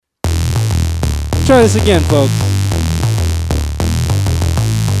try this again, folks.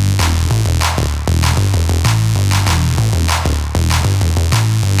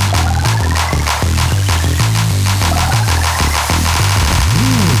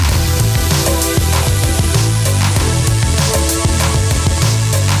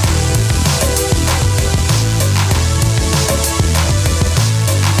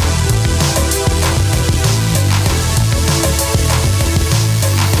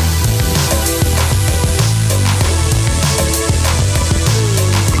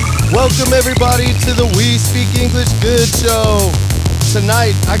 Welcome everybody to the We Speak English Good show.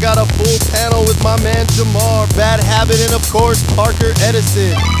 Tonight I got a full panel with my man Jamar, Bad Habit, and of course Parker Edison.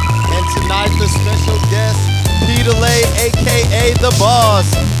 And tonight the special guest, Peter Lay, aka The Boss.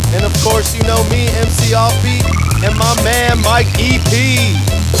 And of course you know me, MC Offbeat, and my man Mike EP.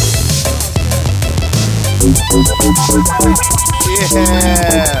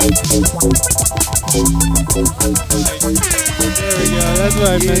 Yeah. There we go. That's what I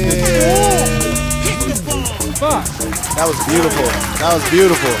meant to say. Fuck. That was beautiful. That was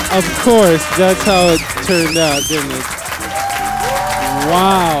beautiful. Of course, that's how it turned out, didn't it?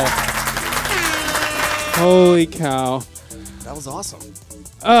 Wow. Holy cow. That was awesome.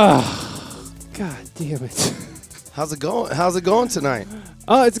 Oh, God damn it. How's it going? How's it going tonight?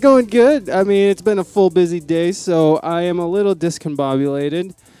 Oh, it's going good. I mean, it's been a full busy day, so I am a little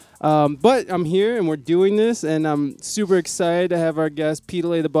discombobulated. But I'm here and we're doing this, and I'm super excited to have our guest, Peter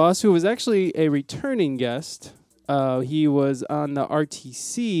Lay, The Boss, who was actually a returning guest. He was on the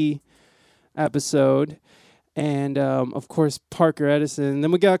RTC episode, and of course, Parker Edison. And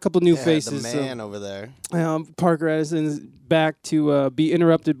then we got a couple new faces. The man over there. Parker Edison's back to be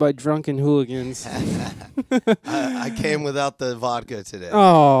interrupted by drunken hooligans. I came without the vodka today.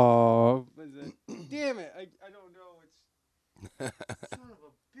 Oh, damn it. I don't know. It's son of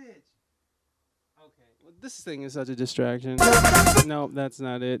a bitch. Okay. Well, this thing is such a distraction. No, that's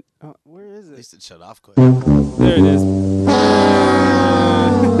not it. Where is At it? least it shut off quick. There it is.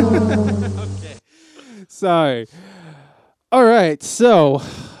 Okay. Sorry. All right. So,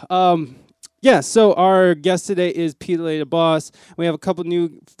 so our guest today is Peter Lay, The Boss. We have a couple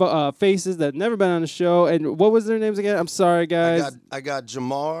new faces that have never been on the show. And what was their names again? I'm sorry, guys. I got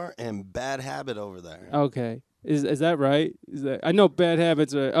Jamar and Bad Habit over there. Okay. Is that right? I know Bad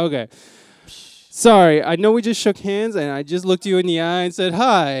Habits are okay. Sorry, I know we just shook hands and I just looked you in the eye and said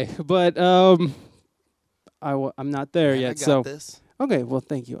hi, but I'm not there yet. I got this. Okay, well,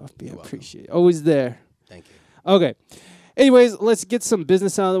 thank you, Offbeat. I appreciate it. Always there. Thank you. Okay. Anyways, let's get some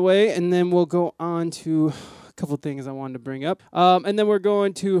business out of the way, and then we'll go on to a couple things I wanted to bring up. And then we're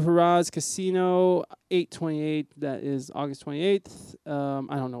going to Haraz Casino, 8/28. That is August 28th.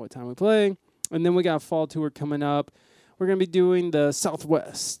 I don't know what time we play. And then we got a fall tour coming up. We're going to be doing the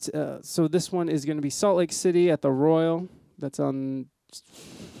Southwest. So this one is going to be Salt Lake City at the Royal. That's on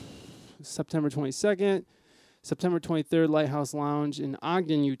September 22nd. September 23rd, Lighthouse Lounge in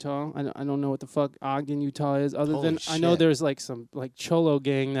Ogden, Utah. I don't know what the fuck Ogden, Utah is, other Holy than shit. I know there's like some like Cholo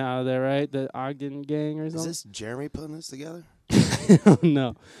gang out of there, right? The Ogden gang or something. Is this Jeremy putting this together?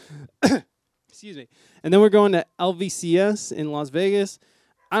 No. Excuse me. And then we're going to LVCS in Las Vegas.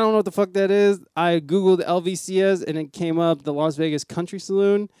 I don't know what the fuck that is. I Googled LVCS and it came up the Las Vegas Country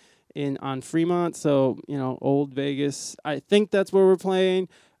Saloon on Fremont. So, old Vegas. I think that's where we're playing.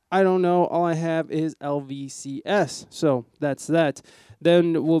 I don't know. All I have is LVCS. So that's that.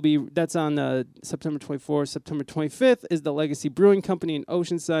 Then that's on September 24th. September 25th is the Legacy Brewing Company in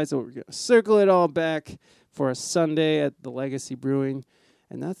Oceanside. So we're going to circle it all back for a Sunday at the Legacy Brewing.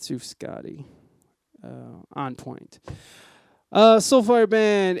 And that's through Scotty. On point. Soulfire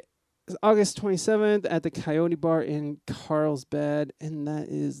Band, August 27th at the Coyote Bar in Carlsbad, and that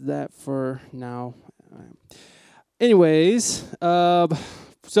is that for now. Anyways,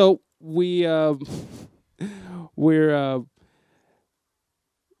 so we're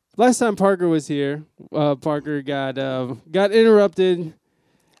last time Parker was here, Parker got interrupted,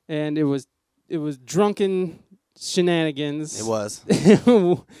 and it was drunken shenanigans. It was.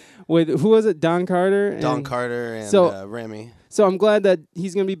 With who was it? Don Carter. Don Carter and Remy. So I'm glad that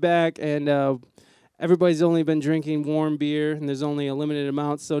he's gonna be back, and everybody's only been drinking warm beer, and there's only a limited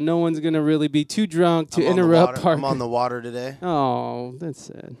amount, so no one's gonna really be too drunk to interrupt Parker. I'm on the water today. Oh, that's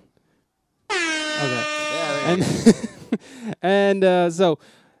sad. Okay. Yeah, there you and so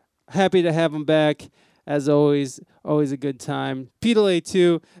happy to have him back. As always a good time. Peter Lay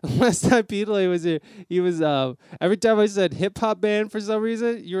too. Last time Peter Lay was here, he was every time I said hip hop band for some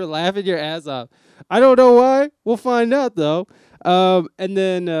reason, you were laughing your ass off. I don't know why. We'll find out though. And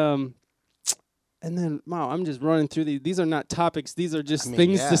then And then, wow, I'm just running through these. These are not topics. These are just I mean,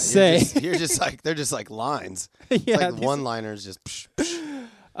 things yeah, to say. You're just like they're just like lines. It's Yeah, like these- one-liners. Just. Psh,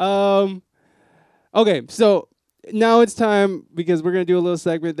 psh. Okay, so now it's time because we're gonna do a little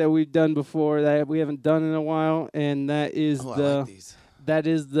segment that we've done before that we haven't done in a while, and that is Oh, I the like these.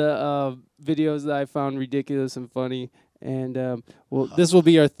 videos that I found ridiculous and funny. And well, this will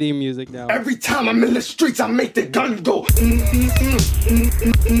be our theme music now. Every time I'm in the streets, I make the gun go.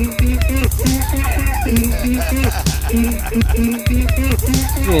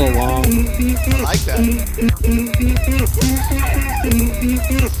 It's a little long. I like that.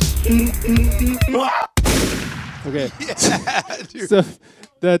 Okay, Yeah, dude. so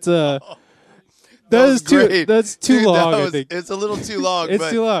that's That that was is too great. that's too Dude, long. that I was- think it's a little too long. it's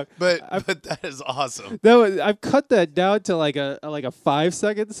but, too long. But that is awesome. That was, I've cut that down to like a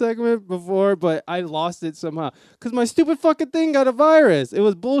 5-second segment before, but I lost it somehow because my stupid fucking thing got a virus. It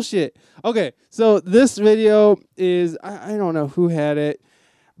was bullshit. Okay, so this video is I don't know who had it,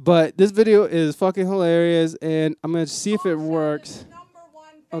 but this video is fucking hilarious, and I'm gonna see if it works.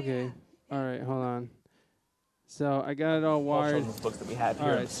 Okay, all right, hold on. So I got it all wired. children's books that we have here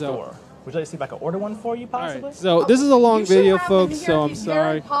All in right, the so- store. Would you like to see if I can order one for you, All possibly? right, so this is a long You should video, have him folks. here. So I'm He's sorry.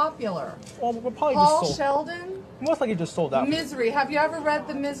 Very popular. Well, we're probably Paul just sold. Sheldon, Most likely just sold out. Misery. Have you ever read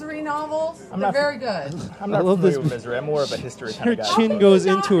the Misery novels? I'm They're not- very good. I'm I not love familiar this- with Misery. I'm more of a history kind Her of guy. chin How can goes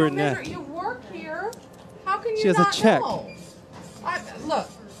you not into her know neck. Misery? You work here. How can you She has a not check. know? Look,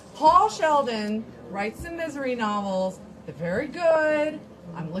 Paul Sheldon writes the Misery novels. They're very good.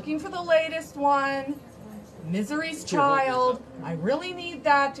 I'm looking for the latest one. Misery's Child. I really need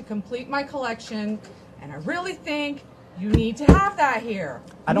that to complete my collection, and I really think you need to have that here.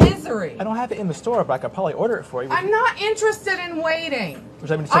 Misery. I don't have it in the store, but I could probably order it for you. I'm not interested in waiting. Would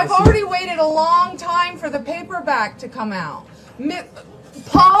you like me to check I've to see- already waited a long time for the paperback to come out.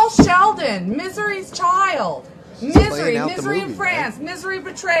 Paul Sheldon, Misery's Child. Misery, playing out the Misery in movie, France, Misery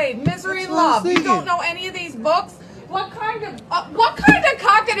Betrayed, Misery That's what I was Love. You thinking. don't know any of these books? What kind of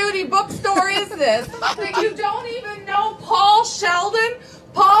cockadoodie bookstore is this that you don't even know Paul Sheldon?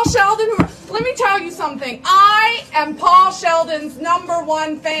 Paul Sheldon, let me tell you something. I am Paul Sheldon's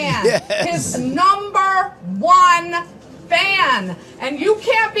 #1 fan. Yes. His #1 fan. And you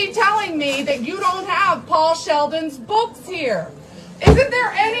can't be telling me that you don't have Paul Sheldon's books here. Isn't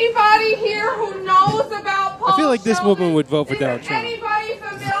there anybody here who knows about Paul I feel like this Sheldon? woman would vote for Is there Donald Trump. Anybody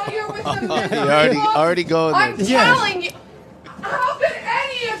familiar with the You Misery books? already going there. I'm Yeah. telling you. How can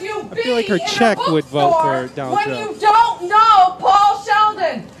any of you be feel like her in check a would vote bookstore for Donald when Trump. you don't know Paul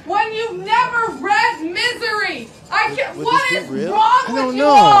Sheldon? When you've never read Misery? Would What this is be real? wrong I with don't you know.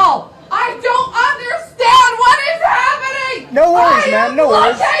 all? I don't understand what is happening. No worries, I ma'am, am no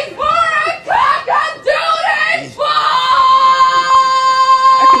worries. looking for a cockadoodie book.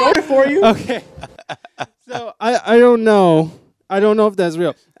 I can order for you. Okay. So I don't know. I don't know if that's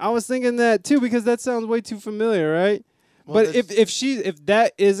real. I was thinking that too because that sounds way too familiar, right? Well, But if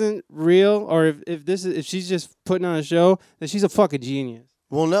that isn't real, or if she's just putting on a show, then she's a fucking genius.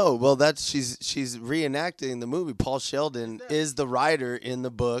 Well, no. Well, she's reenacting the movie. Paul Sheldon is the writer in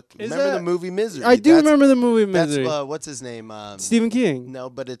the book. Is Remember that- the movie Misery? I do That's- remember the movie That's Misery. what's his name? Stephen King. No,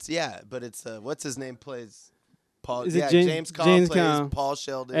 but it's what's his name plays Paul. Is it yeah, James- James Caan James plays Caan. Paul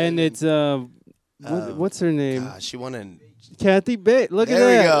Sheldon, And it's what's her name? she won an. Kathy Bates. Look There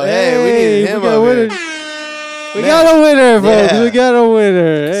we at that. go. Hey, we needed him got a over winner. here. We Man. got a winner, folks. Yeah. We got a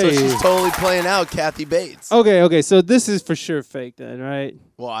winner. So Hey. she's totally playing out Kathy Bates. Okay. So this is for sure fake then, right?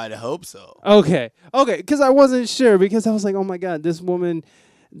 Well, I'd hope so. Okay, because I wasn't sure because I was like, oh my god, this woman,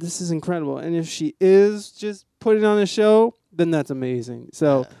 this is incredible. And if she is just putting on a show, then that's amazing.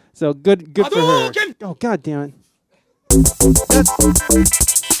 So good for her. Oh god damn it.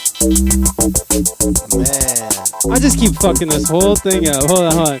 Man, I just keep fucking this whole thing up.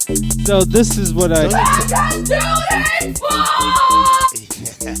 Hold on. So this is what I. Cockadoodie book.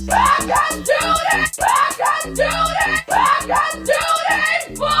 Cockadoodie, cockadoodie,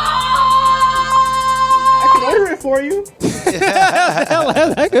 cockadoodie book. I can order it for you. Hell,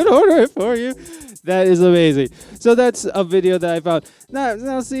 I could order it for you. That is amazing. So that's a video that I found.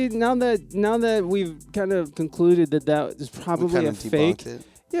 Now, see, now that we've kind of concluded that is we probably kind a of fake. debunked it.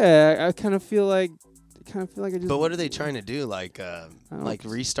 Yeah, I kind of feel like I just. But what are they trying to do? Like don't-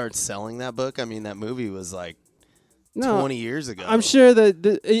 restart selling that book? I mean, that movie was like no, 20 years ago. I'm sure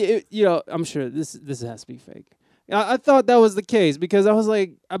that I'm sure this has to be fake. I thought that was the case because I was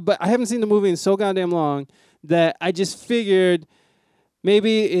like, but I haven't seen the movie in so goddamn long that I just figured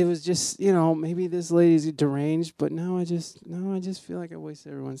maybe it was just maybe this lady's deranged. But now I just feel like I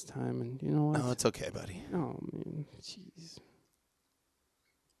wasted everyone's time, and you know what? Oh, it's okay, buddy. Oh man, jeez.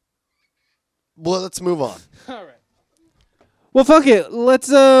 Well, let's move on. All right. Well, fuck it. Let's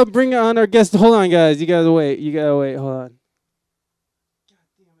bring on our guest. Hold on, guys. You gotta wait. Hold on.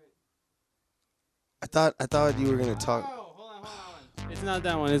 I thought you were gonna talk. Hold on. It's not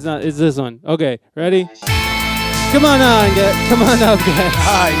that one. It's this one. Okay, ready? Come on up, guys.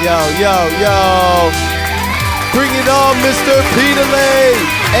 Hi, yo. Bring it on, Mr. Peter Lay,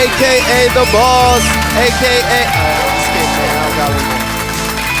 a.k.a. The Boss, a.k.a.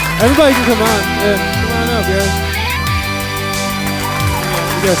 Everybody can come on. Yeah, come on up, guys.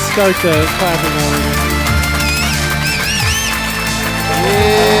 You gotta start the clapping over here.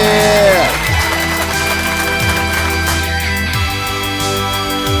 Yeah.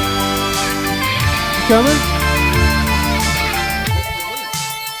 You coming?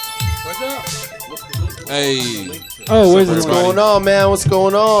 Hey. Oh, where's What's going on, man? What's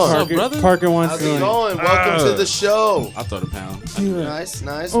going on? What's up, brother? Parker wants How's to. it going? Welcome to the show. I thought a pound. Nice.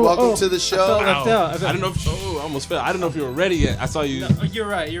 Welcome to the show. I felt left out. I didn't know if I almost fell. I didn't know if you were ready yet. I saw you. No, you're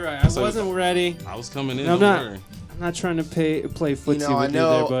right. I wasn't ready. I was coming in. No, I'm don't not. worry. I'm not trying to play footsie You know, with you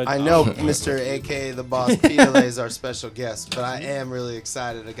there, bud. I know, Mr. A.K.A. The Boss Peter Lay is our special guest, but I am really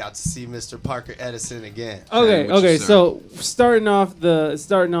excited I got to see Mr. Parker Edison again. Okay. So starting off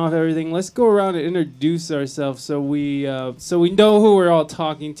everything, let's go around and introduce ourselves so we know who we're all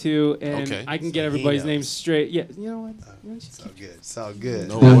talking to, and Okay. I can get everybody's names straight. Yeah, you know what? It's all good.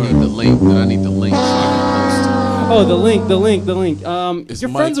 No word. The link. I need the link. So I Oh, the link. It's You're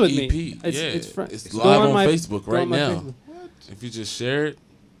Mike friends with EP. me. It's It's go live on my- Facebook go right on my now. Facebook. If you just share it,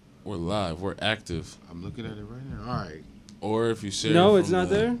 we're live. We're active. I'm looking at it right now. All right. Or if you share. No, it it's from not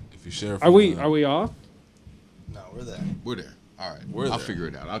the- there? If you share. Are from we the- off? No, we're there. We're there. All right. We're I'll there. figure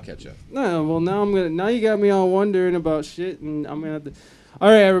it out. I'll catch up. No. Well, now you got me all wondering about shit, and I'm gonna have to. All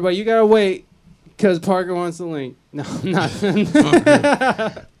right, everybody, you gotta wait because Parker wants the link. No, I'm not.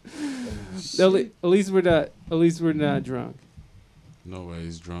 At least we're not drunk. No way,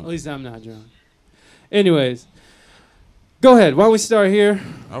 he's drunk. At least I'm not drunk. Anyways, go ahead. Why don't we start here?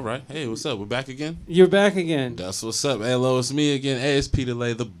 All right. Hey, what's up? We're back again. You're back again. That's what's up. Hello, it's me again. Hey, it's Peter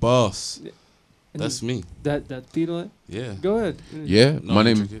Lay, the boss. That's me. That's Peter. Yeah. Go ahead. Yeah. No my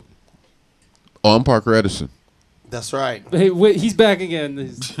name. intricate. Oh, I'm Parker Edison. That's right. Hey, wait, he's back again.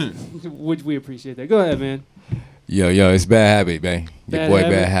 Which we appreciate that. Go ahead, man. Yo, it's Bad Habit, man. Your Bad boy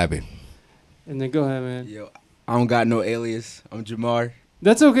Habit? Bad Habit. And then go ahead, man. Yo, I don't got no alias. I'm Jamar.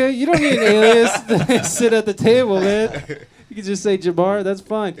 That's okay. You don't need an alias to sit at the table, man. You can just say Jabbar. That's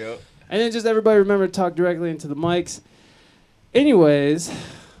fine. Yep. And then just everybody remember to talk directly into the mics. Anyways,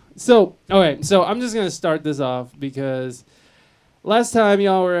 so I'm just gonna start this off because last time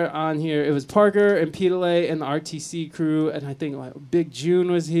y'all were on here, it was Parker and Peter Lay and the RTC crew, and I think like Big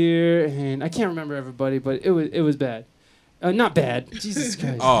June was here, and I can't remember everybody, but it was bad. Not bad. Jesus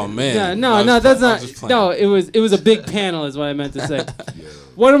Christ. Oh man. No, that's not. No, it was a big panel, is what I meant to say.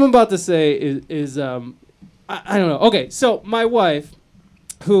 What I'm about to say is I don't know. Okay, so my wife,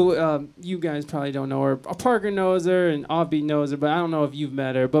 who you guys probably don't know her, Parker knows her and Offbeat knows her, but I don't know if you've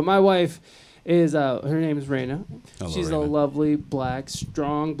met her. But my wife is her name is Raina. Hello, She's a Raina. lovely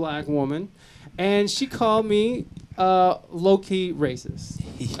strong black woman, and she called me low-key racist.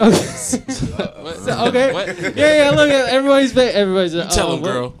 Okay. What? Yeah. Look at everybody's face. Everybody's. Tell him,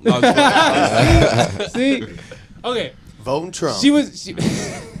 what? girl. No, I'm just- See. Okay. Voting Trump. She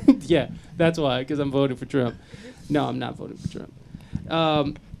yeah, that's why, because I'm voting for Trump. No, I'm not voting for Trump.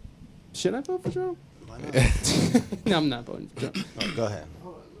 Should I vote for Trump? Why not? No, I'm not voting for Trump. Oh, go ahead.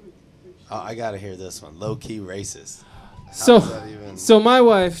 Oh, I gotta hear this one. Low key racist. So, does that even- so my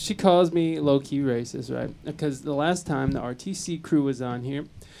wife, she calls me low-key racist, right? Because the last time the RTC crew was on here,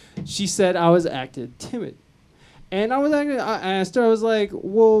 she said I was acted timid. And I asked her, I was like,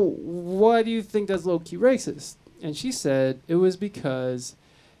 well, why do you think that's low-key racist? And she said it was because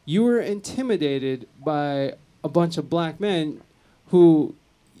you were intimidated by a bunch of black men who...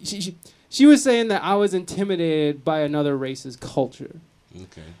 She was saying that I was intimidated by another race's culture.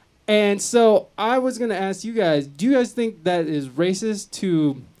 Okay. And so I was going to ask you guys, do you guys think that is racist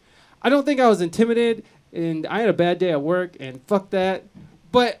to... I don't think I was intimidated, and I had a bad day at work, and fuck that.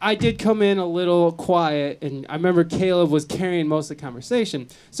 But I did come in a little quiet, and I remember Caleb was carrying most of the conversation.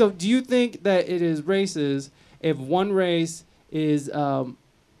 So do you think that it is racist if one race is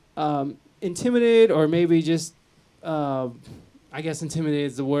intimidated, or maybe just, I guess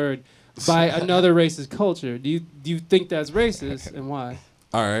intimidated is the word, by another race's culture? Do you think that's racist, and why?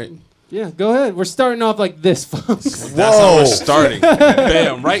 All right. Yeah, go ahead. We're starting off like this, folks. That's how we're starting.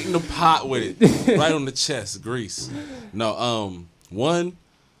 Bam, right in the pot with it. Right on the chest, grease. No, one,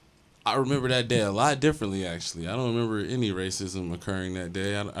 I remember that day a lot differently, actually. I don't remember any racism occurring that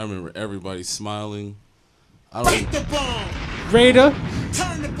day. I remember everybody smiling. Raider.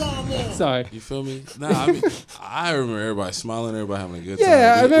 Turn the bomb on. Sorry. You feel me? Nah, I mean, I remember everybody smiling, everybody having a good time.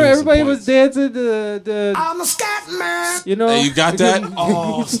 Yeah, I remember everybody was dancing the I'm a scat man. You know? Hey, you got that?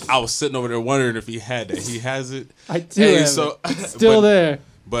 Oh, I was sitting over there wondering if he had that. He has it. I do have it. It's still there.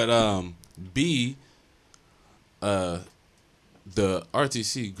 But B, the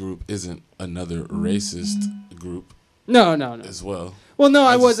RTC group isn't another racist group. No. As well. Well, no,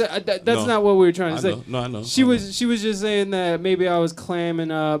 I wasn't. That's not what we were trying to say. No, I know. She was just saying that maybe I was clamming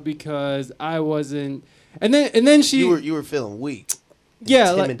up because I wasn't. And then she. You were feeling weak.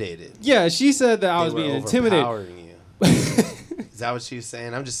 Yeah, intimidated. She said that I was being intimidated. You. Is that what she was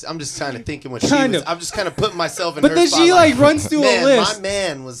saying? I'm just trying to think of what she was. I'm just kind of putting myself in her spotlight. But then she like runs through a list. My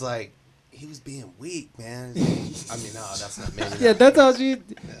man was like, he was being weak, man. I mean, no, that's not me. Yeah, that's how she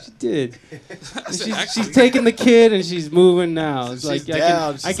did. She's taking the kid and she's moving now. It's like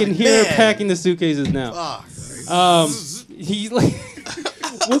I can hear her packing the suitcases now. He's like,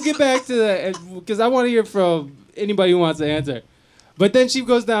 we'll get back to that because I want to hear from anybody who wants to answer. But then she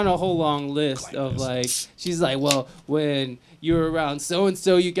goes down a whole long list of like, she's like, well, when you're around so and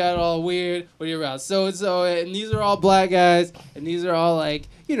so, you got all weird. When you're around so and so, and these are all black guys, and these are all like,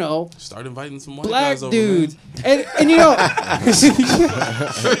 you know, start inviting some white black guys over, dudes, and you know.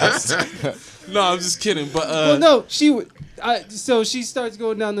 No, I'm just kidding. But well, no, so she starts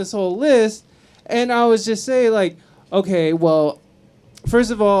going down this whole list, and I was just saying like, okay, well,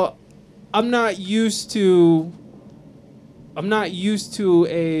 first of all, I'm not used to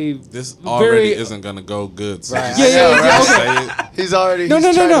a. This already isn't gonna go good. So right. Yeah. Okay. He's already no.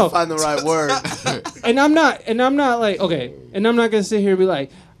 to find the right word. And I'm not like okay, and I'm not gonna sit here and be like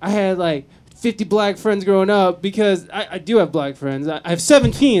I had like 50 black friends growing up because I do have black friends. I have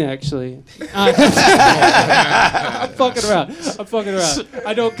 17 actually. I'm fucking around.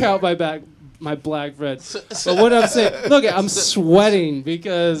 I don't count my black friends. But what I'm saying, look, I'm sweating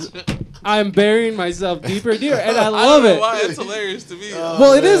because I'm burying myself deeper and deeper, and I love it. Why it's hilarious to me.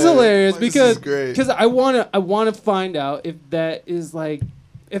 Well, it is hilarious because I wanna find out if that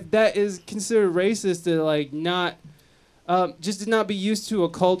is considered racist to like not just to not be used to a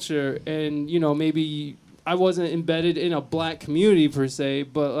culture, and you know maybe I wasn't embedded in a black community per se,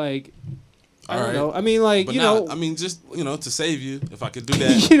 but like. I don't know. I mean, like, but I mean, just, to save you, if I could do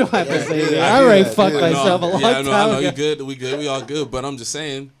that. You don't have to save me. I already fucked myself a long time ago. I know, you good. We all good. But I'm just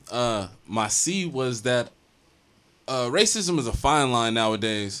saying, my C was that racism is a fine line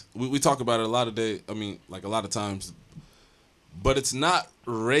nowadays. We talk about it a lot of times. But it's not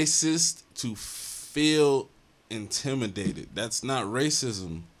racist to feel intimidated. That's not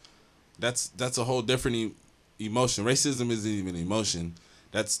racism. That's a whole different emotion. Racism isn't even an emotion.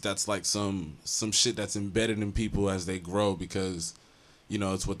 That's like some shit that's embedded in people as they grow because,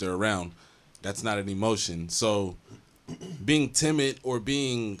 it's what they're around. That's not an emotion. So being timid or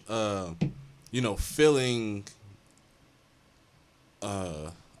being, feeling,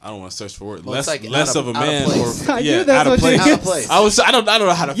 I don't want to search for words. Less of a man, or out of place. Out of place. I don't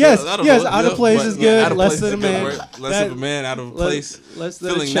know how to feel. Yes, out of place is good. Less than a man. Less of a man, out of place. Less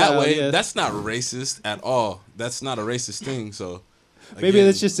than feeling a child, that way. yes. That's not racist at all. That's not a racist thing. So maybe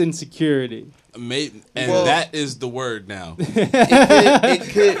that's just insecurity. That is the word now. It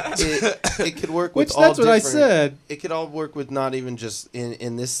could work with all that's what I said. It could all work with not even just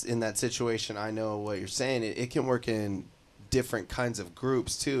in that situation. I know what you're saying. It can work in different kinds of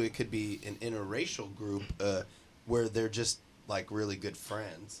groups too. It could be an interracial group where they're just like really good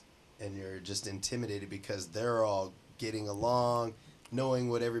friends, and you're just intimidated because they're all getting along, knowing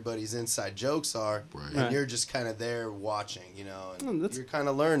what everybody's inside jokes are, and you're just kind of there watching, and you're kind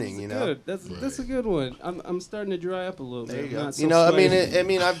of learning, Good. That's a good one. I'm starting to dry up a little bit. There you go. Not so I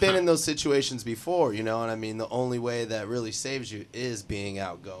mean, I've been in those situations before, and I mean, the only way that really saves you is being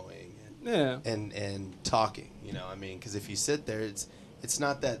outgoing and talking, I mean, because if you sit there, it's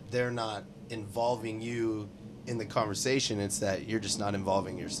not that they're not involving you in the conversation, it's that you're just not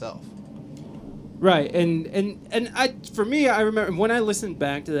involving yourself. Right, and for me, I remember when I listened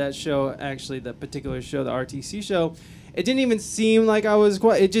back to that show, actually, that particular show, the RTC show, it didn't even seem like I was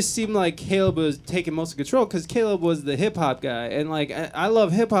it just seemed like Caleb was taking most of control, because Caleb was the hip-hop guy, and, like, I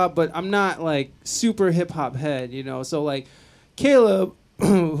love hip-hop, but I'm not, like, super hip-hop head, so, like, Caleb,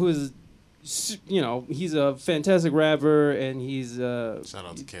 who is, he's a fantastic rapper, and he's... shout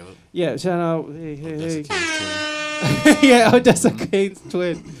out to Caleb. Yeah, shout out, hey. Yeah, Odessa Kane's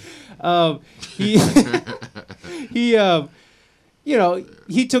twin. you know,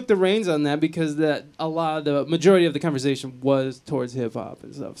 he took the reins on that because the majority of the conversation was towards hip hop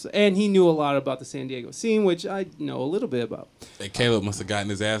and stuff. So, and he knew a lot about the San Diego scene, which I know a little bit about. Hey, Caleb must have gotten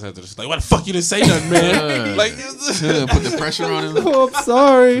his ass after this. Like, why the fuck you didn't say nothing, man? Like, put the pressure on him. Oh, I'm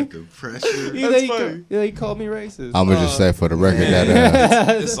sorry. Put the pressure. He called me racist. I'm gonna just say for the record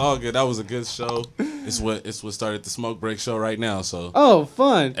that it's all good. That was a good show. It's what started the Smoke Break show right now. So oh,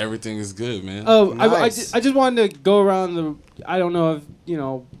 fun. Everything is good, man. Oh, Nice. I just wanted to go around the. I don't know if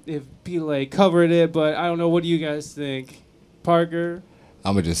if Pele covered it, but I don't know. What do you guys think, Parker?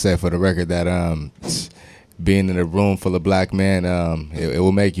 I'm gonna just say for the record that being in a room full of black men, it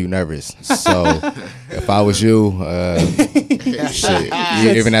will make you nervous. So if I was you, shit,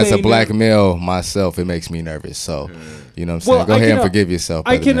 even as a black male myself, it makes me nervous. So you know what I'm saying? Go ahead and forgive yourself.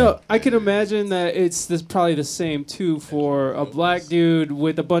 I can imagine that it's probably the same too for a black dude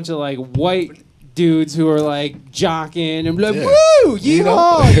with a bunch of like white dudes who are like jocking and like woo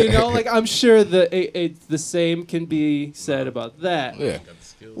yeehaw, you know, like I'm sure it's the same can be said about that. Yeah.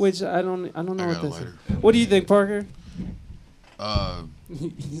 Which I don't know what this is. What do you think, Parker?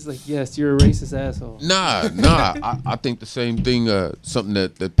 He's like, yes, you're a racist asshole. Nah. I think the same thing. Something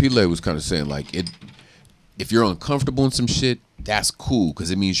that Pele was kind of saying, like if you're uncomfortable in some shit, that's cool because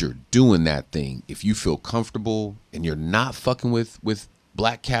it means you're doing that thing. If you feel comfortable and you're not fucking with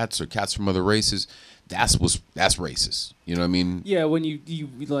black cats or cats from other races, that's racist. You know what I mean? Yeah, when you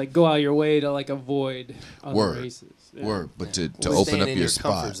like go out your way to like avoid other races. Yeah. Word, but to open up your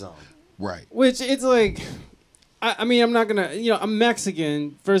spot, zone. right? Which it's like, I mean, I'm not gonna, I'm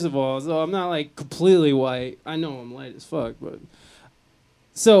Mexican first of all, so I'm not like completely white. I know I'm light as fuck, but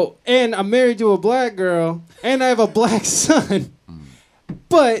so and I'm married to a black girl, and I have a black son.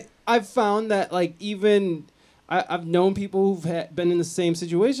 But I've found that like even I've known people who've been in the same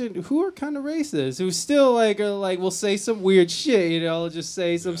situation who are kind of racist, who still will say some weird shit, just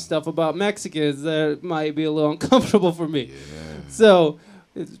say some stuff about Mexicans that might be a little uncomfortable for me. Yeah. So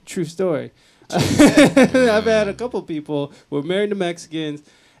it's a true story. I've had a couple people who were married to Mexicans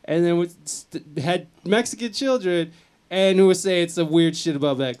and then had Mexican children and who were saying some weird shit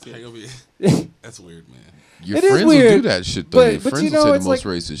about Mexicans. That's weird, man. Your friends will do that shit though. Your friends will say the most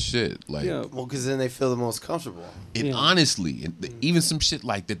racist shit. Like, well, because then they feel the most comfortable. And honestly, even some shit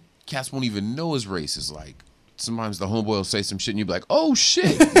like that cats won't even know is racist. Like sometimes the homeboy will say some shit and you'll be like, oh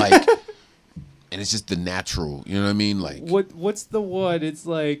shit, like, and it's just the natural. You know what I mean? Like, what's the one? It's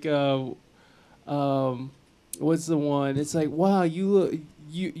like, what's the one? It's like, wow,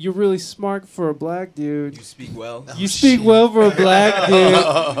 you're really smart for a black dude. You speak well. You speak well for a black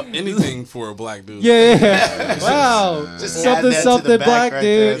dude. Anything for a black dude. Yeah. Wow. Just something black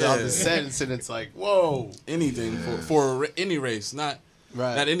dude. On the sentence, and it's like, whoa. Anything for any race, not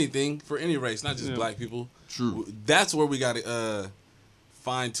anything for any race, not just black people. True. That's where we got to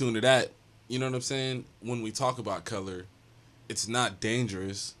fine tune to that. You know what I'm saying? When we talk about color, it's not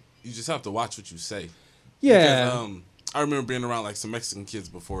dangerous. You just have to watch what you say. Yeah. Because, I remember being around like some Mexican kids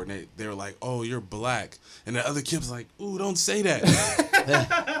before, and they were like, "Oh, you're black," and the other kid was like, "Ooh, don't say that."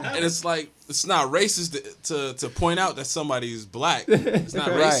 And it's like it's not racist to point out that somebody's black. It's not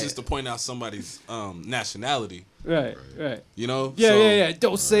racist to point out somebody's nationality. Right. You know? Yeah.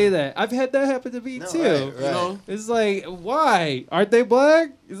 Don't say that. I've had that happen to me too. Right. You know? It's like, why aren't they black?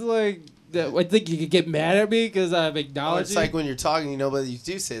 It's like. I think you could get mad at me because I'm acknowledging. It's like when you're talking, but you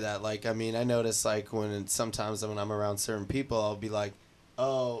do say that. Like, I mean, I notice like sometimes when I'm around certain people, I'll be like,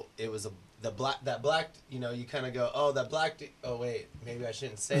 "Oh, it was that black." You kind of go, "Oh, that black dude." Oh, wait, maybe I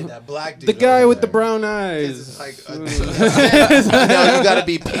shouldn't say that black dude. The guy with the brown eyes. It's like, you got to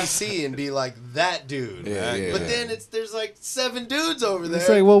be PC and be like that dude. Yeah. But then there's like 7 dudes over there. It's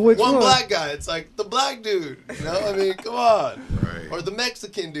like, well, which one? Black guy. It's like the black dude. I mean, come on. Right. Or the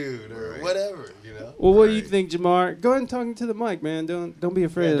Mexican dude, or whatever. Well, what do you think, Jamar? Go ahead and talk into the mic, man. Don't be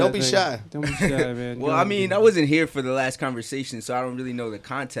afraid. Don't be shy. Don't be shy, man. Well, I mean, I wasn't here for the last conversation, so I don't really know the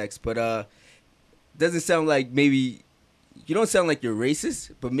context. But doesn't sound like you don't sound like you're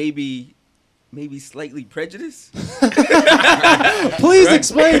racist, but maybe slightly prejudiced. Please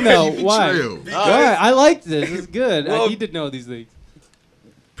explain though why. Why? I like this. It's good. I Well, need to know these things.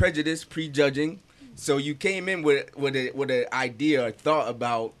 Prejudice, prejudging. So you came in with an idea or thought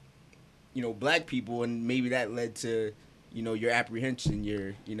about black people, and maybe that led to your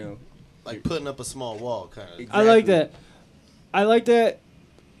apprehension, Like putting up a small wall, kind of. Exactly. I like that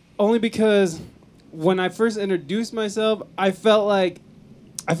only because when I first introduced myself, I felt like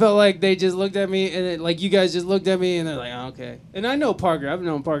I felt like they just looked at me, and like you guys just looked at me, and they're like, oh, okay. And I know Parker. I've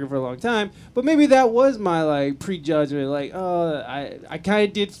known Parker for a long time, but maybe that was my like prejudgment. Like, oh, I kind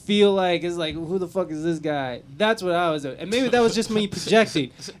of did feel like it's like, who the fuck is this guy? That's what I was doing, and maybe that was just me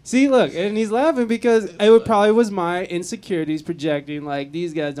projecting. See, look, and he's laughing because it probably was my insecurities projecting. Like,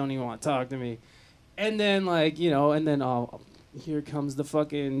 these guys don't even want to talk to me, and then like and then here comes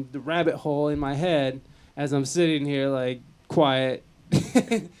the rabbit hole in my head as I'm sitting here like quiet.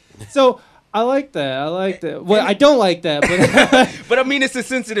 So I like that. Well, I don't like that, but But I mean, it's a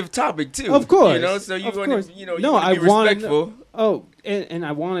sensitive topic too. of course, So you of want course. to, you no, want I to be want respectful. Oh, and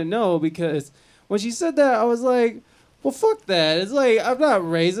I want to know because when she said that, I was like, well, fuck that. It's like, I'm not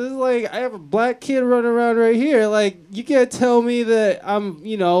racist. Like, I have a black kid running around right here. Like, you can't tell me that I'm,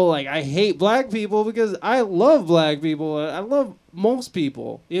 like, I hate black people because I love black people. I love most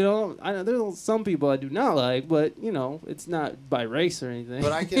people. There's some people I do not like, but, it's not by race or anything.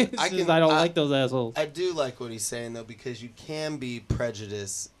 But I don't like those assholes. I do like what he's saying, though, because you can be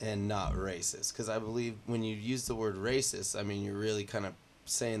prejudiced and not racist. Because I believe when you use the word racist, I mean, you're really kind of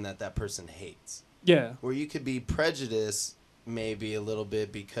saying that person hates. Yeah. Where you could be prejudiced maybe a little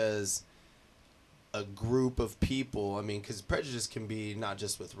bit because a group of people, I mean, because prejudice can be not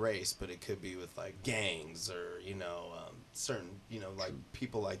just with race, but it could be with like gangs or, certain, like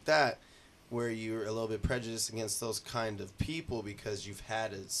people like that, where you're a little bit prejudiced against those kind of people because you've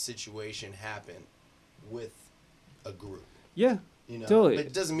had a situation happen with a group. Yeah. Totally. But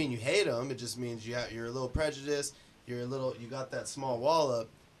it doesn't mean you hate them. It just means you're a little prejudiced. You got that small wall up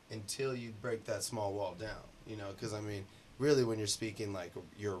until you break that small wall down, because I mean, really when you're speaking like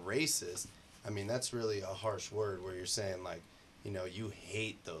you're racist, I mean, that's really a harsh word where you're saying like, you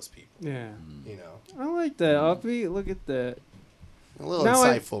hate those people. Yeah. I like that, Uppy. Look at that. A little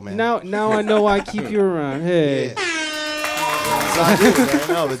insightful, man. Now I know why I keep you around. Hey. Yeah. So I do, man.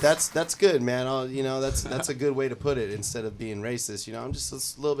 No, but that's good, man. That's a good way to put it. Instead of being racist, I'm just a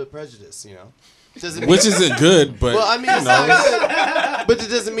little bit prejudiced, Which isn't good, but well, I mean, it's not good. But it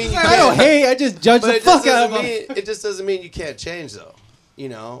doesn't mean you can't. I don't hate. I just judge the fuck out of them. It just doesn't mean you can't change, though.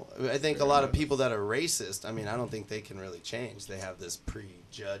 I think a lot of people that are racist, I mean, I don't think they can really change. They have this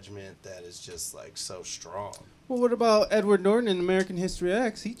prejudgment that is just like so strong. Well, what about Edward Norton in American History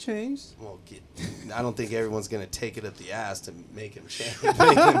X? He changed. Well, I don't think everyone's gonna take it up the ass to make him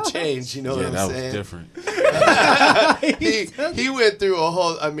change. You know what I'm saying? That was different. he went through a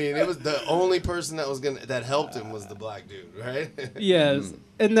whole. I mean, it was the only person that helped him was the black dude, right? Yes,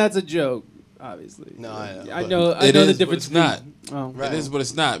 and that's a joke, obviously. No, I know the difference. It's not. Oh. Right. It is, but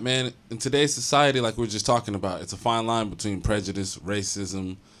it's not, man. In today's society, like we were just talking about, it's a fine line between prejudice,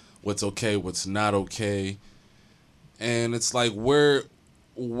 racism, what's okay, what's not okay. And it's like, what's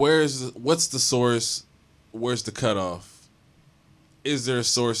the source? Where's the cutoff? Is there a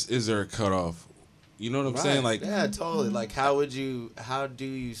source? Is there a cutoff? You know what I'm saying? Like, yeah, totally. Like, how do you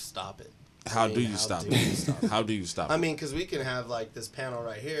stop it? How do you stop it? How do you stop it? I mean, because we can have like this panel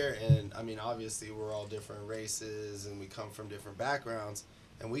right here, and I mean, obviously we're all different races and we come from different backgrounds,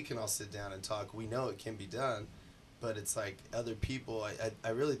 and we can all sit down and talk. We know it can be done. But it's like other people, I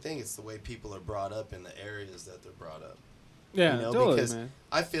really think it's the way people are brought up in the areas that they're brought up. Yeah, totally, because man.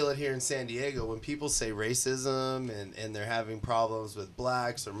 I feel it here in San Diego when people say racism and they're having problems with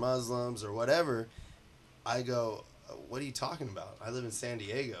blacks or Muslims or whatever, I go, what are you talking about? I live in San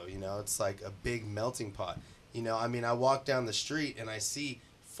Diego, it's like a big melting pot. I mean, I walk down the street and I see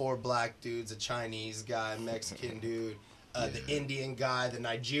 4 black dudes, a Chinese guy, a Mexican dude, the Indian guy, the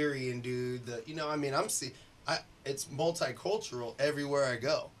Nigerian dude, it's multicultural everywhere I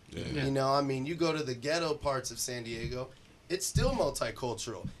go. Yeah. I mean, you go to the ghetto parts of San Diego, it's still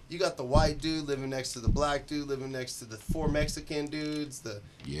multicultural. You got the white dude living next to the black dude, living next to the 4 Mexican dudes.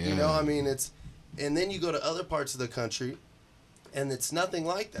 And then you go to other parts of the country, and it's nothing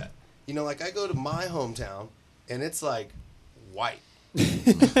like that. Like I go to my hometown, and it's like white.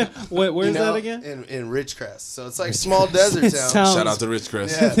 Where's that again? In Ridgecrest. So it's like small desert town. Shout out to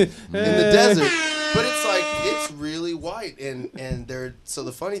Ridgecrest. Yeah, in the desert. But it's like it's really white, and they're so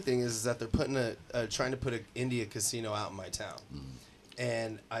the funny thing is that they're putting trying to put an India casino out in my town,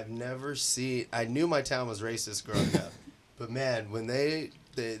 and I've never seen. I knew my town was racist growing up, but man, when they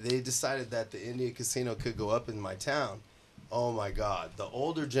decided that the India casino could go up in my town, oh my God, the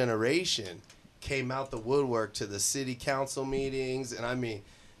older generation came out the woodwork to the city council meetings, and I mean,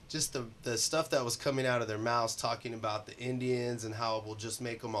 just the stuff that was coming out of their mouths talking about the Indians and how it will just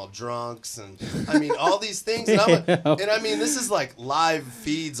make them all drunks, and I mean all these things, and I mean this is like live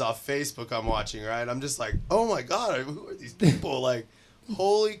feeds off Facebook I'm watching, right? I'm just like, oh my God, who are these people? Like,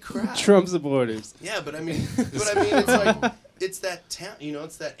 holy crap! Trump supporters. Yeah, but I mean it's like it's that town,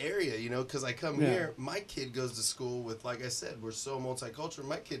 it's that area, because I come here, my kid goes to school with, like I said, we're so multicultural.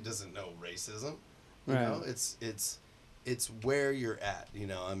 My kid doesn't know racism, it's where you're at,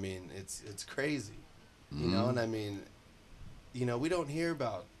 I mean, it's crazy, and I mean, we don't hear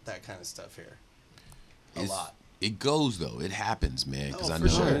about that kind of stuff here a lot. It goes though, it happens, man, because I know,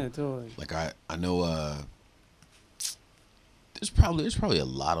 Yeah, totally. like I know, there's probably a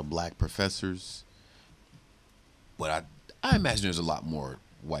lot of black professors, but I imagine there's a lot more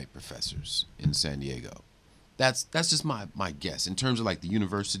white professors in San Diego. That's just my guess in terms of like the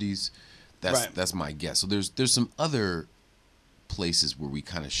universities. That's my guess. So there's some other places where we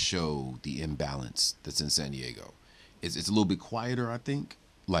kind of show the imbalance that's in San Diego. It's a little bit quieter, I think.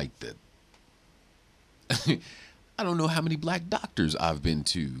 Like I don't know how many black doctors I've been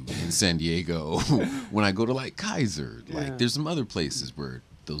to in San Diego when I go to like Kaiser. Like there's some other places where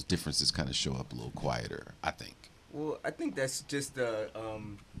those differences kind of show up a little quieter, I think. Well, I think that's just Hey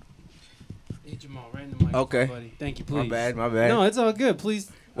Jamal, right in the mic. Okay. Buddy. Thank you, please. My bad. No, it's all good. Please.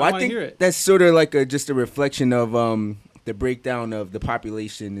 Well, I think think hear it. that's sort of like just a reflection of the breakdown of the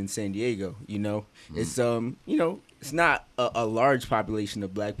population in San Diego. It's it's not a large population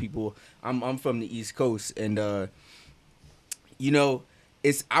of black people. I'm from the East Coast, and I'm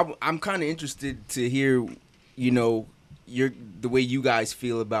kind of interested to hear the way you guys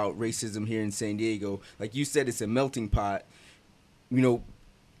feel about racism here in San Diego. Like you said, it's a melting pot.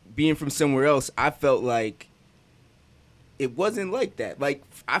 Being from somewhere else, I felt like it wasn't like that. Like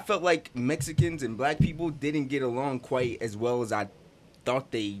I felt like Mexicans and black people didn't get along quite as well as I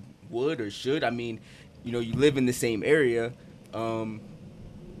thought they would or should. I mean, you live in the same area on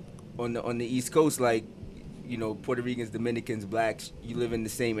the East Coast, like Puerto Ricans, Dominicans, blacks. You live in the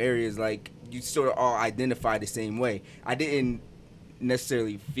same areas, like you sort of all identify the same way. I didn't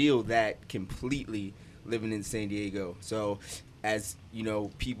necessarily feel that completely living in San Diego. So, as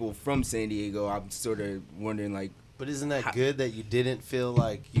people from San Diego, I'm sort of wondering, like. But isn't that good that you didn't feel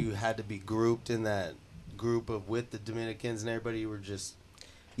like you had to be grouped in that group with the Dominicans and everybody? You were just.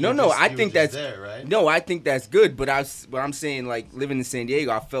 I think that's there, right? No, I think that's good. But I'm saying, like, living in San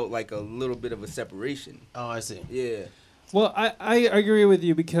Diego, I felt like a little bit of a separation. Oh, I see. Yeah. Well, I agree with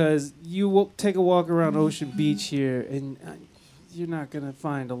you because you will take a walk around Ocean Beach here and you're not going to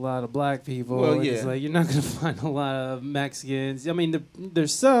find a lot of black people. Well, yeah. It's like you're not going to find a lot of Mexicans. I mean,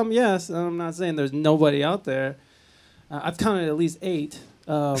 there's some, yes. I'm not saying there's nobody out there. I've counted at least 8.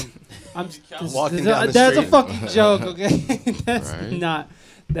 I'm walking down the that's street. a fucking joke, okay? That's Right. not.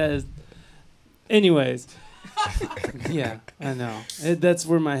 That is. Anyways. Yeah, I know. That's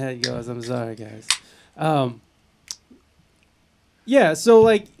where my head goes. I'm sorry, guys. Yeah, so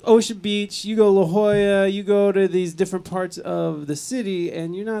like Ocean Beach, you go La Jolla, you go to these different parts of the city,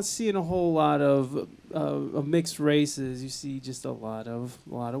 and you're not seeing a whole lot of mixed races. You see just a lot of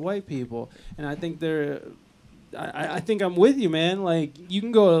white people, and I think I think I'm with you, man. Like you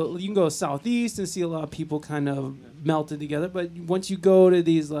can go southeast and see a lot of people kind of melted together, but once you go to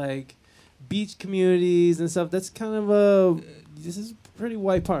these like beach communities and stuff, that's kind of this is a pretty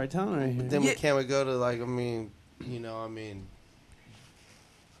white part of town right here. Then we go to like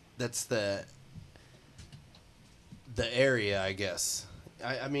that's the area, I guess.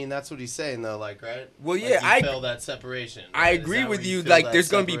 I mean, that's what he's saying, though, like, right? Well, like yeah, you feel that separation. Right? I agree with you. Like, there's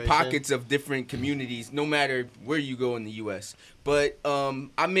going to be pockets of different communities, no matter where you go in the U.S. But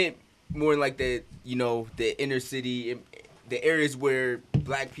I meant more like the inner city, the areas where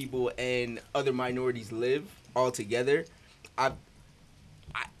black people and other minorities live all together. I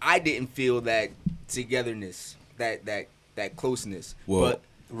didn't feel that togetherness, that closeness. Well,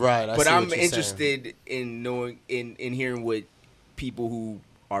 right. But I'm interested in knowing, in hearing what people who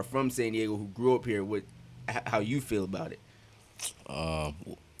are from San Diego who grew up here, how you feel about it.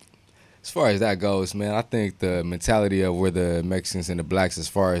 As far as that goes, man, I think the mentality of where the Mexicans and the blacks, as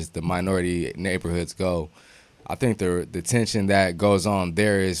far as the minority neighborhoods go, I think the tension that goes on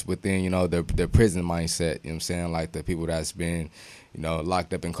there is within, the prison mindset, you know what I'm saying? Like the people that's been,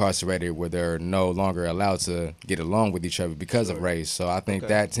 locked up, incarcerated, where they're no longer allowed to get along with each other because of race. So I think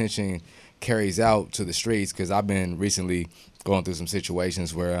that tension carries out to the streets, because I've been recently going through some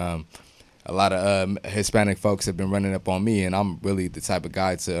situations where a lot of Hispanic folks have been running up on me, and I'm really the type of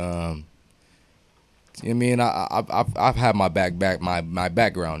guy to, I've had my my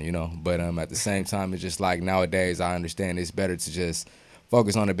background, but at the same time, it's just like nowadays I understand it's better to just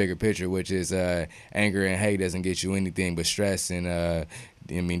focus on the bigger picture, which is anger and hate doesn't get you anything but stress and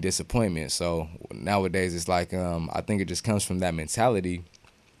disappointment. So nowadays it's like I think it just comes from that mentality,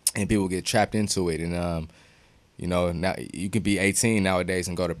 and people get trapped into it, and you know, now you could be 18 nowadays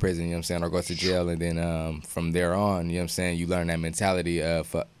and go to prison, you know what I'm saying, or go to jail, and then from there on, you know what I'm saying, you learn that mentality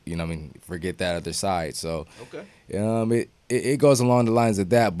of, you know what I mean, forget that other side. So it goes along the lines of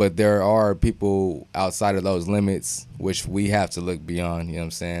that, but there are people outside of those limits, which we have to look beyond, you know what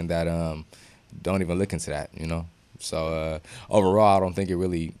I'm saying, that don't even look into that, you know. So overall, I don't think it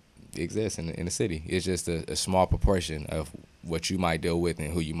really exists in the city. It's just a small proportion of what you might deal with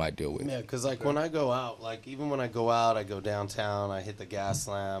and who you might deal with. Yeah, because like when I go out, like even when I go out, I go downtown, I hit the gas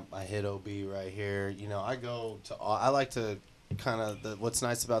lamp, I hit OB right here. You know, I go to I like to kind of, what's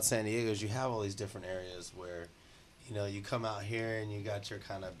nice about San Diego is you have all these different areas where, you know, you come out here and you got your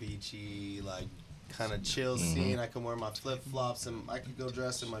kind of beachy, like kind of chill scene. I can wear my flip-flops and I could go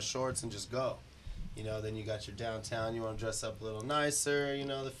dress in my shorts and just go. You know, then you got your downtown, you want to dress up a little nicer, you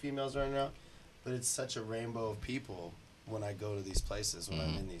know, the females running around. But it's such a rainbow of people when I go to these places, when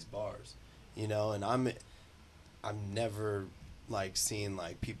I'm in these bars, you know, and I'm never like seeing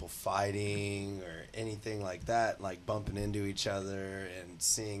like people fighting or anything like that, like bumping into each other and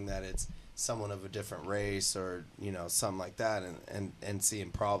seeing that it's someone of a different race or, you know, something like that, and seeing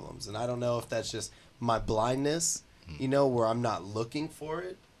problems. And I don't know if that's just my blindness, you know, where I'm not looking for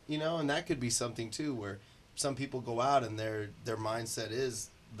it, you know, and that could be something too, where some people go out and their mindset is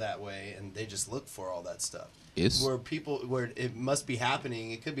that way and they just look for all that stuff. Where it must be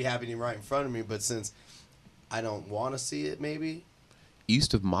happening, it could be happening right in front of me, but since I don't want to see it, maybe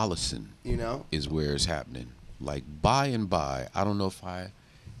east of Mollison, you know, is where it's happening. Like by and by, I don't know if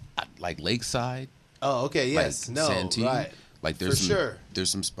like Lakeside. Oh, okay, yes, like no, Santee. right. Like there's For there's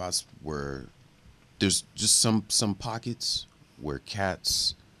some spots where there's just some pockets where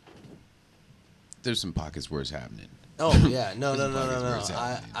cats. There's some pockets where it's happening. Oh yeah, no.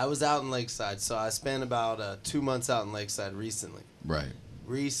 I was out in Lakeside, so I spent about 2 months out in Lakeside recently. Right.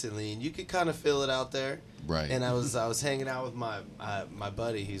 Recently, and you could kind of feel it out there. Right. And I was hanging out with my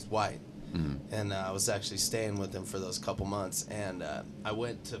buddy. He's white, and I was actually staying with him for those couple months. And I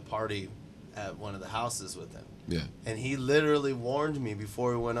went to party at one of the houses with him. Yeah. And he literally warned me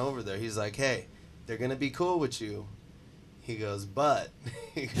before we went over there. He's like, "Hey, they're gonna be cool with you." He goes, but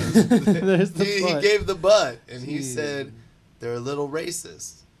he gave the but, and he said they're a little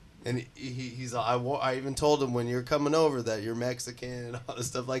racist. And he's I even told him when you're coming over that you're Mexican and all this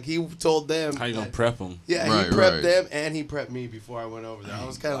stuff. Like he told them. How you gonna prep them? Yeah, right, he prepped them and he prepped me before I went over there. I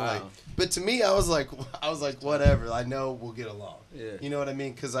was kind of like, but to me, I was like, whatever. I know we'll get along. Yeah. You know what I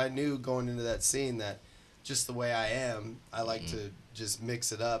mean? Because I knew going into that scene that just the way I am, I like to just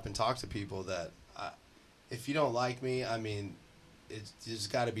mix it up and talk to people that. If you don't like me, I mean, there's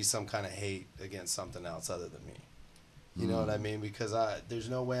got to be some kind of hate against something else other than me. You know what I mean? Because there's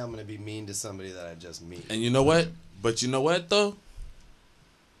no way I'm going to be mean to somebody that I just meet. And you know what? But you know what, though?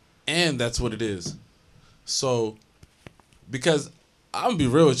 And that's what it is. So, because I'm going to be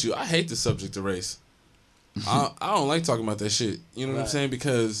real with you, I hate the subject of race. I don't like talking about that shit. You know what I'm saying?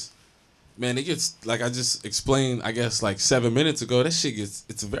 Because... man, it gets, like I just explained, I guess, like 7 minutes ago, that shit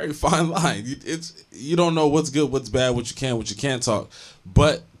it's a very fine line. You don't know what's good, what's bad, what you can't talk.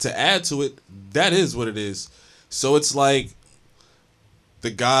 But to add to it, that is what it is. So it's like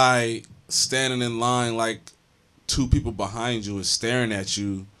the guy standing in line, like 2 people behind you is staring at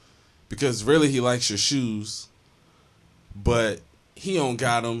you because really he likes your shoes, but he don't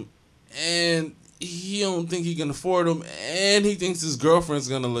got them, and he don't think he can afford them, and he thinks his girlfriend's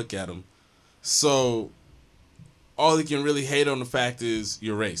going to look at him. So, all he can really hate on the fact is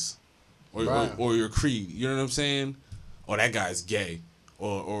your race, or your creed. You know what I'm saying? Or that guy's gay,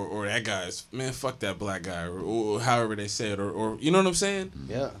 or that guy's, man, fuck that black guy, or however they say it, or you know what I'm saying?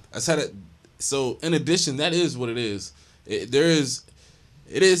 Yeah. That's how that. So, in addition, that is what it is. There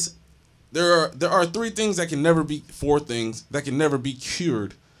are 3 things that can never be 4 things that can never be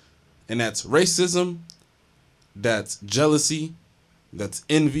cured, and that's racism, that's jealousy. That's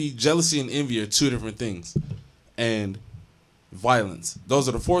envy. Jealousy and envy are 2 different things. And violence. Those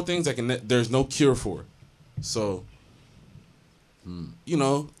are the 4 things that there's no cure for. So, you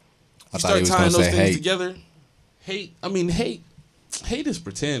know, you start tying those things together. Hate is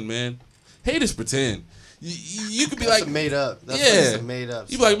pretend, man. Hate is pretend. You could be That's like made up. That's made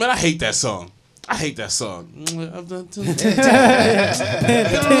up. You be like, man, I hate that song. I've done too. Hate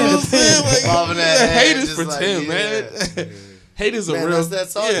is pretend, man. Hate is a real. That's that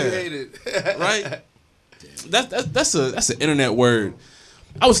song you hated, right? That's an internet word.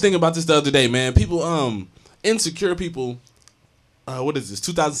 I was thinking about this the other day, man. People, insecure people. What is this?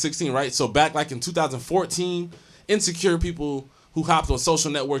 2016, right? So back like in 2014, insecure people who hopped on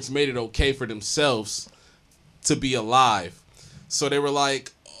social networks made it okay for themselves to be alive. So they were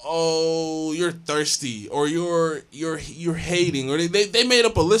like, oh, you're thirsty, or you're hating, or they made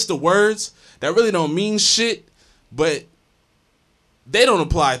up a list of words that really don't mean shit, but they don't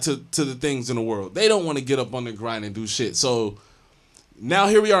apply to the things in the world. They don't want to get up on the grind and do shit. So now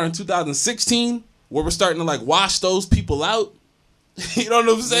here we are in 2016, where we're starting to like wash those people out. You know what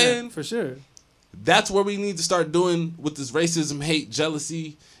I'm saying? Yeah, for sure. That's where we need to start doing with this racism, hate,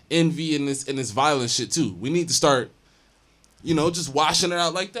 jealousy, envy, and this violent shit too. We need to start, just washing it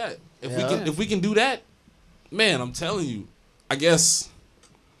out like that. If we can do that, man, I'm telling you, I guess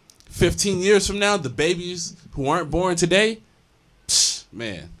 15 years from now, the babies who aren't born today,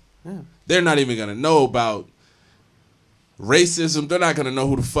 man, they're not even gonna know about racism. They're not gonna know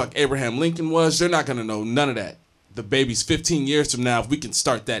who the fuck Abraham Lincoln was. They're not gonna know none of that. The babies 15 years from now, if we can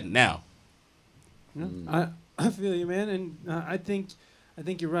start that now. I feel you, man, and I think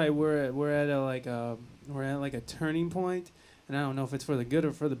you're right. We're at a turning point, and I don't know if it's for the good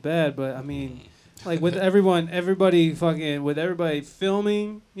or for the bad, but I mean, like with everybody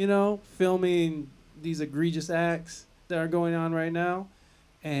filming, filming these egregious acts that are going on right now,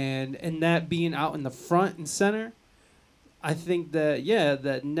 and that being out in the front and center. I think that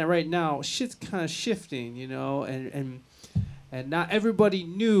right now shit's kind of shifting, and not everybody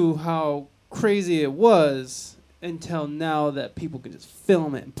knew how crazy it was until now that people can just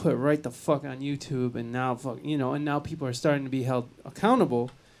film it and put it right the fuck on YouTube, and now and now people are starting to be held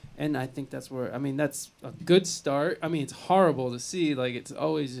accountable, and I think that's a good start. I mean, it's horrible to see, like it's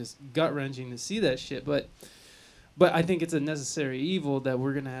always just gut wrenching to see that shit, but I think it's a necessary evil that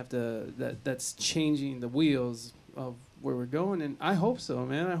we're gonna have to that's changing the wheels of where we're going, and I hope so,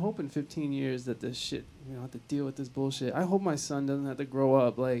 man. I hope in 15 years that this shit, we don't have to deal with this bullshit. I hope my son doesn't have to grow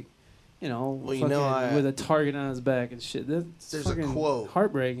up like, with a target on his back and shit. That's there's a quote,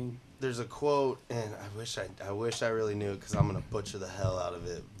 heartbreaking. There's a quote, and I wish I really knew it because I'm gonna butcher the hell out of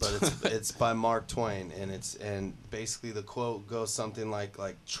it. But it's by Mark Twain, and basically the quote goes something like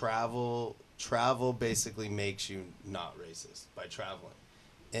travel basically makes you not racist by traveling.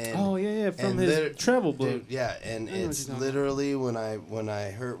 And, from his travel book. Dude, yeah, and it's literally when I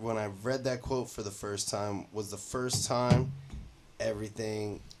read that quote for the first time was the first time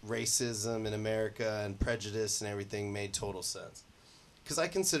everything racism in America and prejudice and everything made total sense. Because I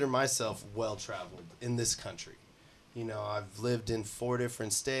consider myself well traveled in this country. I've lived in 4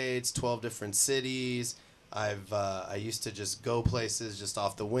 different states, 12 different cities. I used to just go places just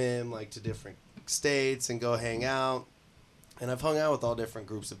off the whim, like to different states and go hang out. And I've hung out with all different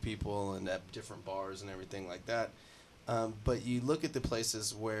groups of people and at different bars and everything like that. But you look at the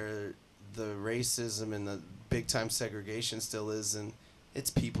places where the racism and the big-time segregation still is, and it's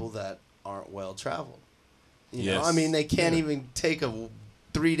people that aren't well-traveled. You know? I mean, they can't even take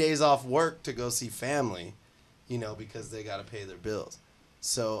 3 days off work to go see family, because they got to pay their bills.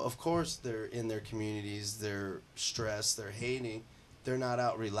 So, of course, they're in their communities. They're stressed. They're hating. They're not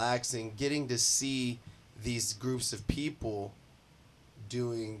out relaxing, getting to see these groups of people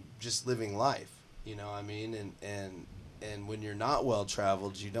living life, I mean, and when you're not well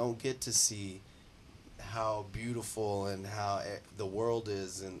traveled, you don't get to see how beautiful and how the world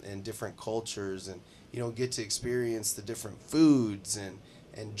is and different cultures, and you don't get to experience the different foods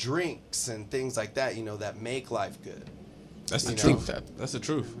and drinks and things like that, that make life good. That's the truth. That's the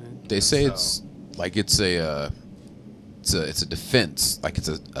truth. They say it's like it's a defense, like it's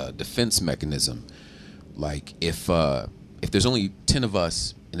a defense mechanism. Like if there's only 10 of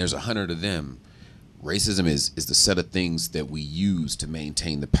us and there's 100 of them, racism is the set of things that we use to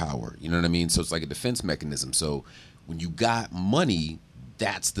maintain the power. You know what I mean? So it's like a defense mechanism. So when you got money,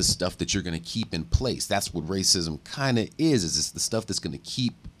 that's the stuff that you're going to keep in place. That's what racism kind of is it's the stuff that's going to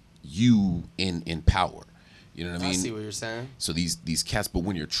keep you in power. You know what I mean? I see what you're saying. So these cats, but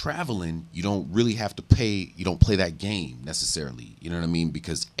when you're traveling, you don't really have to pay. You don't play that game necessarily. You know what I mean?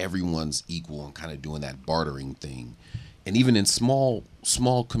 Because everyone's equal and kind of doing that bartering thing. And even in small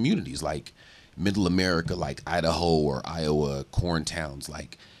communities like Middle America, like Idaho or Iowa, corn towns,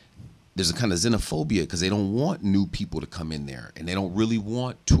 like there's a kind of xenophobia because they don't want new people to come in there, and they don't really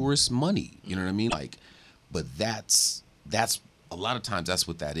want tourist money. You know what I mean? Like, but that's a lot of times that's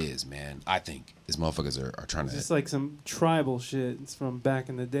what that is, man. I think these motherfuckers are trying to. It's like some tribal shit. It's from back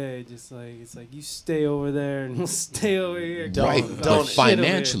in the day. Just like it's like you stay over there and we'll stay over here. Right, but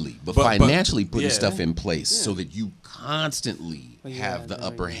financially putting stuff in place so that you constantly have the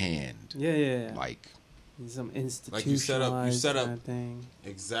upper hand. Yeah. Like some institutionalized like you set up kind of thing.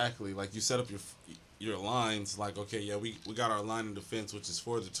 Exactly. Like you set up your lines. Like we got our line of defense, which is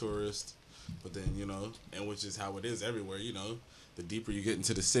for the tourist, but then and which is how it is everywhere. The deeper you get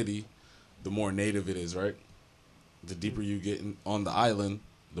into the city, the more native it is, right? The deeper you get on the island,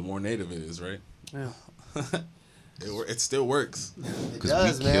 the more native it is, right? Yeah. It still works. It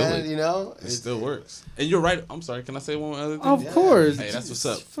does, man. You know, It still works. And you're right. I'm sorry. Can I say one other thing? Of course. Hey, that's what's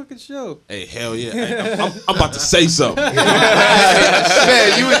up. It's a fucking show. Hey, hell yeah. Hey, I'm about to say something.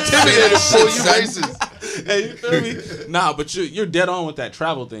 Man, you intimidated, fool. You racist. Hey, you feel me? Nah, but you're dead on with that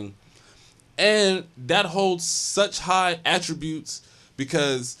travel thing. And that holds such high attributes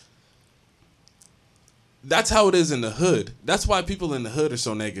because that's how it is in the hood. That's why people in the hood are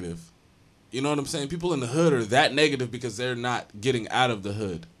so negative. You know what I'm saying? People in the hood are that negative because they're not getting out of the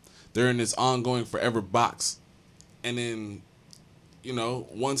hood. They're in this ongoing forever box. And then, you know,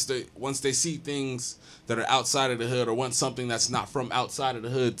 once they see things that are outside of the hood, or once something that's not from outside of the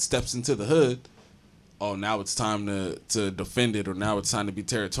hood steps into the hood, oh, now it's time to defend it, or now it's time to be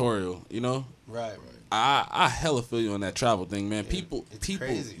territorial, you know? Right. I hella feel you on that travel thing, man. Yeah, People,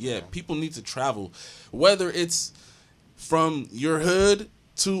 crazy, yeah, people need to travel. Whether it's from your hood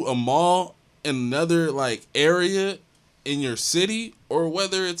to a mall in another, like, area in your city, or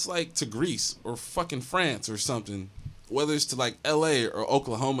whether it's, like, to Greece or fucking France or something. Whether it's to, like, L.A. or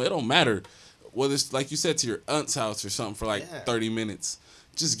Oklahoma, it don't matter. Whether it's, like you said, to your aunt's house or something for, like, 30 minutes.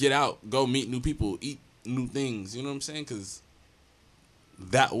 Just get out, go meet new people, eat new things. You know what I'm saying? Because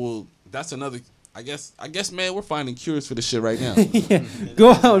that's another... I guess, man, we're finding cures for this shit right now. Yeah.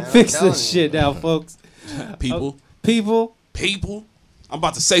 Go out and fix this shit now, folks. People. I'm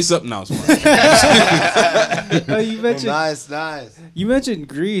about to say something now. You mentioned nice. You mentioned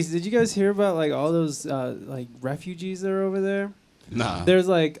Greece. Did you guys hear about like all those like refugees that are over there? Nah. There's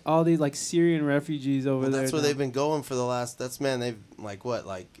like all these like Syrian refugees over there. That's where they've been going for the last. They've like what,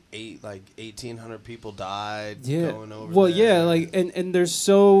 like 1,800 people died. Yeah. Going over Well, there. yeah, like and there's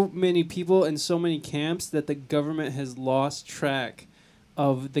so many people and so many camps that the government has lost track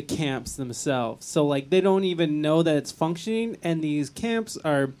of the camps themselves. So like they don't even know that it's functioning, and these camps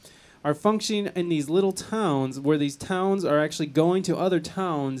are functioning in these little towns where these towns are actually going to other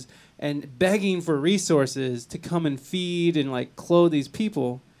towns and begging for resources to come and feed and like clothe these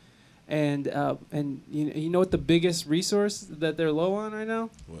people. And you know what the biggest resource that they're low on right now?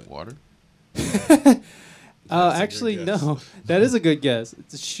 What? Water? Actually no. That is a good guess.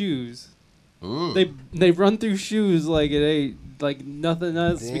 It's shoes. Ooh. They run through shoes like it ain't like nothing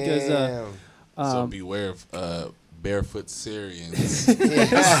else. Damn. Because So beware of barefoot Syrians.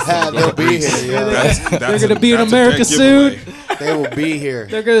 Yeah, they'll be here. Yeah. they're gonna be in America soon. They will be here.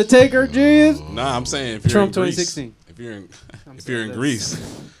 They're gonna take our dreams. Nah, I'm saying if you're Trump in Greece, 2016. if you're in Greece,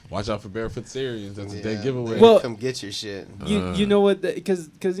 watch out for barefoot Syrians. That's a dead giveaway. Well, come get your shit. You know what? Because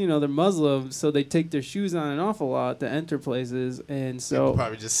you know they're Muslim, so they take their shoes on an awful lot to enter places, and so People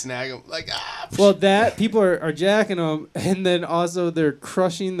probably just snag them like Well, that people are jacking them, and then also they're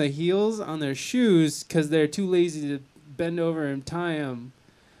crushing the heels on their shoes because they're too lazy to bend over and tie them.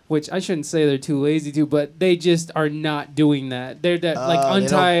 Which I shouldn't say they're too lazy to, but they just are not doing that. They're that like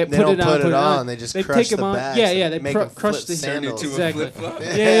untie it, put it on. They just they crush take them the on. bags. Yeah, they Make 'em crush flip the sandals. exactly.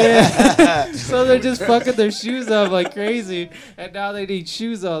 Yeah. So they're just fucking their shoes up like crazy, and now they need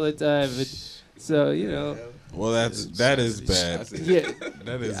shoes all the time. And so you know. Well, that is bad. Yeah,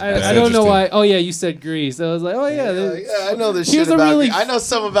 that is. I don't know why. Oh yeah, you said Greece. I was like, oh yeah. Yeah, I know this Here's shit a about really Greece. I know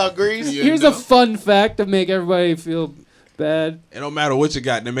some about Greece. Here's a fun fact to make everybody feel bad. It don't matter what you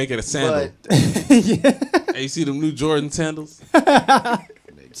got, they make it a sandal. Yeah. Hey, you see them new Jordan sandals?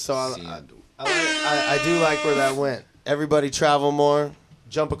 So I do like where that went. Everybody travel more.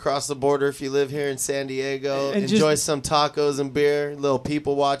 Jump across the border if you live here in San Diego. And enjoy just- some tacos and beer. Little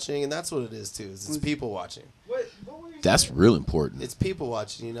people watching, and that's what it is too. It's people watching. That's real important. It's people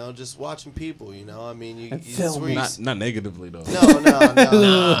watching. You know, just watching people. You know, I mean, you And it's film. where you Not negatively though. No,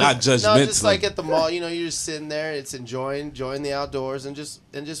 Not judgmentally. No, just like at the mall, you know, you're just sitting there. It's enjoying the outdoors and just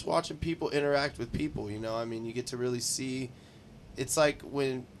watching people interact with people. You know, I mean, you get to really see. It's like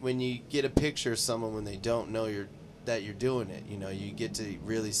when you get a picture of someone when they don't know that you're doing it. You know, you get to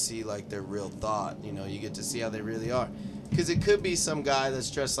really see like their real thought. You know, you get to see how they really are, because it could be some guy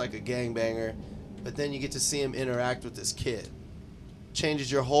that's dressed like a gangbanger, but then you get to see him interact with this kid.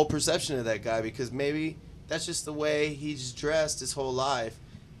 Changes your whole perception of that guy, because maybe that's just the way he's dressed his whole life.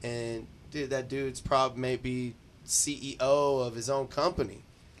 And dude, that dude's probably maybe CEO of his own company.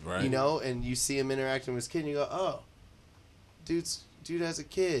 Right. You know, and you see him interacting with his kid and you go, oh, dude has a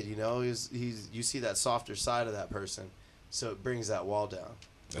kid, you know, he's you see that softer side of that person. So it brings that wall down.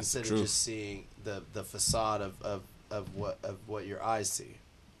 That's instead the truth. of just seeing the facade of what your eyes see.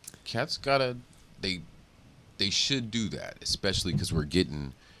 Cats gotta they should do that, especially because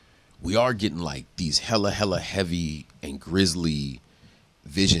we are getting like these hella heavy and grisly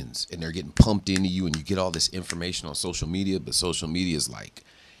visions, and they're getting pumped into you, and you get all this information on social media, but social media is like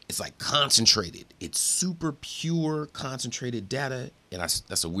it's like concentrated. It's super pure concentrated data, and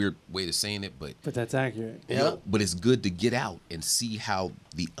that's a weird way of saying it, but that's accurate. Yeah. But it's good to get out and see how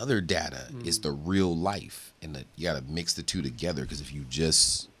the other data is the real life, and you got to mix the two together, because if you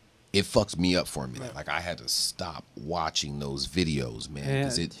just, it fucks me up for a minute. Like I had to stop watching those videos, man,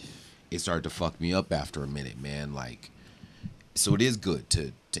 because it started to fuck me up after a minute, man. Like, so it is good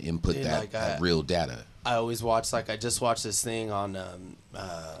to input that real data. I always watch, like, I just watched this thing on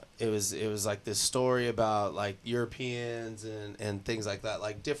it was like this story about like Europeans and things like that,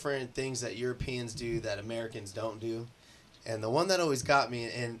 like different things that Europeans do that Americans don't do. And the one that always got me,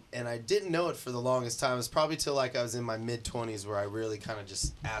 and I didn't know it for the longest time, it was probably till like I was in my mid-20s where I really kind of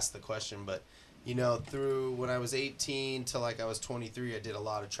just asked the question. But you know, through when I was 18 till like I was 23, I did a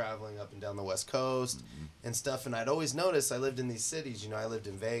lot of traveling up and down the West Coast and stuff. And I'd always noticed I lived in these cities. You know, I lived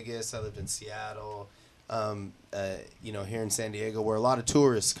in Vegas, I lived in Seattle, you know, here in San Diego, where a lot of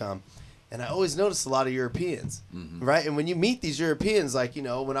tourists come. And I always noticed a lot of Europeans, right? And when you meet these Europeans, like, you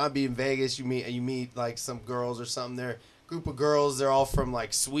know, when I'd be in Vegas, you meet like some girls or something. They're a group of girls. They're all from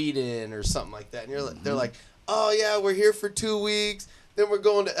like Sweden or something like that. And you're like, they're like, oh yeah, we're here for 2 weeks. Then we're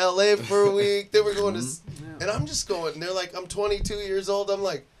going to LA for a week. Then we're going to, and I'm just going. And they're like, I'm 22 years old. I'm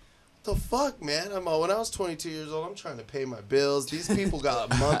like, the fuck, man? When I was 22 years old, I'm trying to pay my bills. These people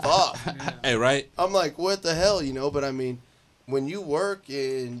got a month off. Hey, right? I'm like, what the hell, you know? But I mean, when you work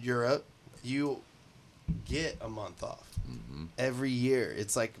in Europe, you get a month off every year.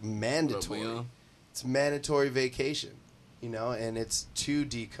 It's like mandatory. It's mandatory vacation, you know, and it's to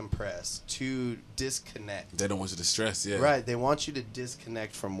decompress, to disconnect. They don't want you to stress, yeah. Right. They want you to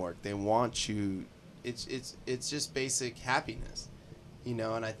disconnect from work. They want you. It's just basic happiness, you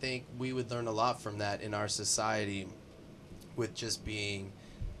know. And I think we would learn a lot from that in our society, with just being,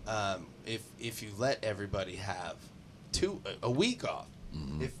 if you let everybody have a week off.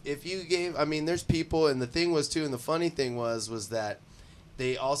 If you gave, I mean, there's people, and the thing was too, and the funny thing was that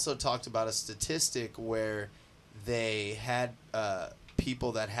they also talked about a statistic where they had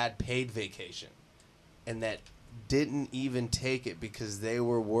people that had paid vacation and that didn't even take it because they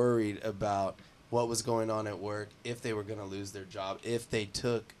were worried about what was going on at work, if they were going to lose their job, if they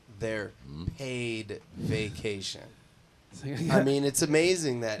took their paid vacation. I mean, it's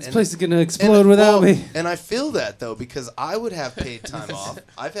amazing that this place is gonna explode without me. And I feel that though, because I would have paid time off.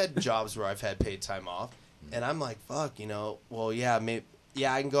 I've had jobs where I've had paid time off, and I'm like, fuck, you know. Well, yeah,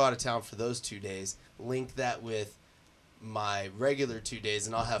 I can go out of town for those 2 days. Link that with my regular 2 days,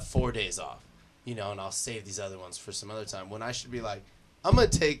 and I'll have 4 days off, you know, and I'll save these other ones for some other time. When I should be like, I'm gonna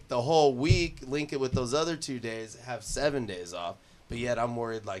take the whole week, link it with those other 2 days, have 7 days off. But yet I'm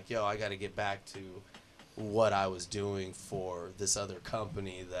worried, like, yo, I got to get back to what I was doing for this other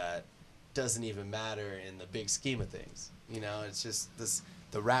company that doesn't even matter in the big scheme of things. You know, it's just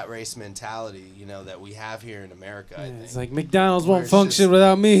the rat race mentality, you know, that we have here in America. I think it's like McDonald's won't function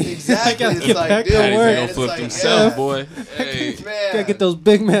without me. Exactly. I gotta get back to work. Gonna flip himself, boy. Hey, man, gotta get those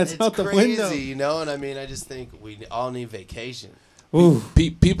Big Macs out the crazy, window. You know, and I mean, I just think we all need vacation. Ooh.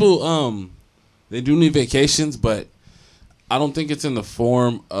 People, they do need vacations, but I don't think it's in the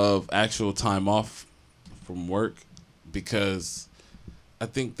form of actual time off from work, because I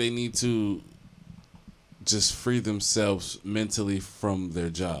think they need to just free themselves mentally from their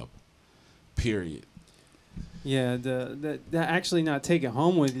job. Period. Yeah, the actually not take it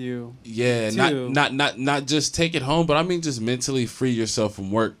home with you. Yeah, too. not just take it home, but I mean just mentally free yourself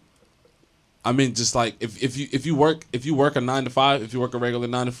from work. I mean, just like if you work a 9 to 5, if you work a regular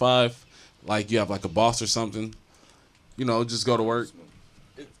 9 to 5, like you have like a boss or something, you know, just go to work.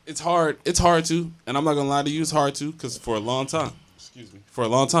 It's hard to, and I'm not gonna lie to you, it's hard to, because for a long time,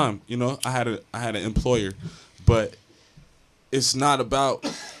 you know, I had an employer, but it's not about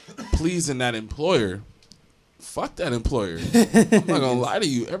pleasing that employer. Fuck that employer. I'm not gonna lie to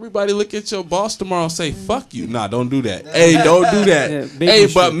you. Everybody look at your boss tomorrow and say, fuck you. Nah, don't do that. Hey, don't do that. Yeah, hey,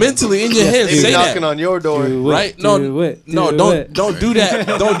 but mentally in your head, They say knocking that. on your door. Right? Don't do that.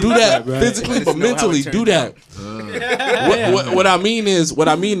 Don't do that physically, but mentally do that. What I mean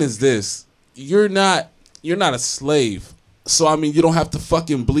is this. You're not a slave. So I mean, you don't have to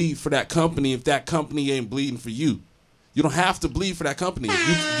fucking bleed for that company if that company ain't bleeding for you. You don't have to bleed for that company.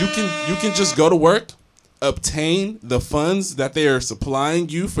 You can just go to work, obtain the funds that they are supplying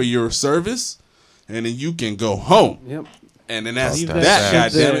you for your service, and then you can go home. Yep. And then that's Leave that.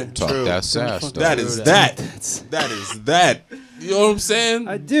 that shit Goddamn it. Talk that sass. That is that. That is that. You know what I'm saying?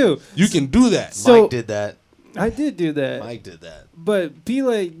 I do. You can do that. So Mike did that. I did do that. Mike did that. But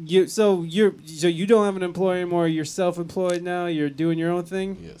Pele, you don't have an employer anymore. You're self-employed now. You're doing your own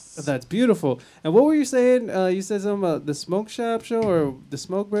thing. Yes. That's beautiful. And what were you saying? You said something about the Smoke Shop show or the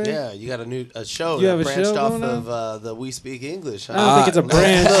Smoke Break? Yeah, you got a show You that have a branched show off going on? of the We Speak English. Huh? I don't think it's a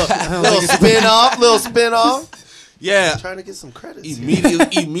brand. Little spin off. Yeah. Trying to get some credits.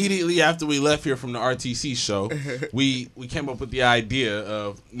 Immediately after we left here from the RTC show, we came up with the idea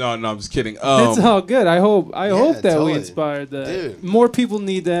of no, I'm just kidding. It's all good. I hope that totally. we inspired that. Dude. More people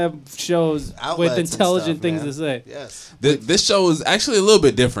need to have shows Outlets with and intelligent stuff, things man. to say. Yes. This show is actually a little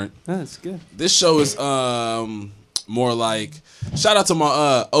bit different. That's good. This show is more like shout out to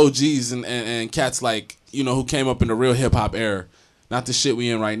my OGs and cats like who came up in the real hip hop era. Not the shit we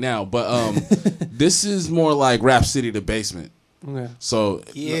in right now, but this is more like Rap City the Basement. Okay. So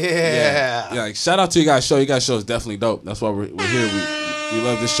Yeah. like shout out to you guys' show. You guys' show is definitely dope. That's why we're here. We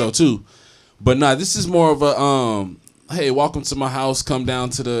love this show too. But nah, this is more of a hey, welcome to my house. Come down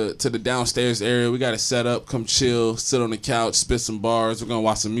to the downstairs area. We got it set up. Come chill, sit on the couch, spit some bars. We're gonna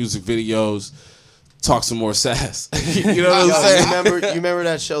watch some music videos, talk some more sass. You know what I'm saying? You remember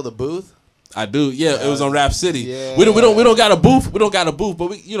that show, The Booth? I do. Yeah, it was on Rap City. Yeah. We don't got a booth. We don't got a booth,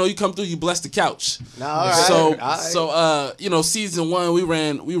 but you come through, you bless the couch. No, all right. So season 1 we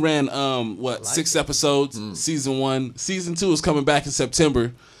ran 6 episodes. Season 1, season 2 is coming back in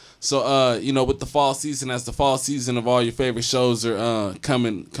September. So with the fall season, as the fall season of all your favorite shows are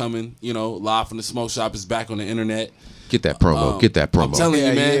coming, Live from the Smoke Shop is back on the internet. Get that promo. Get that promo. I'm telling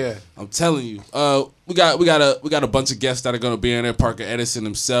you, man. Yeah. I'm telling you. We got a bunch of guests that are gonna be in there. Parker Edison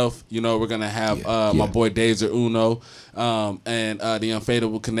himself. We're gonna have my boy Dazer Uno, and the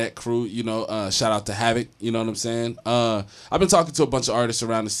Unfadable Connect crew. Shout out to Havoc. You know what I'm saying? I've been talking to a bunch of artists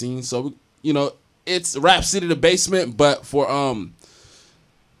around the scene. So it's Rap City the Basement, but for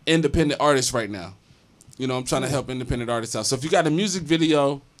independent artists right now. I'm trying to help independent artists out. So if you got a music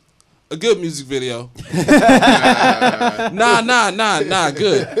video. A good music video. Nah,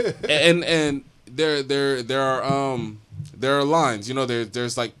 good. And there are lines.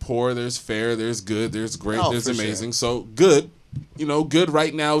 There's like poor, there's fair, there's good, there's great, there's amazing. Sure. So good, good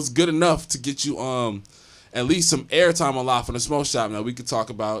right now is good enough to get you at least some airtime on Live from the Smoke Shop. Now we could talk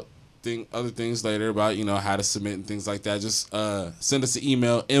about other things later about how to submit and things like that. Just send us an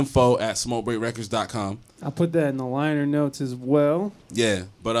email, info@smokebreakrecords.com. I'll put that in the liner notes as well. Yeah,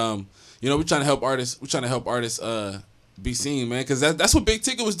 but we're trying to help artists. We're trying to help artists be seen, man, because that's what Big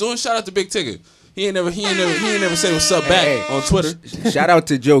Tigger was doing. Shout out to Big Tigger. He ain't never say what's up back on Twitter. Shout out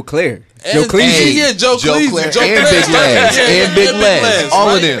to Joe Claire. Joe Cleese. Yeah, Joe Cleese. And Big Les. And Big Les. All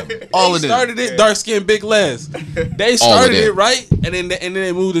of them. All of them. Started it, dark skin Big Les. They started it, right? And then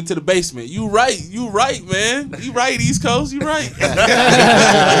they moved it to the basement. You right, man. You right, East Coast. You right.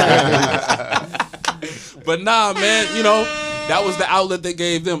 But nah, man, that was the outlet they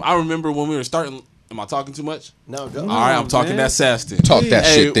gave them. I remember when we were starting. Am I talking too much? No, go. All right, I'm talking that sass then. Talk that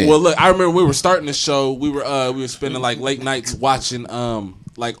shit then. Well, look, I remember we were starting the show. We were spending like late nights watching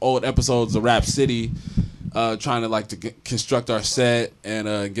like old episodes of Rap City, trying to construct our set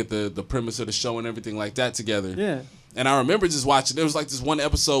and get the premise of the show and everything like that together. Yeah. And I remember just watching. There was like this one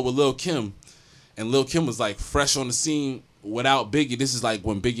episode with Lil Kim, and Lil Kim was like fresh on the scene without Biggie. This is like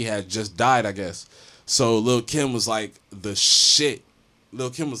when Biggie had just died, I guess. So Lil Kim was like the shit.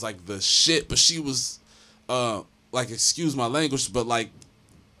 But she was like, excuse my language, but like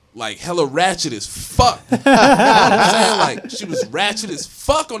hella ratchet as fuck. You know what I'm saying? Like she was ratchet as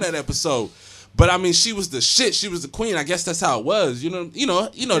fuck on that episode. But I mean, she was the shit. She was the queen. I guess that's how it was. You know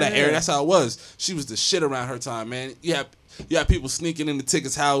that era. That's how it was. She was the shit around her time, man. You had people sneaking into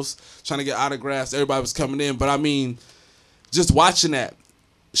Tigger's house trying to get autographs. Everybody was coming in. But I mean, just watching that,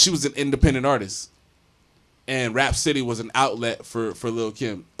 she was an independent artist. And Rap City was an outlet for Lil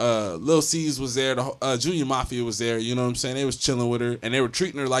Kim. Lil C's was there. The Junior Mafia was there. You know what I'm saying? They was chilling with her, and they were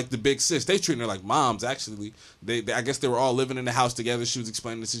treating her like the big sis. They treating her like moms. Actually, I guess they were all living in the house together. She was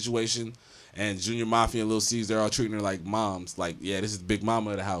explaining the situation, and Junior Mafia and Lil C's, they're all treating her like moms. Like, yeah, this is the big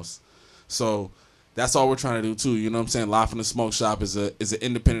mama of the house. So that's all we're trying to do too. You know what I'm saying? Live from the Smoke Shop is an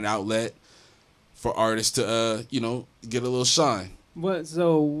independent outlet for artists to get a little shine. What?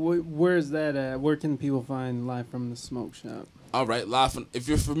 So where's that at? Where can people find Live from the Smoke Shop? All right, if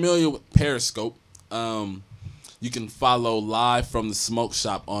you're familiar with Periscope, you can follow Live from the Smoke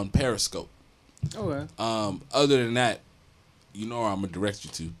Shop on Periscope. Okay. Other than that, where I'm gonna direct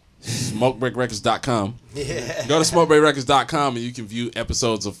you to smokebreakrecords.com. Yeah. Go to smokebreakrecords.com and you can view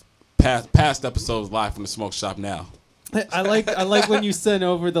episodes of past episodes Live from the Smoke Shop now. I like when you send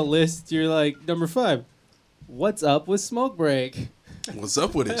over the list. You're like, number 5. What's up with Smoke Break? What's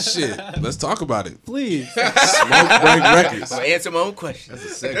up with it? Shit. Let's talk about it. Please. Smoke Break Records. I'll answer my own question.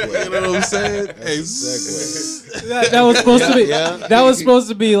 That's a segue. You know what I'm saying? Hey, That was supposed to be. Yeah. That was supposed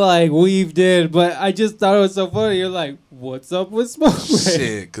to be like weaved in, but I just thought it was so funny. You're like, "What's up with smoke break?"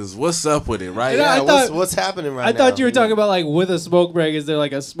 shit, because what's up with it, right? And I Yeah, thought- what's happening right I now? thought you were talking about like with a smoke break. Is there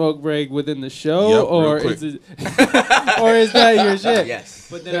like a smoke break within the show, Yep, real or quick. is it, or is that your shit? Yes.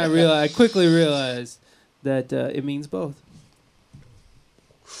 But then I quickly realized that it means both.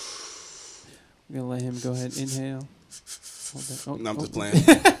 We're gonna let him go ahead and inhale. Hold that. Oh, No, I'm oh, just playing.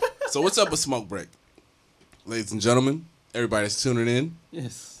 So what's up with Smoke Break? Ladies and gentlemen, everybody that's tuning in.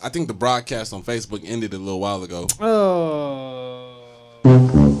 Yes. I think the broadcast on Facebook ended a little while ago. Oh.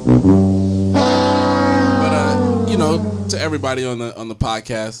 But you know, to everybody on the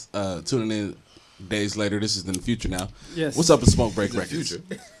podcast, tuning in days later, this is in the future now. Yes. What's up with Smoke Break Records?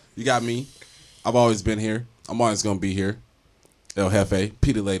 You got me. I've always been here. I'm always gonna be here. El Jefe,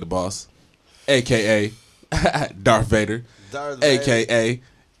 Peter Lay the Boss, aka Darth Vader, aka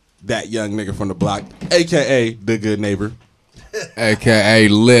that young nigga from the block, aka the good neighbor. AKA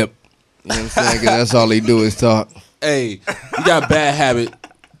Lip. You know what I'm saying? 'Cause that's all he do is talk. Hey, you got Bad Habit.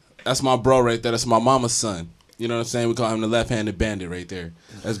 That's my bro right there. That's my mama's son. You know what I'm saying? We call him the left-handed bandit right there.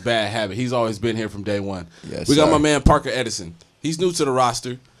 That's Bad Habit. He's always been here from day one. Yes, we got sir. my man Parker Edison. He's new to the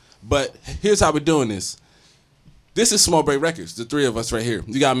roster, but here's how we're doing this. This is Smoke Break Records, the three of us right here.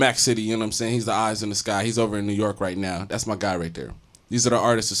 You got Max City, you know what I'm saying? He's the eyes in the sky. He's over in New York right now. That's my guy right there. These are the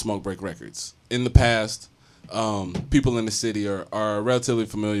artists of Smoke Break Records. In the past, people in the city are relatively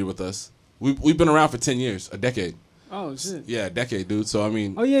familiar with us. We've been around for 10 years, a decade. Oh shit. Yeah, a decade, dude. So, I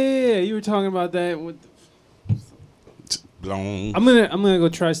mean, Oh yeah. You were talking about that. With long. I'm gonna go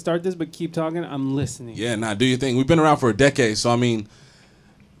try to start this, but keep talking. I'm listening. Yeah, nah, do your thing. We've been around for a decade, so I mean,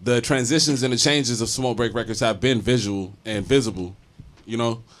 the transitions and the changes of Smoke Break Records have been visual and visible, you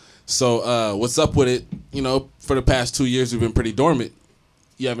know. So what's up with it? You know, for the past 2 years, we've been pretty dormant.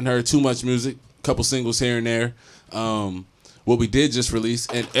 You haven't heard too much music, couple singles here and there. What we did just release,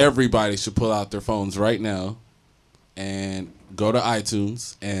 and everybody should pull out their phones right now and go to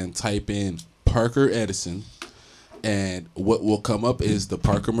iTunes and type in Parker Edison. And what will come up is the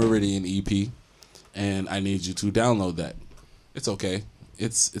Parker Meridian EP, and I need you to download that. It's okay.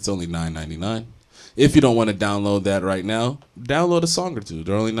 It's only $9.99. If you don't want to download that right now, download a song or two.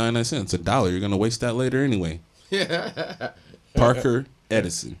 They're only 99 cents. $1. You're gonna waste that later anyway. Parker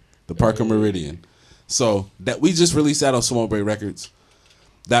Edison, the Parker Meridian. So that we just released that on Smoke Break Records.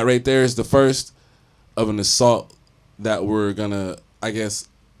 That right there is the first of an assault that we're gonna, I guess,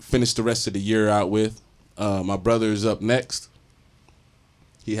 finish the rest of the year out with. My brother is up next.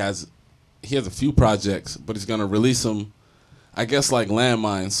 He has a few projects, but he's gonna release them, I guess, like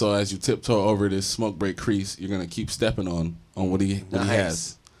landmines. So as you tiptoe over this Smoke Break crease, you're gonna keep stepping on what he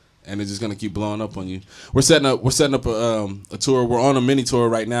has, and it's just gonna keep blowing up on you. We're setting up a tour. We're on a mini tour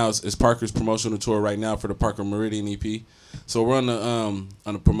right now. It's Parker's promotional tour right now for the Parker Meridian EP. So we're on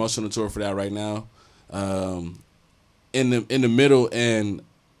a promotional tour for that right now. In the middle and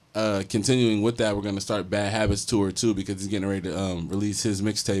continuing with that, we're gonna start Bad Habits tour too, because he's getting ready to release his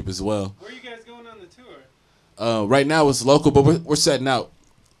mixtape as well. Where are you guys going on the tour? Right now it's local, but we're setting out.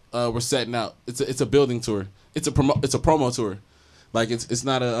 It's a building tour. It's a promo tour. Like it's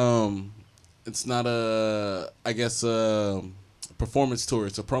not a I guess performance tour.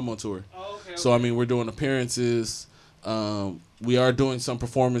 It's a promo tour. Oh, okay. So I mean, we're doing appearances. We are doing some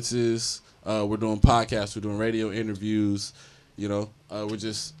performances. We're doing podcasts. We're doing radio interviews. You know, we're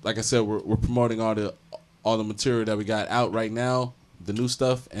just, like I said, we're promoting all the material that we got out right now, the new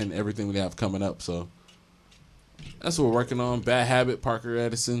stuff, and everything we have coming up. So that's what we're working on. Bad Habit, Parker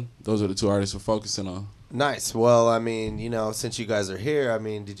Edison. Those are the two artists we're focusing on. Nice. Well, I mean, you know, since you guys are here, I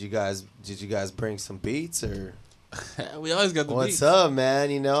mean, did you guys bring some beats or We always got the what's beats. up,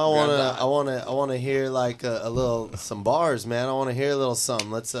 man? You know, I wanna hear like some bars, man. I wanna hear a little something.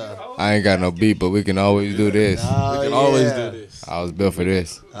 Let's I ain't got no beat, but we can always do this. We can always do this. I was built for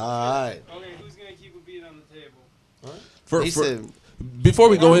this. All right. Okay, who's gonna keep a beat on the table? Before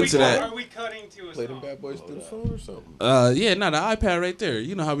we go into that, Are we cutting to a Play them song? bad boys through the phone or something. yeah, no, the iPad right there.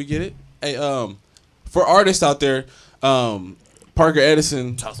 You know how we get it. Hey, for artists out there, Parker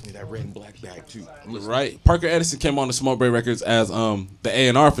Edison, Toss me that red and black bag too. right? Parker Edison came on to Smoke Break Records as the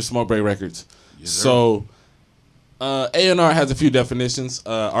A&R for Smoke Break Records. So A&R has a few definitions: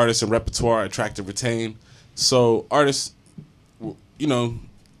 artist and repertoire, attract and retain. So artists, you know,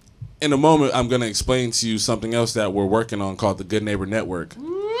 in a moment, I'm gonna explain to you something else that we're working on called the Good Neighbor Network,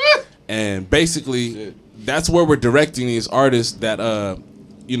 and basically that's where we're directing these artists that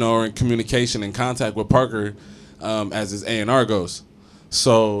you know, are in communication and contact with Parker as his A&R goes.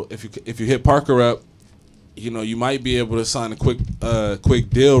 So if you hit Parker up, you know, you might be able to sign a quick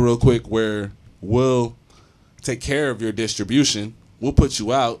deal real quick where we'll take care of your distribution. We'll put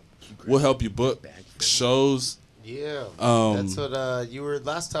you out. We'll help you book shows. Yeah, Um, that's what you were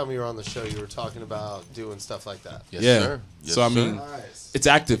last time we were on the show. You were talking about doing stuff like that. Yes, yeah. sir. Yes, So I sir. mean, Nice. it's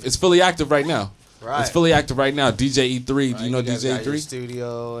active. It's fully active right now. Right. It's fully active right now. DJ E3. Do Right, you know guys DJ got your E3?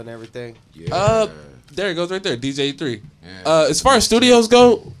 studio and everything. There it goes right there. DJ E3. Yeah. As far as studios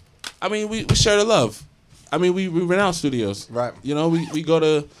go, I mean, we share the love. I mean, we rent out studios. Right. You know, we go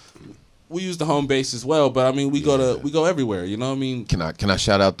to. We use the home base as well, but I mean, we go everywhere. You know what I mean? Can I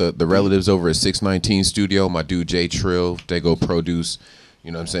shout out the relatives over at 619 Studio? My dude Jay Trill, they go produce.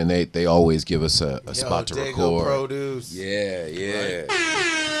 You know what I'm saying? They always give us a spot to Dago record. Produce. Yeah, yeah.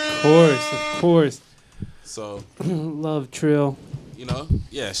 Of course. So, Love Trill. you know,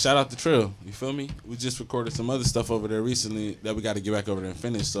 yeah, shout out to Trill. You feel me? We just recorded some other stuff over there recently that we got to get back over there and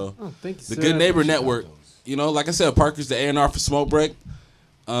finish. So, Oh, thank you, the sir. Good I Neighbor appreciate Network. You know, like I said, Parker's the A&R for Smoke Break.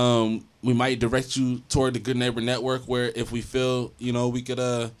 We might direct you toward the Good Neighbor Network, where if we feel, you know, we could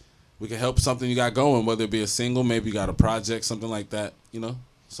help something you got going, whether it be a single, maybe you got a project, something like that. You know,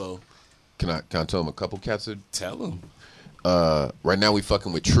 so Can I tell them a couple cats? tell them. Right now we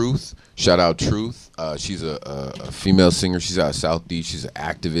fucking with Truth. Shout out Truth. She's a female singer. She's out of South Beach. She's an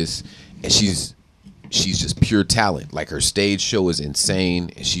activist, and she's just pure talent. Like her stage show is insane,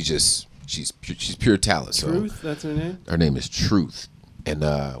 and she's pure talent. So Truth, that's her name? her name is Truth, and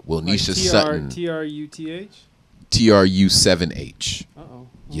Wilnisha Like Sutton. TRUTH? TRU7H. Uh-oh.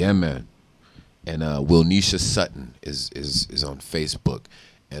 Yeah, man. And Wilnisha Sutton is on Facebook,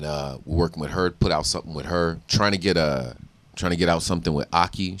 and we're working with her. Put out something with her. Trying to get out something with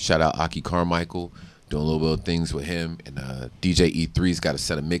Aki. Shout out Aki Carmichael. Doing a little bit of things with him. And DJ E3's got a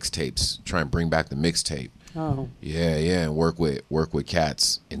set of mixtapes. Try and bring back the mixtape. Oh. Yeah, and work with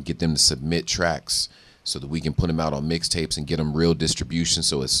cats and get them to submit tracks so that we can put them out on mixtapes and get them real distribution.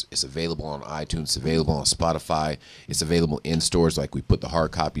 So it's available on iTunes, it's available on Spotify, it's available in stores. Like we put the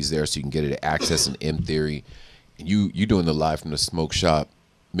hard copies there so you can get it at Access and M Theory. And you doing the Live from the Smoke Shop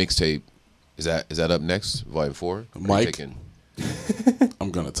mixtape. Is that up next? Volume 4? Mike. I'm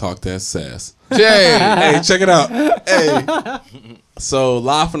gonna talk that sass. Jay, hey, check it out. Hey, so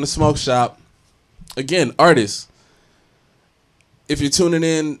Live from the Smoke Shop. Again, artists. If you're tuning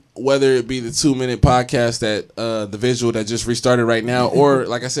in, whether it be the 2-minute podcast that the visual that just restarted right now, or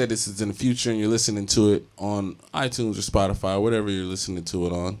like I said, this is in the future and you're listening to it on iTunes or Spotify, whatever you're listening to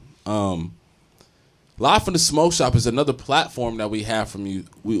it on. Live from the Smoke Shop is another platform that we have from you.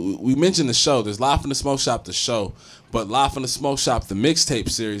 We mentioned the show. There's Live from the Smoke Shop, the show, but Live from the Smoke Shop, the mixtape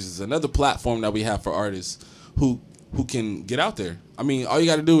series, is another platform that we have for artists who can get out there. I mean, all you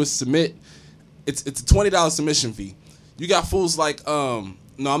got to do is submit. It's a $20 submission fee. You got fools like no,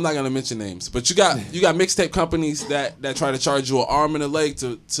 I'm not gonna mention names, but you got mixtape companies that try to charge you an arm and a leg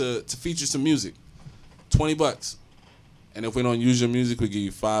to feature some music, $20, and if we don't use your music, we give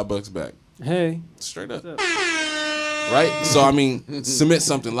you $5 back. Hey. Straight up. Right? So I mean, submit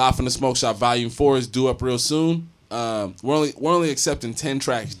something. Live from the Smoke Shop Volume 4 is due up real soon. We're only accepting 10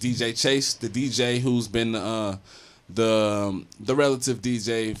 tracks. DJ Chase, the DJ who's been the relative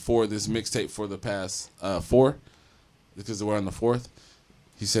DJ for this mixtape for the past 4, because we're on the 4th.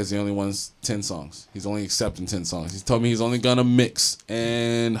 He says he only wants 10 songs. He's only accepting 10 songs. He's told me he's only gonna mix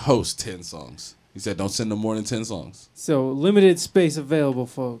and host 10 songs. He said don't send him more than 10 songs. So limited space available,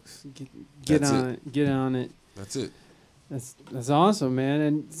 folks. Get That's on it. it. Get on it. That's it. That's awesome,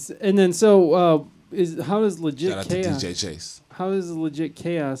 man. And then so how does Legit Shout out Chaos? to DJ Chase. How is Legit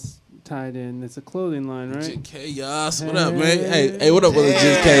Chaos tied in? It's a clothing line, right? Legit Chaos. What up, man? Hey, what up with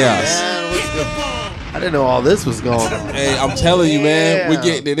Legit Chaos? Man, what's good? I didn't know all this was going on. Hey, I'm telling you, man, we're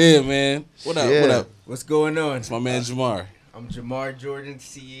getting it in, man. What up? Yeah. What up? What's going on? It's my man Jamar. I'm Jamar Jordan,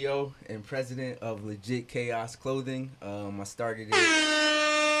 CEO and president of Legit Chaos Clothing. I started it.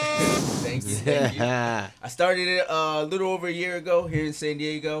 Thank you. I started it a little over a year ago here in San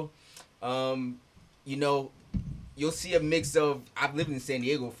Diego. You know, you'll see a mix of. I've lived in San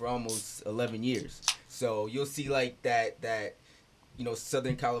Diego for almost 11 years, so you'll see like that. You know,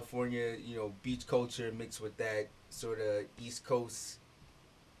 Southern California, you know, beach culture mixed with that sort of East Coast,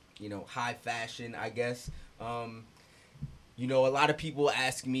 you know, high fashion, I guess. You know, a lot of people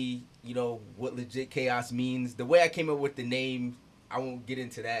ask me, you know, what Legit Chaos means. The way I came up with the name, I won't get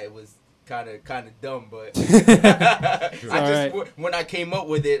into that. It was kind of dumb, but when I came up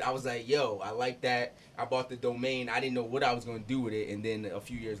with it, I was like, yo, I like that. I bought the domain. I didn't know what I was going to do with it, and then a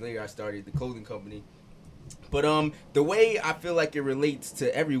few years later, I started the clothing company. But the way I feel like it relates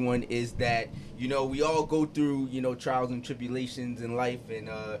to everyone is that, you know, we all go through, you know, trials and tribulations in life, and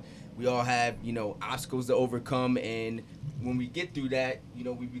we all have, you know, obstacles to overcome, and when we get through that, you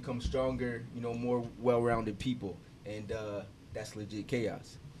know, we become stronger, you know, more well-rounded people, and that's legit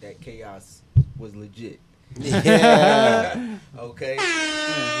chaos. That chaos was legit. Yeah. Okay.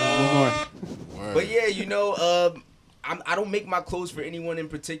 One more. But yeah, you know, I don't make my clothes for anyone in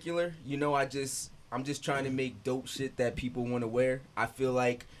particular. You know, I'm just trying to make dope shit that people want to wear. I feel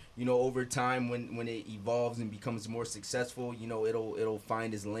like, you know, over time when it evolves and becomes more successful, you know, it'll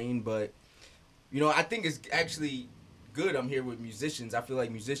find its lane. But, you know, I think it's actually good I'm here with musicians. I feel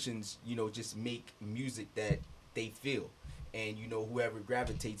like musicians, you know, just make music that they feel. And, you know, whoever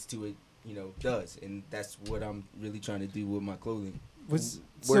gravitates to it, you know, does. And that's what I'm really trying to do with my clothing.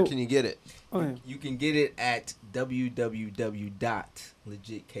 Where can you get it? Okay. You can get it at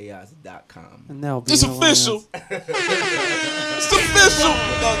www.legitchaos.com. And that'll be It's the official. last. It's official.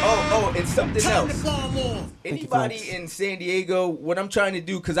 Oh, and something else. you, Anybody Flex. in San Diego, what I'm trying to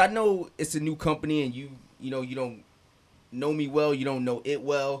do, because I know it's a new company and you know, you don't know me well, you don't know it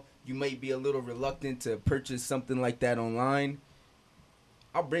well, you might be a little reluctant to purchase something like that online.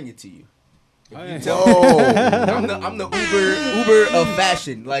 I'll bring it to you. If you I'm the Uber of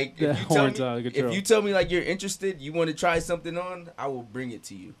fashion. Like, The if you, tell horns me, out of control. if you tell me like you're interested, you want to try something on, I will bring it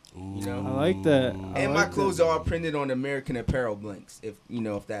to you. You know. I like that. And my clothes are all printed on American Apparel blinks. If you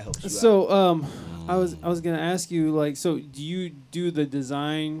know if that helps you out. So, I was gonna ask you, like, so do you do the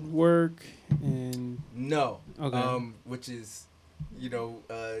design work and? No. Okay. Which is, you know,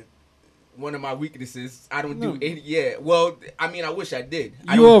 one of my weaknesses. I don't No. do any. Yeah. Well, I mean, I wish I did.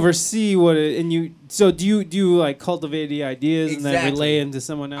 I You don't- oversee what it, and you. So do you like cultivate the ideas and then Exactly. relay them to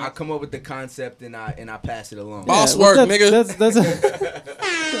someone else? I come up with the concept and I pass it along. Boss work, that's, nigga. That's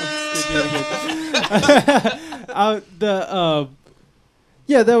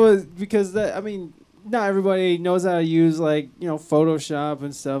yeah, that was because that. I mean, not everybody knows how to use, like, you know, Photoshop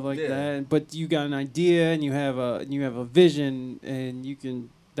and stuff like Yeah. that. But you got an idea and you have a vision, and you can.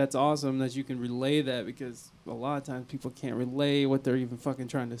 That's awesome that you can relay that, because a lot of times people can't relay what they're even fucking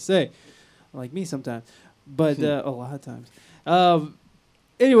trying to say, like me sometimes. But a lot of times.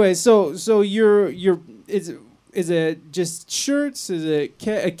 Anyway, so you're is it just shirts? Is it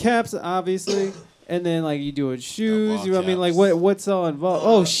caps, obviously? And then, like, you do it shoes. Ball You know what I mean? Like, caps. what's all involved?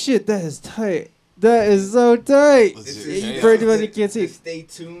 Oh shit, that is tight. That is so tight. This is You chaos. for anyone who can't see. Stay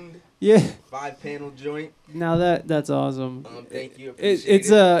tuned. Yeah. 5-panel joint. Now that's awesome. Thank you.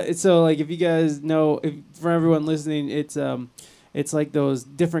 It's so, like, if you guys know, if for everyone listening, it's like those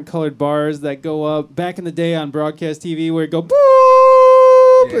different colored bars that go up back in the day on broadcast TV, where it go boop,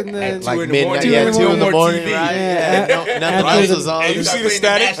 Yeah, and then at Like 2 in the midnight, morning. yeah, 2 2 in the More morning, TV. right? Yeah. Nothing After else the- is on. Hey, you Start see the playing the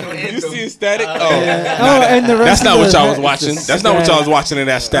static? national You anthem. see the static? oh, and the rest That's not of what the- y'all was the watching. That's not what y'all was watching in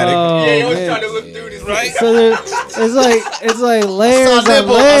that static. Oh, Yeah, I was man. trying to look through this. Right? So it's like I layers saw on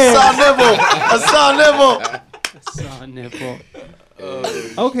nibble. layers. I saw nibble. Saw nipple.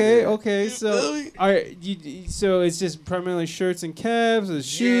 Okay. So, so it's just primarily shirts and caps, or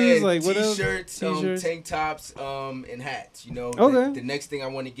shoes, Yeah, like what else? T-shirts, T-shirts. tank tops, and hats. You know. Okay. The next thing I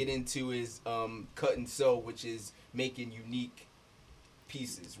want to get into is cut and sew, which is making unique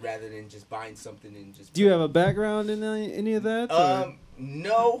pieces rather than just buying something and just. Do you have a background in any of that? or-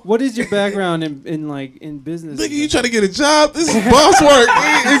 No. What is your background in business? Nigga, you trying to get a job? This is boss work.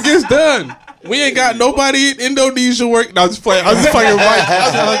 It gets done. We ain't got nobody in Indonesia work. No, I'm just playing. I was just fucking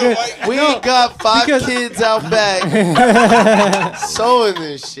right. We got 5 because- kids out back sewing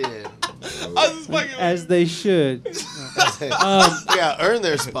this shit. I was just fucking. As they should. They gotta earn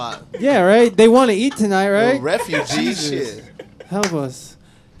their spot. Yeah, right. They want to eat tonight, right? Refugee shit. Help us.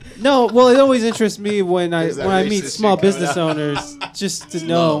 No, well, it always interests me when I There's that meet racist small shit coming business owners, just to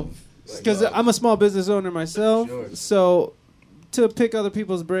know, because I'm a small business owner myself. Sure. So to pick other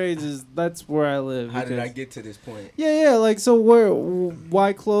people's brains that's where I live. How did because- I get to this point? Yeah. Like, so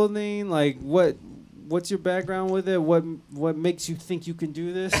why clothing? Like, what's your background with it? What makes you think you can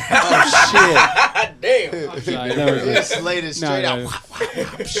do this? Oh Damn. Sorry, that was shit. it. Just laid it straight No,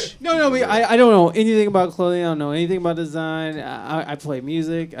 out. No, I don't know anything about clothing. I don't know anything about design. I play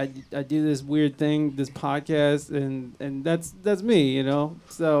music. I do this weird thing, this podcast, and that's me, you know.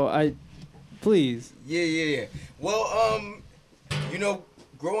 So please. Yeah. Well, you know,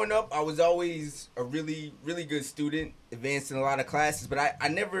 growing up, I was always a really, really good student, advanced in a lot of classes, but I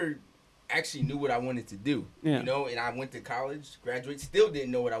never actually knew what I wanted to do. Yeah. You know, and I went to college, graduated, still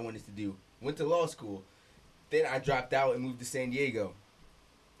didn't know what I wanted to do. Went to law school. Then I dropped out and moved to San Diego.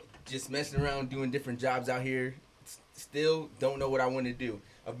 Just messing around, doing different jobs out here. Still don't know what I want to do.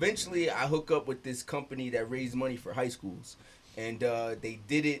 eventually I hook up with this company that raised money for high schools, and they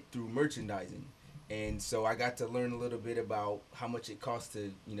did it through merchandising. And so I got to learn a little bit about how much it costs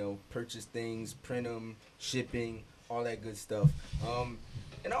to, purchase things, print them, shipping, all that good stuff.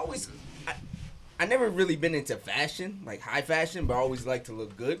 And I never really been into fashion, like high fashion, but I always like to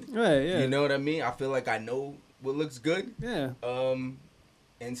look good. Right, yeah. You know what I mean? I feel like I know what looks good. Yeah.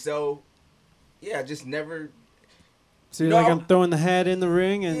 And so, yeah, I just never... So you're I'm throwing the hat in the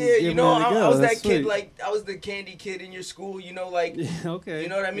ring and yeah, I was That's that kid, sweet. like I was the candy kid in your school, like okay. You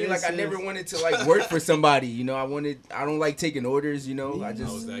know what I mean? Yes, like I never wanted to like work for somebody, I don't like taking orders, I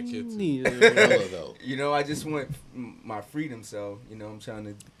just was that kid. I just want my freedom, so I'm trying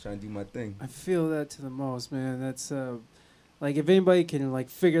to do my thing. I feel that to the most, man. That's like if anybody can like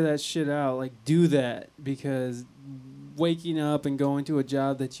figure that shit out, like do that, because waking up and going to a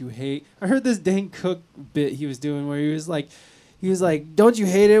job that you hate. I heard this Dane Cook bit he was doing where he was like, don't you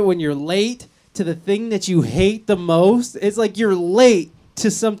hate it when you're late to the thing that you hate the most? It's like you're late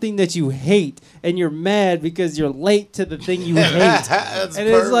to something that you hate and you're mad because you're late to the thing you hate. That's and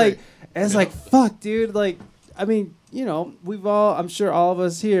perfect. it's like fuck, dude. Like, I mean, I'm sure all of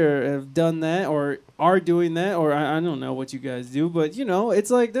us here have done that or are doing that, or I don't know what you guys do, but it's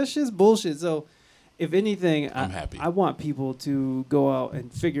like that shit's bullshit. So if anything, I'm happy. I want people to go out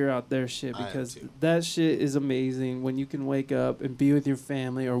and figure out their shit, because that shit is amazing when you can wake up and be with your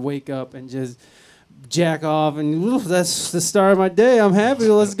family, or wake up and just jack off and that's the start of my day. I'm happy.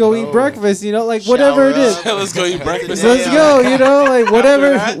 Let's go eat breakfast, like whatever it is. Let's go eat breakfast. Let's go, like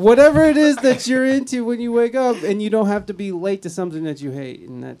whatever it is that you're into when you wake up, and you don't have to be late to something that you hate,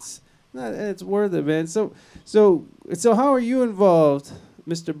 and it's worth it, man. So how are you involved,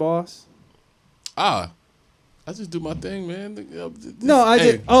 Mr. Boss? I just do my thing, man.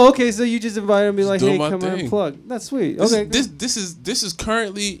 Okay. So you just invited me, like, hey, come on, plug. That's sweet. Okay. This is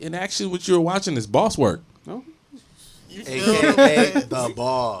currently in action. What you're watching is Boss Work. Oh. AKA the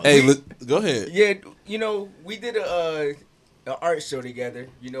Boss. Hey, go ahead. Yeah, we did an art show together.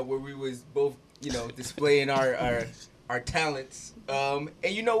 Where we was both, displaying our talents. And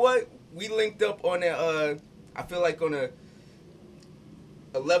you know what? We linked up on I feel like on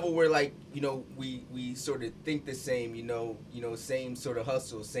a level where, like, we sort of think the same, same sort of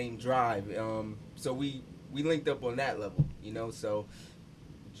hustle, same drive. So we linked up on that level, so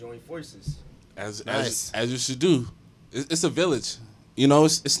join forces. As you should do. It's a village.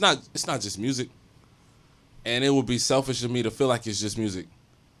 It's not just music. And it would be selfish of me to feel like it's just music.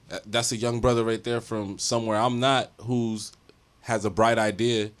 That's a young brother right there from somewhere I'm not, has a bright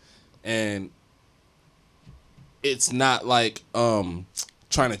idea, and it's not like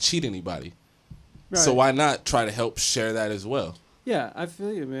trying to cheat anybody. Right. So why not try to help share that as well? Yeah, I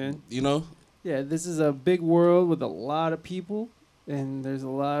feel you, man. Yeah, this is a big world with a lot of people, and there's a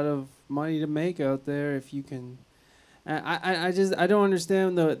lot of money to make out there if you can. I don't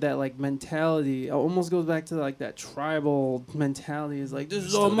understand that like mentality. It almost goes back to like that tribal mentality. Is like, this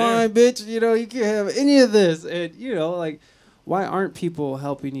is all mine, bitch. You can't have any of this, and like, why aren't people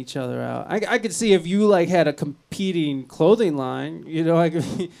helping each other out? I could see if you like had a competing clothing line, I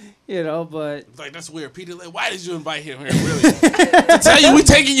could, but it's like, that's weird. Peter, like, why did you invite him here? Really? To tell you we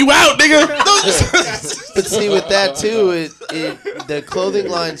taking you out, nigga. But see, with that too, the clothing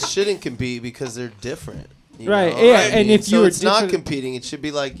lines shouldn't compete because they're different. Right, yeah, and if you were it's not competing, it should be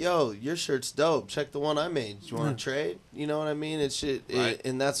like, yo, your shirt's dope. Check the one I made. Do you want to trade? You know what I mean? It should,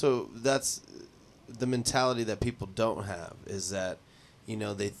 and that's the mentality that people don't have, is that,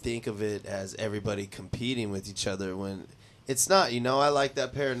 they think of it as everybody competing with each other when it's not. I like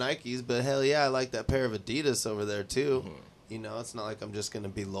that pair of Nikes, but hell yeah, I like that pair of Adidas over there too. Mm-hmm. It's not like I'm just gonna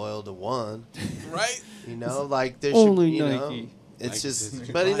be loyal to one. Right. Like there only should, Nike. It's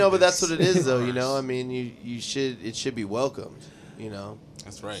just, but but that's what it is, though. I mean, it should be welcomed.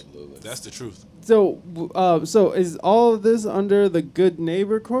 That's right. That's the truth. So is all of this under the Good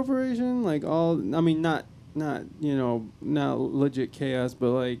Neighbor Corporation? Like not legit chaos, but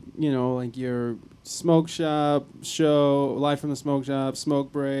like your smoke shop show, Live from the Smoke Shop,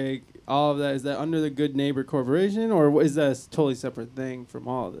 Smoke Break, all of that. Is that under the Good Neighbor Corporation, or is that a totally separate thing from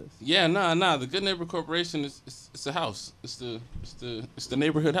all of this? Yeah, nah. The Good Neighbor Corporation it's a house. It's the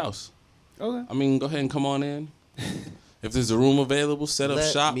neighborhood house. Okay. I mean, go ahead and come on in. If there's a room available, set up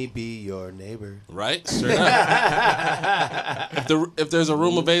shop. Let me be your neighbor. Right? Straight up. If there's a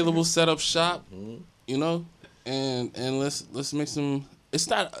room available, set up shop. And let's make some. It's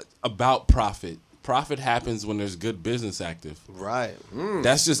not about profit. Profit happens when there's good business active. Right.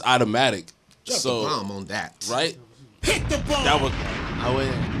 That's just automatic. Drop the bomb on that. Right? Hit the ball. That was. I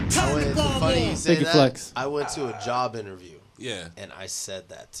went. Funny you say that. Flex. I went to a job interview. Yeah. And I said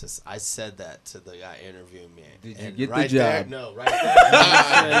that to the guy interviewing me. Did you And get the right job? There, no, right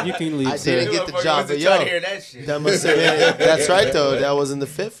there. You can leave. I sir. didn't get the job, but Trying yo, to hear that shit. that must have been. That's right though. That wasn't the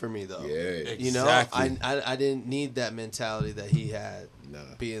fit for me though. Yeah. You know, Exactly. I didn't need that mentality that he had. Nah.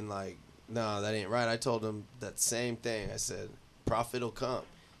 Being like, no, that ain't right. I told him that same thing. I said, profit will come.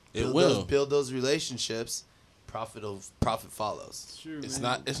 It will. Build those relationships. Profit follows. It's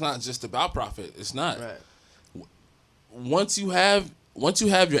not just about profit. It's not. Right. Once you have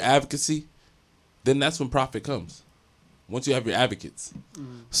your advocacy, then that's when profit comes. Once you have your advocates.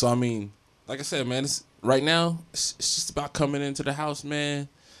 So I mean, like I said, man, right now it's just about coming into the house, man,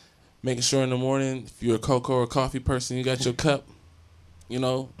 making sure in the morning, if you're a cocoa or coffee person, you got your cup, you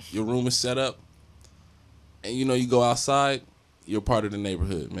know, your room is set up, and you know you go outside, you're part of the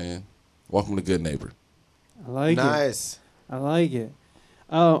neighborhood, man. Welcome to Good Neighbor. I like it. Nice. I like it.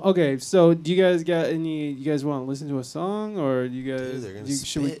 Okay, so do you guys got any? You guys want to listen to a song, or do you guys? Dude, they're gonna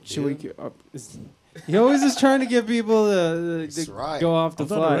should we? spit, Should we? dude. He always is trying to get people to That's right. go off the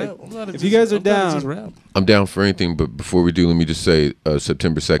fly. If If you guys are down, I'm down for anything, but before we do, let me just say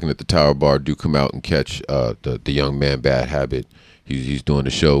September 2nd at the Tower Bar, do come out and catch the young man Bad Habit. He's doing a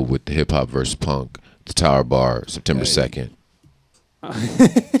show with the Hip Hop vs. Punk, the Tower Bar, September 2nd.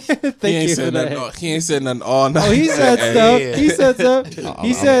 Thank you for that. He ain't said nothing all night. Oh, he said Hey. stuff. yeah. He said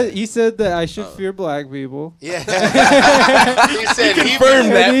stuff. He said that I should fear black people. Yeah. He said he Confirm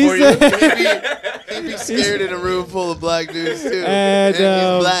that And he for you. said- He'd be scared in a room full of black dudes too. And,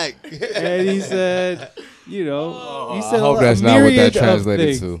 he's black. And he said, you know, he said I hope a that's not what that myriad of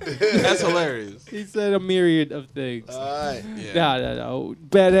translated things. to. That's hilarious. He said a myriad of things. All right. Yeah. No.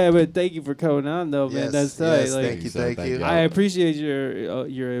 Bad Habit, thank you for coming on, though, man. Yes, That's tight. yes, Like, thank you, Thank thank you. you. I appreciate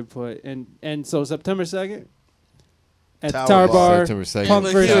your input. And so September 2nd at Tower Tower Bar. Bar. September 2nd. Punk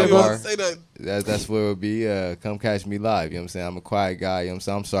Like, version yeah, of well, Bar. say that. That's where it'll be. Come catch me live. You know what I'm saying? I'm a quiet guy. You know what I'm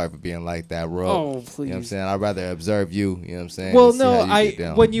saying? I'm sorry for being like that, bro. Oh, You know what I'm please. saying? I'd rather observe you. You know what I'm saying? Well, and see no, how you get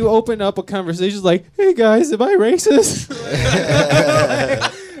down. when you open up a conversation, it's like, hey guys, am I racist?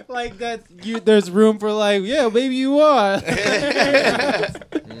 like that, there's room for like, yeah, maybe you are.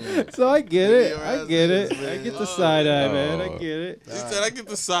 So I get it. I get it. I get the side eye, man. I get it. He said I get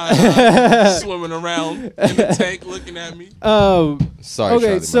the side eye, swimming around in the tank looking at me. Sorry,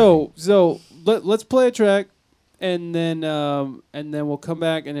 Okay, Charlie so let's play a track, and then we'll come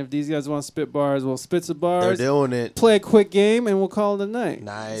back, and if these guys want to spit bars, we'll spit some bars. They're doing it. Play a quick game, and we'll call it a night.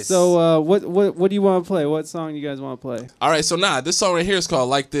 Nice. So what do you want to play? What song do you guys want to play? All right, so this song right here is called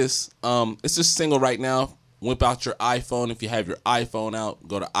Like This. It's just single right now. Whip out your iPhone. If you have your iPhone out,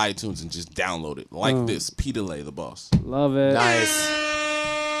 go to iTunes and just download it. Like This, P. Delay, the boss. Love it. Nice.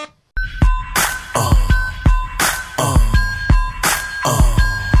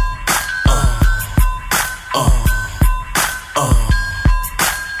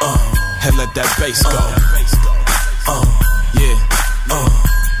 And let that bass go. Yeah.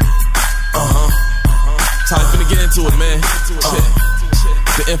 Time finna get into it, man.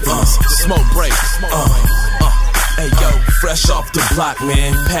 The infamous smoke break. Hey yo, fresh off the block,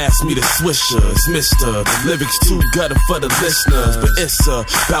 man. Pass me the Swisher. It's Mr. The lyrics too gutter for the listeners, but it's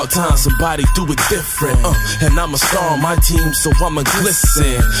about time somebody do it different. And I'm a star on my team, so I'ma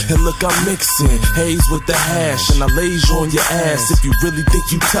glisten. And look, I'm mixing haze with the hash, and I lays you on your ass if you really think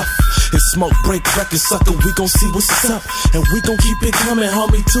you tough. It's smoke break record, sucker. We gon' see what's up, and we gon' keep it coming,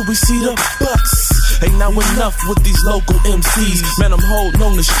 homie, till we see the bucks. Ain't now enough with these local MCs. Man, I'm holding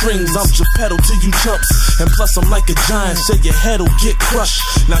on the strings. I'm Geppetto to you chumps, and plus I'm like a giant, so your head'll get crushed.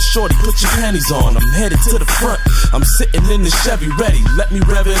 Now shorty, put your panties on, I'm headed to the front. I'm sitting in the Chevy ready, let me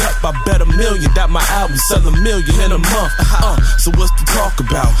rev it up. I bet $1 million that my album sell $1 million in a month. So what's to talk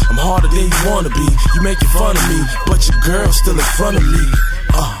about? I'm harder than you wanna be. You making fun of me, but your girl's still in front of me.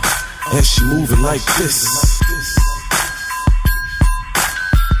 And she moving like this.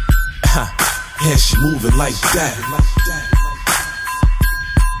 And she moving like that.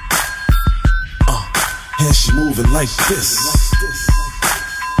 And she moving like this.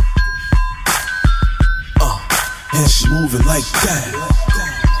 And she moving like that.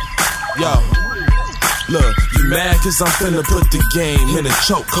 Yo, look, you mad cause I'm finna put the game in a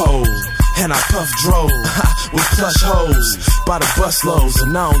chokehold. And I puff drove with plush hoes by the busloads,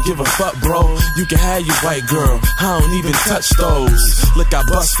 and I don't give a fuck, bro. You can have your white girl, I don't even touch those. Look, I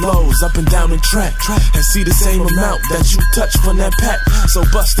bust flows up and down the track and see the same amount that you touch from that pack. So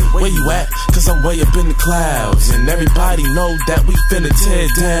bust it, where you at? Cause I'm way up in the clouds, and everybody know that we finna tear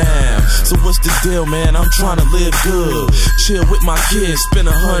down. So what's the deal, man? I'm tryna live good, chill with my kids,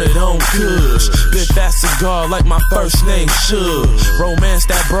 spend 100 on Kush. Bit that cigar like my first name should. Romance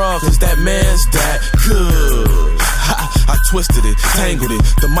that broad, cause that man's that good. I twisted it, tangled it,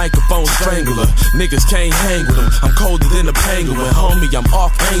 the microphone strangler. Niggas can't hang with him. I'm colder than a penguin. Homie, I'm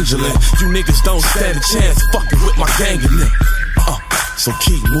archangeling. You niggas don't stand a chance fucking with my gang in it. So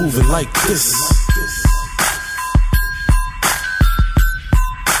keep moving like this.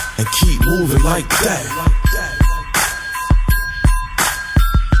 And keep moving like that.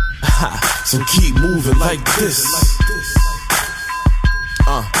 So keep moving like this.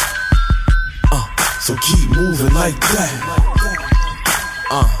 So keep moving like that.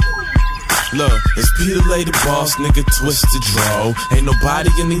 Look, it's Peter Lay the boss, nigga twisted draw. Ain't nobody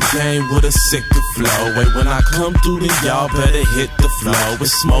in the game with a sicker flow. Wait, when I come through, then y'all better hit the flow.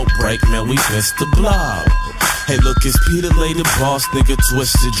 With smoke break, man, we missed the blow. Hey, look, it's Peter Lay the boss, nigga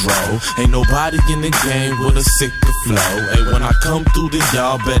twisted draw. Ain't nobody in the game with a sicker flow. Hey, when I come through, then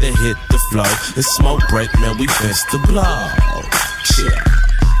y'all better hit the flow. It's smoke break, man, we missed the blow. Yeah.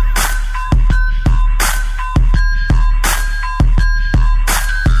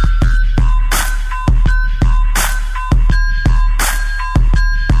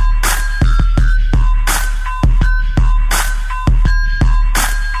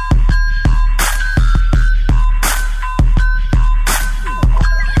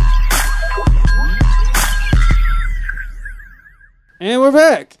 And we're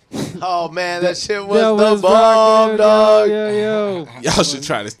back. Oh man, that shit was the bomb, dog. Yo. Y'all should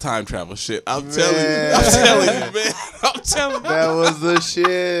try this time travel shit. I'm telling you. I'm telling you, man. I'm telling you. That was the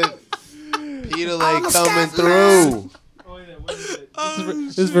shit. Peter Lay coming through.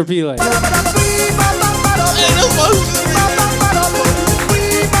 This is for P-Lay.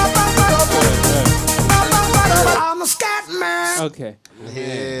 I'm a scat man. Okay.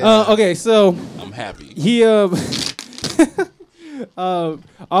 Yeah. Okay, so I'm happy. he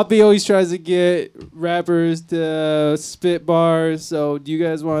Oppie always tries to get rappers to spit bars. So do you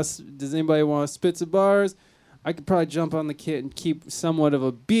guys want to, does anybody want to spit some bars? I could probably jump on the kit and keep somewhat of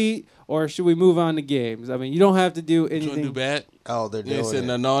a beat, or should we move on to games? I mean, you don't have to do anything. You want to do bad? Oh, they're You doing ain't sitting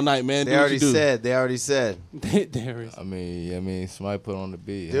it. there all night, man. They already said. There is. I mean, somebody put on the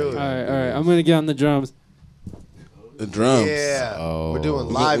beat. Dude. All right. I'm gonna get on the drums. The drums. Yeah. Oh. We're doing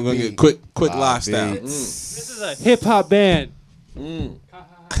We're live gonna beat. get quick live style. This is a hip hop band. Hey,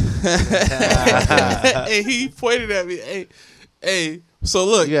 he pointed at me. Hey. So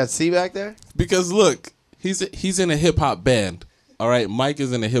look, You got C back there? because look, he's in a hip hop band. All right, Mike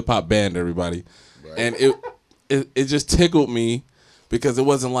is in a hip hop band, everybody, and it just tickled me because it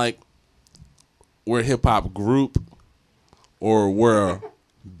wasn't like we're a hip hop group or we're a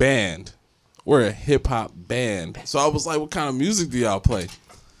band. We're a hip hop band. So I was like, what kind of music do y'all play?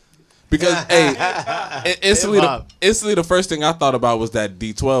 Because instantly the first thing I thought about was that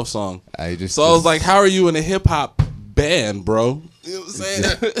D12 song. I was like, how are you in a hip hop band, bro? You know what I'm saying?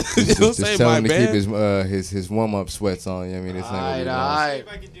 Just tell him to keep his warm up sweats on. You know what I mean, it's not Alright. If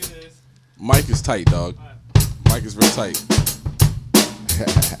I can do this. Mike is tight, dog. Mike is real tight.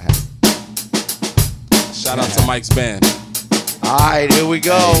 Shout out to Mike's band. Alright, here we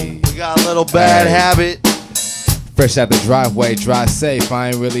go. We got a little bad habit. Fresh out the driveway, drive safe. I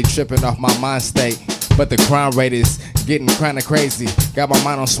ain't really tripping off my mind state, but the crime rate is getting kinda crazy. Got my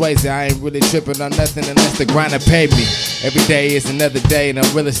mind on Swayze. I ain't really tripping on nothing unless the grinder pay me. Every day is another day in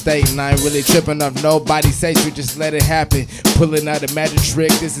real estate, and I ain't really tripping off nobody's safe. We just let it happen. Pulling out a magic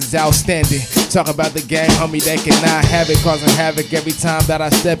trick, this is outstanding. Talk about the game, homie, they cannot have it. Causing havoc every time that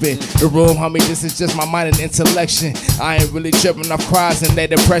I step in the room, homie. This is just my mind and intellection. I ain't really tripping off cries and their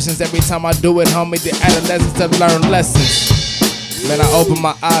depressions. Every time I do it, homie, the adolescents to learn lessons. Man, I open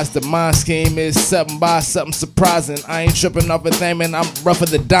my eyes, the mind scheme is something surprising. I ain't tripping off a thing, man, I'm rougher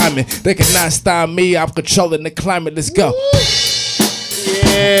than diamond. They cannot stop me, I'm controlling the climate, let's go.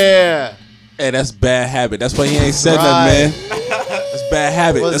 Yeah. Hey, that's bad habit. That's why he ain't said nothing, man. That's bad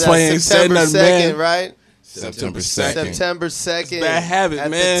habit. That's why he ain't said nothing, man. Right? September 2nd. September 2nd. Bad habit,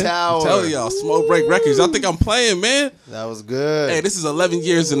 at man. The Tower. I'm telling y'all, Smoke Break Records. Y'all think I'm playing, man? That was good. Hey, this is 11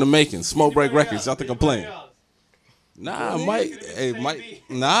 years in the making. Smoke Break Records. Y'all think I'm playing? Nah, Mike. Hey, Mike.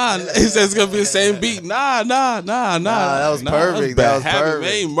 Nah, he says it's gonna be the same beat. Nah. That was perfect. That was perfect.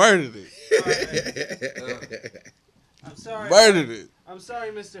 Man, he murdered it. I'm sorry. Murdered it. I'm sorry,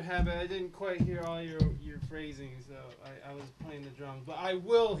 Mr. Habit. I didn't quite hear all your phrasing, so I was playing the drums, but I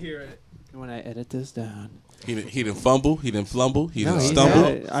will hear it when I edit this down. He didn't fumble. He didn't flumble. He No, didn't he stumble.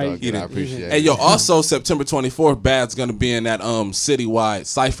 got it. I appreciate it. Hey, yo, also September 24th, Bad's gonna be in that citywide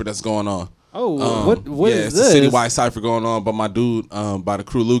cipher that's going on. Oh, what is it's this? a citywide cipher going on by my dude, by the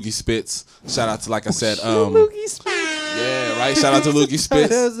crew Loogie Spitz. Shout out to, like I said, Loogie Spitz. yeah, right. Shout out to Loogie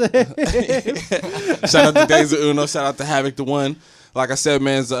Spitz. Shout out to Days of Uno. Shout out to Havoc the One. Like I said,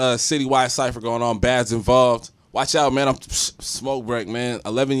 man, it's a citywide cipher going on. Bad's involved. Watch out, man. I'm smoke break, man.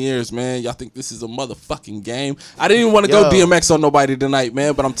 11 years, man. Y'all think this is a motherfucking game? I didn't even want to go DMX on nobody tonight,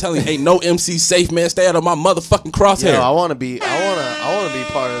 man. But I'm telling you, ain't no MC safe, man. Stay out of my motherfucking crosshair. I want to be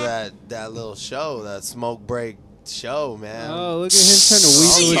part of that little show, that smoke break show, man. Oh, look at him trying to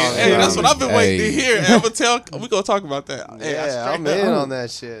weasel. Hey, that's what I've been waiting to hear. We gonna talk about that. Hey, yeah, I'm in on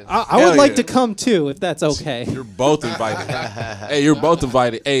that shit. I would like to come too, if that's okay. You're both invited. Hey, you're both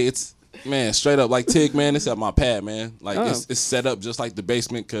invited. Hey, it's. Man, straight up, like Tig, man, it's at my pad, man. Like, it's set up just like the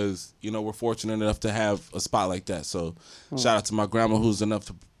basement because, you know, we're fortunate enough to have a spot like that. So, shout out to my grandma who's enough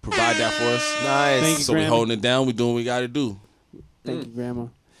to provide that for us. Nice. Thank you, so, Grandma. we holding it down. We doing what we got to do. Thank you, Grandma.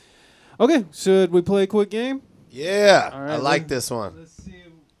 Okay, should we play a quick game? Yeah, All right, I like this one. Let's see.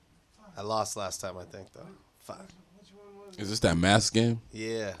 I lost last time, I think, though. Fuck. Is this that mask game?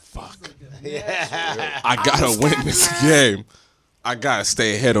 Yeah. Fuck. Yeah. I got to win this game. I got to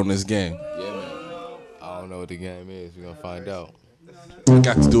stay ahead on this game. Yeah, man. I don't know what the game is. We're going to find out. I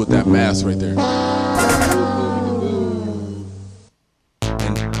got to do with that mask right there.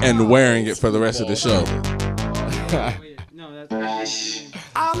 And wearing it for the rest of the show. No, that's.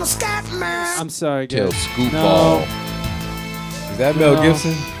 I'm a scat man. I'm sorry, Tell guys. Scoop No. Ball. Is that Mel No.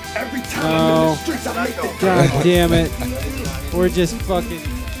 Gibson? Every time No. I'm in the streets, I make the God damn it. We're just fucking.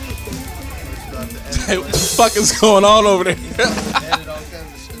 Hey, what the fuck is going on over there?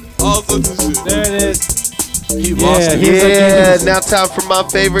 All sorts of shit. There it is. He lost it. Yeah, now time for my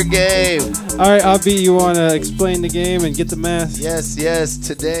favorite game. All right, Abby, you want to explain the game and get the mask? Yes.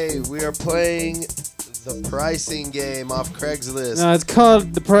 Today we are playing the pricing game off Craigslist. No, it's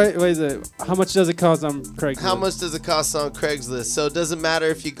called the price. Wait, is it? How much does it cost on Craigslist? How much does it cost on Craigslist? So it doesn't matter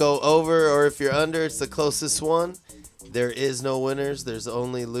if you go over or if you're under. It's the closest one. There is no winners. There's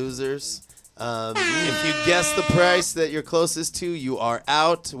only losers. If you guess the price that you're closest to, you are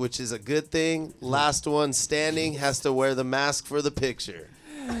out, which is a good thing. Last one standing has to wear the mask for the picture.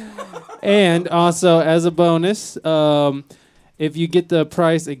 And also, as a bonus, if you get the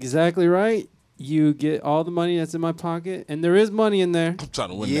price exactly right, you get all the money that's in my pocket. And there is money in there. I'm trying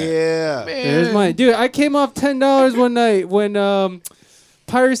to win that. Yeah. There's money. Dude, I came off $10 one night when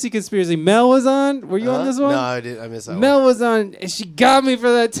Piracy Conspiracy. Mel was on. Were you on this one? No, I did. I missed that Mel was on, and she got me for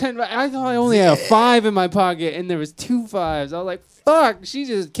that 10. I thought I only had a 5 in my pocket, and there was 2 5s. I was like, fuck, she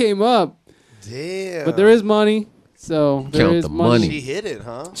just came up. Damn. But there is money, so there Count is the money. money. She hit it,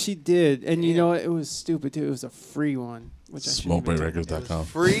 huh? She did, and you know what? It was stupid too. It was a free one, which I shouldn't even take. SmokeBreakRecords.com.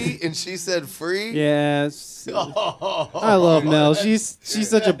 Free? And she said free? Yes. I love Mel. She's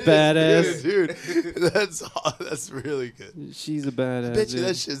such a badass. Dude, that's really good. She's a badass. I bet you dude.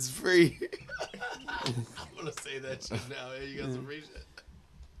 that shit's free. I'm going to say that shit now. Hey, you got some free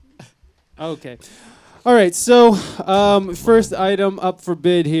shit. Okay. All right. So, first item up for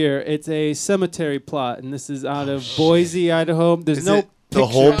bid here. It's a cemetery plot, and this is out of Boise, Idaho. There's Is no it the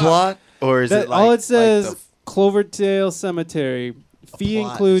picture. whole plot? Or is That- it like... all it says, like Cloverdale Cemetery. Fee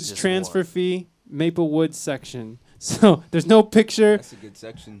plot includes is just transfer one. fee, Maplewood section. So there's no picture. That's a good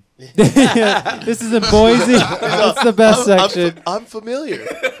section. This is in Boise. That's the best section. I'm familiar.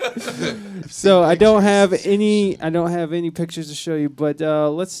 So I don't have any. I don't have any pictures to show you. But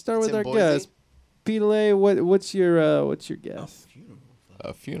let's start It's with in our Boise? guest. Peter, what's your guess?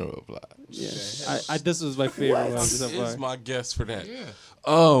 A funeral plot. Yeah, I this was my favorite one so This is far. my guess for that.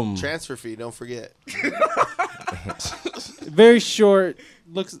 Transfer fee, don't forget. Very short.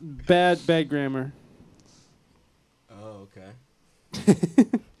 Looks bad grammar. Oh, okay.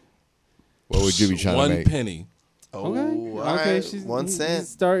 What would you be trying to One make? penny. Oh, Okay. all Okay. right. She's 1 he's cent.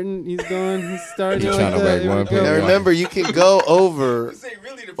 starting. He's going. He's starting. You're like trying to that. make Here we one go. penny. Now remember, you can go over This ain't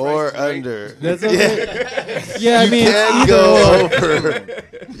really the or price, right? under. That's okay. Yeah, I You mean, can either go or. over.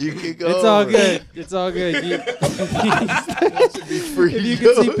 You can go It's all over. good. It's all good. Free If you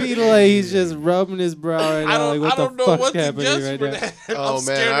can see go. Peter, he's just rubbing his brow right now. Like, what I don't the know fuck's what to happening guess right for now? that. Oh, I'm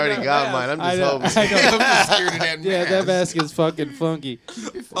man, scared I of already that got mask. mine. I'm I just know. hoping. I know. I'm just scared of that Yeah, that mask is fucking funky.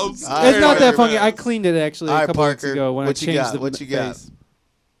 I'm All It's right, not that Parker. funky. I cleaned it actually All a right, couple weeks Parker, ago when I what you changed got? the What you got? face.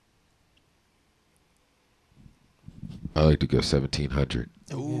 I like to go 1,700.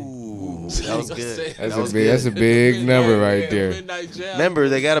 Ooh, that was good. That's a big number right there. Midnight Jam. Remember,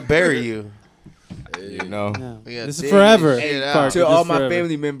 they got to bury you. You know. No. We gotta This is dig forever. this shit out. Parker, To this all is my forever.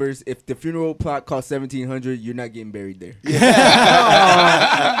 family members, if the funeral plot costs $1,700, you're not getting buried there.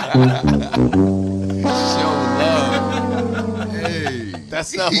 Show love. Hey,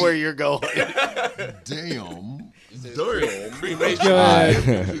 That's not where you're going. damn. Go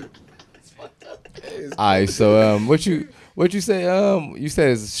ahead. All right. So what you say? You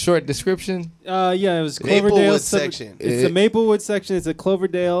said it's a short description. Yeah, it was Cloverdale Maplewood Cem- section. It's the Maplewood section. It's a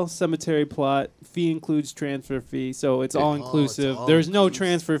Cloverdale Cemetery plot. fee includes transfer fee, so it's all it's inclusive. all There's no inclusive.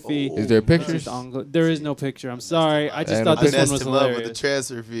 transfer fee. Is there It's pictures? just there is no picture. I'm sorry. I just Ain't thought no this I one messed was him up with the hilarious.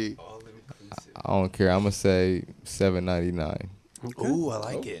 transfer fee. I don't care. I'm gonna say $7.99. Ooh, I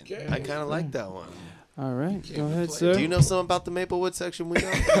like it. I kind of like that one. All right, go ahead, sir. Do you know something about the Maplewood section we know?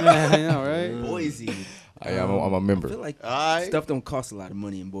 I know, right? Boise. I'm a I member. feel like All right. stuff don't cost a lot of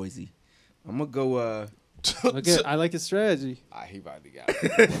money in Boise. I'm gonna go. Look at, I like his strategy. He about to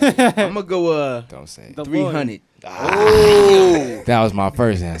get I'm gonna go. Don't say it. The 300. Oh, That was my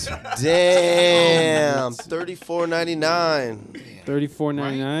first answer. damn. $34.99.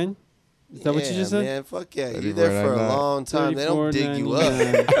 $34.99. Is that what you just said? Man, fuck yeah. You there for a $34.99. long time. They don't dig you up.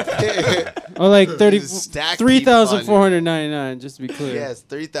 $34.99. Or like Just stack people on you. $3,499. Just to be clear. Yes,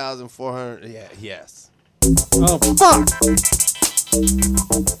 3,400. Yeah, yes. Oh fuck!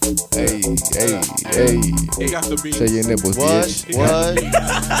 Hey. He got the beat. Show your nipples, What? bitch. What?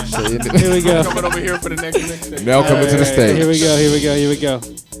 Show your Here nipples. we go. Coming over here for the next mixtape. Mel coming to the stage. Here we go.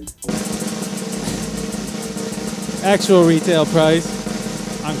 Actual retail price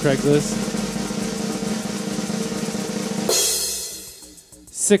on Craigslist.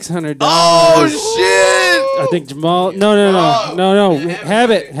 $600. Oh, shit. I think Jamal. No.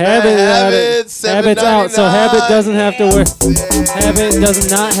 Habit. Habit's Habit's out, so $7.99. Habit doesn't have to wear. Habit does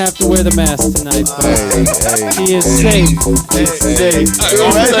not have to wear the mask tonight. Hey. He is safe. Hey,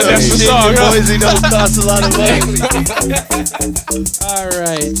 That's the song. Boise don't cost a lot of money. All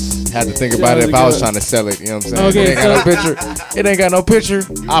right. Had to think about it if I was trying to sell it. You know what I'm saying? Okay, It ain't got no picture. It ain't got no picture.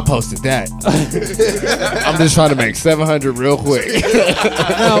 I posted that. I'm just trying to make 700 real quick.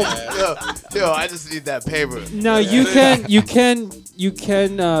 Yo, I just need that paper. Now you can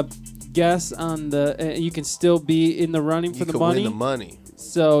guess on the. You can still be in the running for You the could money. win the money.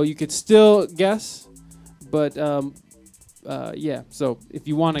 So you could still guess, but yeah. So if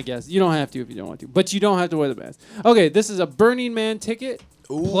you want to guess, you don't have to if you don't want to, but you don't have to wear the mask. Okay, this is a Burning Man ticket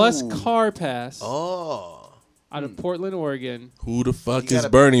plus car pass Oh. out of Portland, Oregon. Who the fuck You is gotta-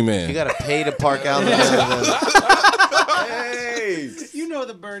 Bernie Man? You gotta pay to park out there. You know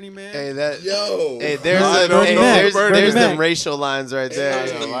the Burning Man. Hey, that. Yo. Hey, there's Bernie Mac. Bernie there's Mac. them racial lines right there.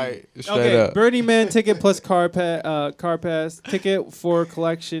 Straight Okay, up. Burning Man ticket plus car pass ticket for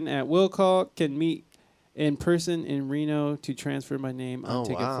collection at Will Call. Can meet in person in Reno to transfer my name on Oh,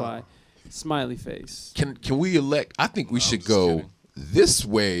 Ticketfly. wow. Smiley face. Can we elect? I think we should go this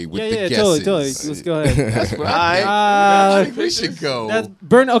way with the Yeah, guesses. totally. Let's go ahead. That's what I I think we should go. That's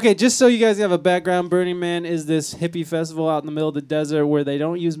Okay, just so you guys have a background, Burning Man is this hippie festival out in the middle of the desert where they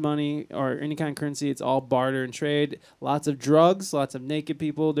don't use money or any kind of currency. It's all barter and trade. Lots of drugs, lots of naked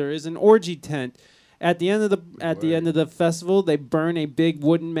people. There is an orgy tent. At the end of the festival, they burn a big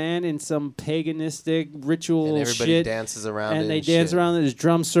wooden man in some paganistic ritual And everybody shit. dances around it And they and dance shit. around. There's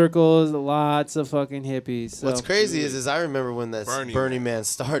drum circles. Lots of fucking hippies. So. What's crazy is I remember when that Burning Man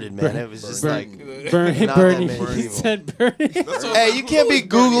started, man. It was just like Bernie. not that many He people. said Bernie. Hey, you can't be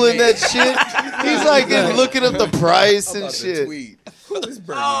googling that shit. He's like looking up the price and shit.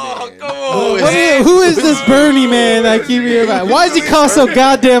 Who is this Bernie Man I keep hearing about? Why does he cost so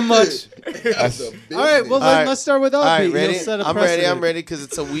goddamn much? All right, well All right. let's start with All Upbeat. right, ready? He'll set a I'm ready. precedent. I'm ready because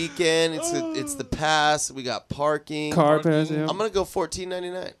it's a weekend. It's the pass. We got parking. Car pass. Yeah. I'm gonna go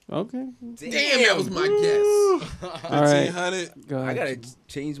 $14.99. Okay. Damn, that was my guess. All right. 1,500. Go I ahead. gotta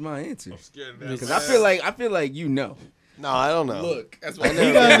change my answer because I feel like you know. No, I don't know. Look, that's what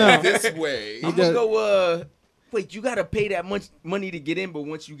He does know. this way. I'm does. gonna go. Wait, you gotta pay that much money to get in, but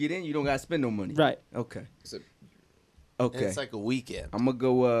once you get in, you don't gotta spend no money. Right. Okay. And Okay. it's like a weekend. I'm gonna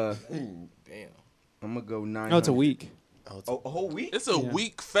go. Damn. I'm gonna go 900. No, it's a week. Oh, a whole week? It's a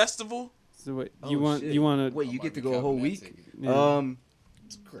week festival. So wait, Oh, you want shit. you want to? Wait, you get to go a whole week? Yeah.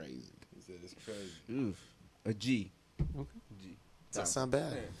 It's crazy. It's crazy. Oof, a G. That's not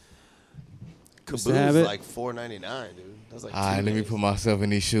bad. Mr. Caboose Habit? like $4.99, dude. That's like All right, let me put myself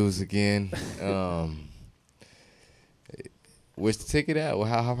in these shoes again. Where's the ticket at? Well,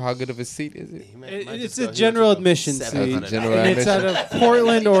 how good of a seat is it? It's a general admission seat. General And it's out admission. of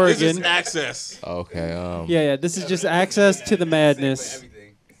Portland, This is Oregon. access. Okay. Yeah. This is just access to the madness.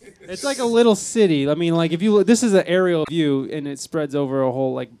 It's like a little city. I mean, like if you this is an aerial view and it spreads over a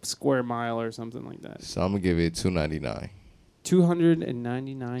whole like square mile or something like that. So I'm gonna give it $2.99.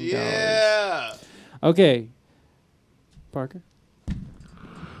 $299. Yeah. Okay. Parker.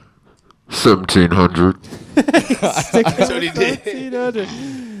 1,700. That's what he did. $1,700.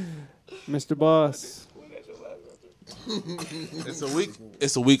 Mr. Boss.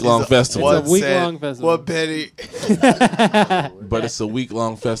 It's a week long festival. It's a week-long festival. What penny? But it's a week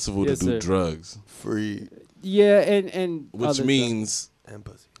long festival Yes, to do sir. Free. drugs. Yeah, and Which other means And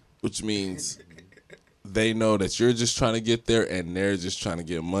pussy. which means they know that you're just trying to get there and they're just trying to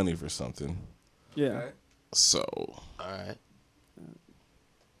get money for something. Yeah. So, All right.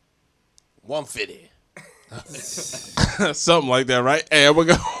 150. something like that, right? Hey, I'm gonna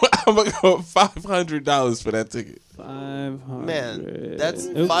go $500 for that ticket. 500. Man, that's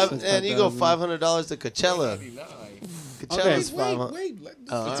Oops, five. that's And you go $5,000. $500 to Coachella. Coachella's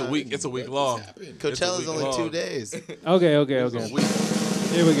 500. It's a week long. Coachella's only 2 days. Okay. Here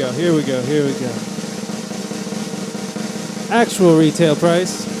we go. Actual retail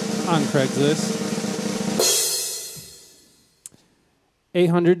price on Craigslist.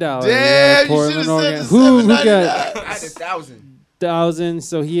 $800. Damn, you Portland, should've said Oregon. the Who got I had 1,000. 1,000?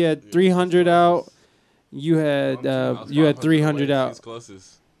 So he had 300 out. You had 300 out. He's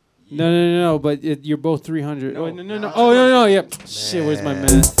closest. No. But you're both 300. Oh, no. Oh, no. Yep. Shit, where's my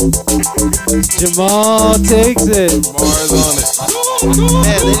math? Jamal takes it. Mars on it.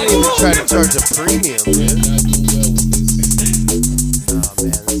 Man, they didn't even try to charge a premium, man. Oh,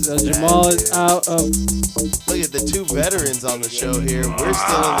 man. So Jamal is out of. Look at the two veterans on the show here. We're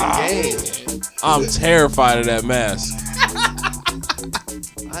still in the game. I'm terrified of that mask.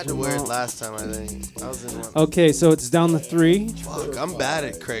 I had to wear it last time, I think. I was in one. Okay, so it's down to 3. Fuck, I'm bad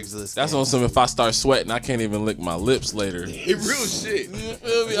at Craigslist. That's on some. If I start sweating, I can't even lick my lips later. It real shit. You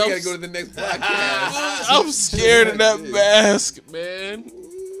feel me? You gotta go to the next podcast. I'm scared of that mask, man.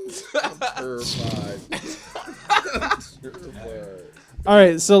 Terrified. All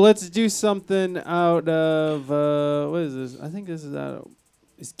right, so let's do something out of what is this? I think this is out of,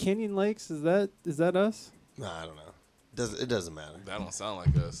 is Canyon Lakes? Is that us? Nah, I don't know. It doesn't matter. That don't sound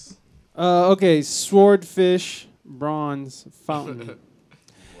like us. Okay, Swordfish Bronze Fountain.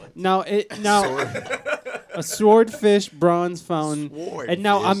 now a Swordfish Bronze Fountain. And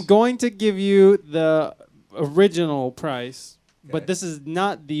now I'm going to give you the original price, but this is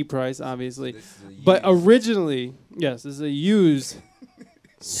not the price, obviously. But originally, yes, this is a used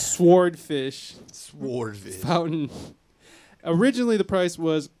Swordfish Fountain. Originally, the price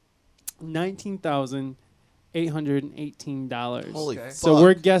was $19,818. Holy fuck. So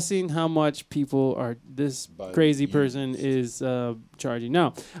we're guessing how much people are. This crazy person is charging.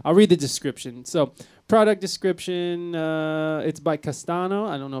 Now, I'll read the description. So, product description. It's by Castano.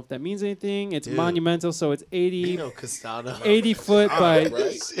 I don't know if that means anything. It's monumental. So it's 80. You know Castano. 80 foot by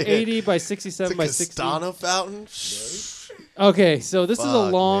Right? 80 by 67 by It's a 60. Castano fountain. Okay, so this is a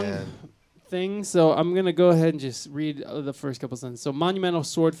Fuck, long man. thing, so I'm going to go ahead and just read the first couple sentences. So, monumental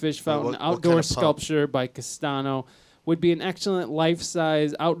swordfish fountain, what outdoor kind of pump? sculpture by Castano, would be an excellent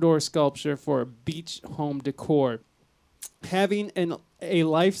life-size outdoor sculpture for a beach home decor. Having an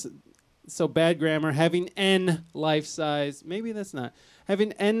life-size, maybe that's not.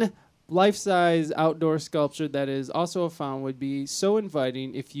 Having an life-size outdoor sculpture that is also a fountain would be so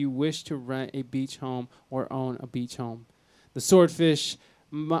inviting if you wish to rent a beach home or own a beach home. The swordfish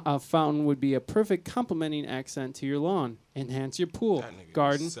fountain would be a perfect complementing accent to your lawn. Enhance your pool,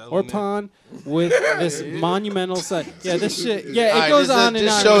 garden, or pond with this monumental site. Yeah, this shit. Yeah, it All right, goes on and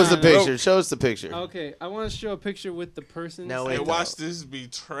just on. show and us the on. picture. Show us the picture. Okay, I want to show a picture with the person. Now Hey, wait, watch this be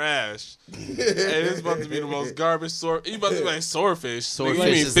trash. Hey, this is about to be the most garbage sword. You about to be like swordfish. Swordfish You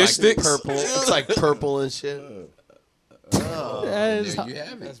mean is fish like sticks? purple. It's like purple and shit. That is, You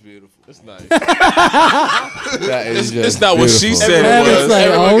have it. That's beautiful. It's nice. That is It's just not what she beautiful. said that it is was. like,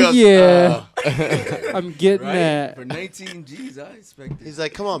 Everyone oh goes, yeah, I'm getting Right? that. For 19 G's, I expected. He's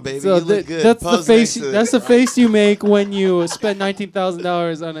like, come on, baby. So you look good. that's the Pose face. next to it. That's the face you make when you spend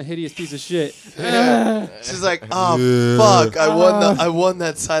 $19,000 on a hideous piece of shit. She's like, oh fuck! I won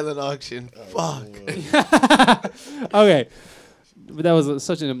that silent auction. Fuck. Okay, but that was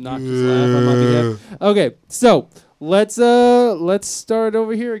such an obnoxious laugh on my behalf. Okay, so let's start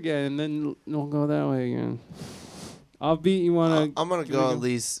over here again, and then we'll go that way again. I'll beat you. I'm gonna go at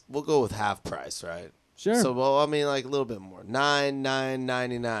least. We'll go with half price, right? Sure. So, well, I mean, like a little bit more.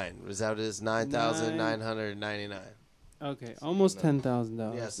 $9,999. Is that what it is? $9,999. Okay, almost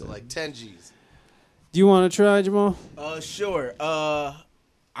 $10,000. Yeah, so like 10 G's. Do you want to try, Jamal? Sure.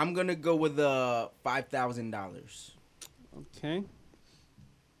 I'm gonna go with $5,000. Okay.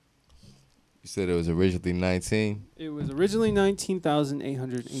 You said it was originally 19. It was originally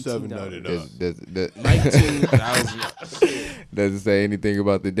 $19,818. Does it say anything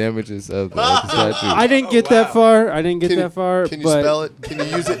about the damages of the statue? I didn't get that far. I didn't get Can that far. Can you but spell it? Can you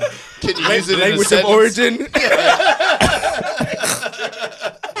use it? Can you use it in a Language of sentence? origin.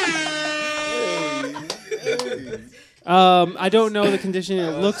 I don't know the condition.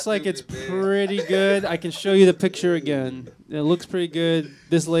 It looks like it's pretty good. I can show you the picture again. It looks pretty good.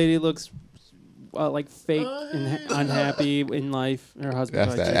 This lady looks like fake and unhappy in life. Her husband.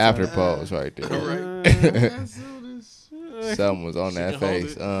 That's that after pose right there. Something was on that can hold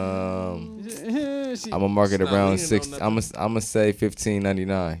face. it. I'm gonna mark it It's not around leaning 6. on I'm gonna say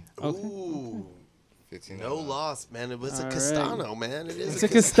 $15.99. Ooh. No loss, man. It was a All right. Castano, man. It is It's a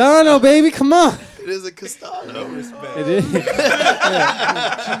Castano, baby. Come on. It is a Castano. It is.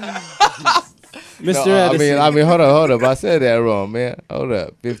 Mr. No, Edison. I mean, hold up. I said that wrong, man. Hold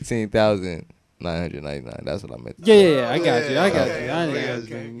up. 15,999. That's what I meant. Yeah. I got you. I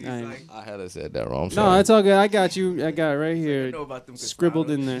had to said that wrong. I'm No, sorry. it's all good. I got you. I got it right here. know about them Scribbled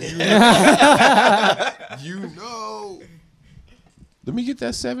in there. You know. Let me get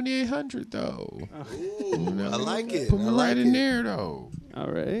that 7,800 though. Ooh, I like it. Put me I like right in it. there though.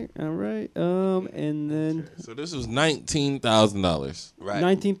 All right. And then So this was $19,000. Right.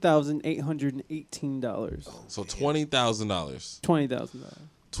 $19,818. So $20,000. $20,000.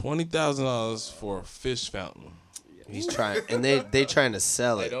 $20,000 for a fish fountain. He's trying, and they trying to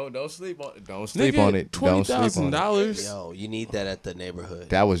sell it. Don't sleep on it. Don't Nigga, sleep on it. Don't sleep on it. $20,000. Yo, you need that at the neighborhood.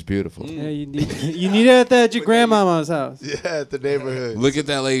 That was beautiful. Yeah, you need it at your grandmama's house. Yeah, at the neighborhood. Look at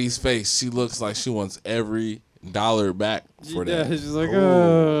that lady's face. She looks like she wants every dollar back for Yeah, that. she's like,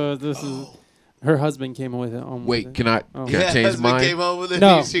 oh, this is. Her husband came with it. Wait, can I Oh. can I change husband mine? came home with it.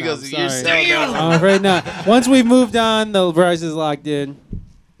 No, She no, goes, sorry. "You're selling that." I'm afraid not. Once we've moved on, the price is locked in.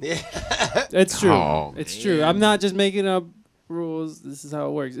 Yeah. It's true. Oh, It's true. I'm not just making up rules. This is how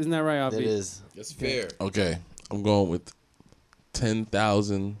it works. Isn't that right, Avi? It is. That's fair. Okay, I'm going with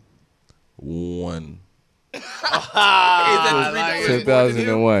 10,001.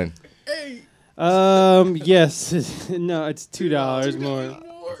 2001. Yes. No, it's $2 more.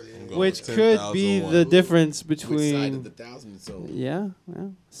 Which could be the difference between. Yeah.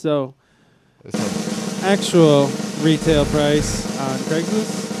 So, actual retail price on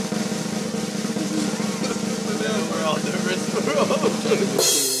Craigslist.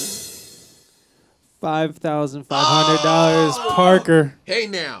 $5,500. Parker. Hey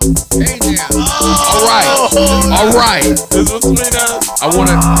now. All right. I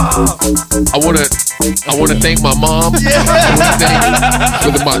wanna thank my mom. I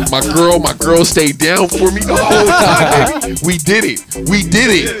wanna thank my girl. My girl stayed down for me the whole time, baby. We did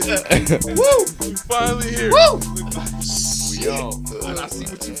it. Woo! We finally here. Woo! Yo, and I see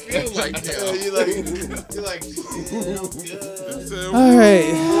what you feel like now. You're like,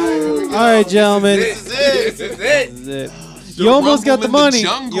 All right, gentlemen. this is it. You almost got the rumble in the money.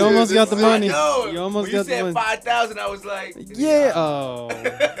 jungle. You almost got the money. No, You almost when got the you money. said 5,000, I was like, Yeah. Oh.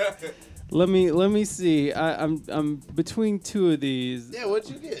 Let me see. I'm between two of these. Yeah,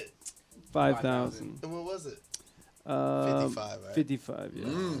 what'd you get? 5,000. And what was it? 55, 55, right? 55. Yeah.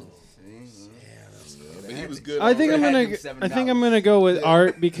 But he was good. I think I'm already. gonna. I think I'm gonna go with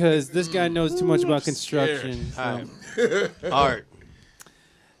Art because this guy knows too much about construction. So. Art.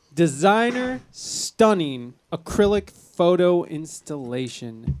 Designer stunning acrylic photo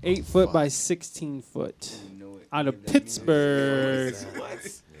installation, 8 foot by 16 foot, out of Pittsburgh.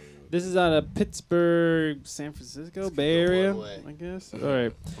 This is out of Pittsburgh, San Francisco, Bay Area, I guess. All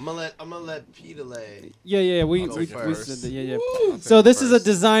right. I'm gonna let Peter lay. Yeah. We go said first. that. Yeah. So this is a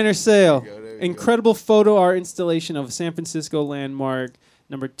designer sale. Incredible photo art installation of San Francisco landmark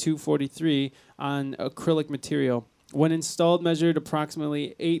number 243 on acrylic material. When installed, measured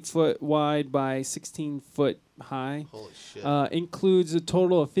approximately 8 foot wide by 16 foot high. Holy shit. Includes a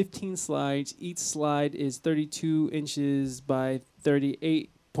total of 15 slides. Each slide is 32 inches by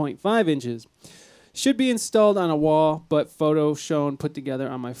 38.5 inches. Should be installed on a wall, but photo shown put together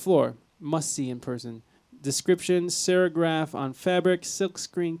on my floor. Must see in person. Description: serigraph on fabric,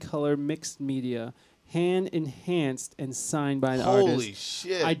 silkscreen color, mixed media, hand enhanced and signed by the artist. Holy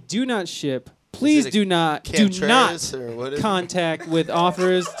shit. I do not ship. Please do not Cantreras, or what is it? contact with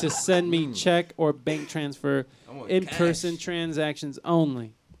offers to send me check or bank transfer. In-person transactions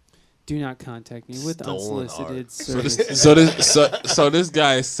only. Do not contact me with Stolen unsolicited art. services. So this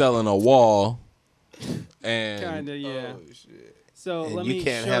guy is selling a wall, and Kinda, yeah. So And let you me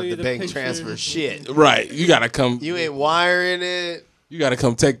can't show have you the bank picture. transfer shit. right, you gotta come. You ain't wiring it. You gotta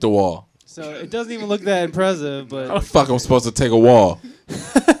come take the wall. So it doesn't even look that impressive, How the but fuck I'm supposed to take a wall?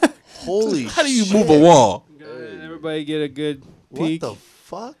 Holy How do you shit. move a wall? go ahead, everybody get a good What peek. the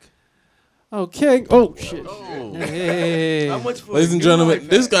fuck? Okay. Oh shit. Hey. how much for Ladies a and new gentlemen, iPad?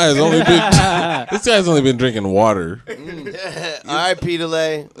 this guy's only been drinking water. All right, Peter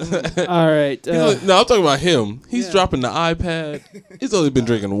Lay. All right. No, I'm talking about him. He's dropping the iPad. He's only been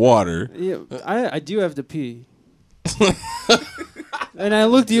drinking water. Yeah, I do have to pee. And I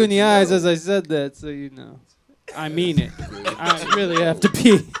looked you in the eyes as I said that, so you know. I mean it. I really have to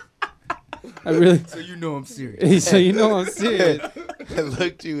pee. I really. So you know I'm serious. So you know I'm serious. I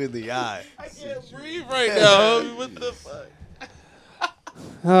looked you in the eye. I can't breathe right now. What the fuck?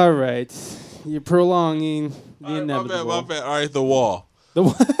 All right, you're prolonging the All right, inevitable. my bad. All right, the wall. The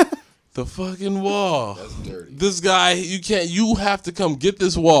what? The fucking wall. That's dirty. This guy, you can't. You have to come get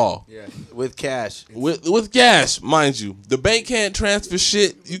this wall Yeah. With cash. with cash, mind you. The bank can't transfer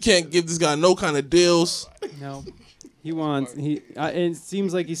shit. You can't give this guy no kind of deals. No, he wants it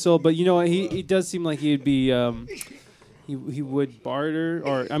seems like he sold, but you know what? He does seem like he'd be he would barter,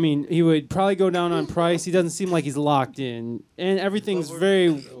 or I mean, he would probably go down on price. He doesn't seem like he's locked in, and everything's very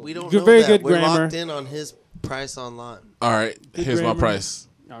We don't good, know very that. good We're grammar. locked in on his price online. All right, Good here's my grammar. price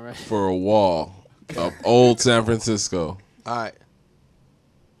All right, for a wall of old San Francisco. All right.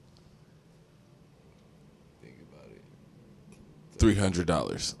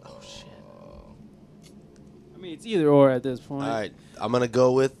 $300. I mean it's either or at this point. All right. I'm going to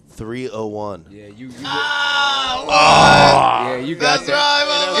go with 301. Yeah, you. Oh, Yeah, you got that's that.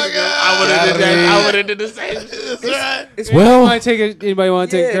 right, I would have did that. I would have did the same. That's right. It's Anybody want to take it? Anybody want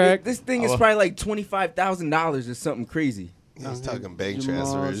to take crack? This thing is probably like $25,000 or something crazy. He's talking bank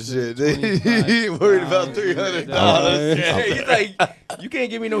Jamal transfer and said shit. He worried about $300. He's like, you can't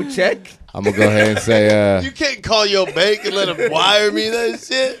give me no check. I'm gonna go ahead and say, You can't call your bank and let them wire me that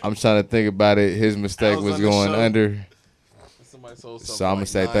shit. I'm trying to think about it. His mistake was was on the going show. under. Somebody sold So I'ma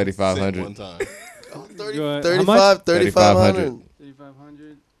say 9 3,500. cent one time. Go ahead. How much? 3,500.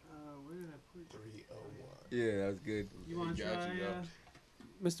 3,500. Where did I put? Yeah, that was good. You want to try,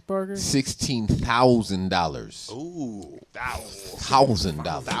 Mr. Parker? $16,000. Ooh.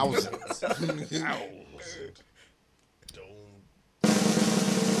 $1,000.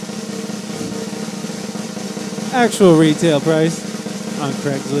 Actual retail price on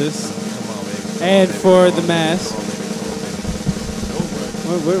Craigslist. And for the mask.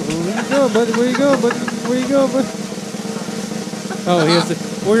 Where you go, buddy? Where you go, buddy? Where you go, buddy? Oh, he has to,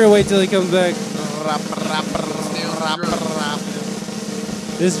 we're gonna wait till he comes back.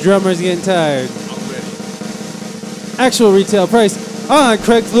 This drummer's getting tired. I'm ready. Actual retail price on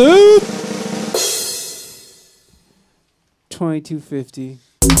Craigslist. $22.50.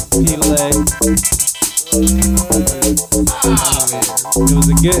 Leg.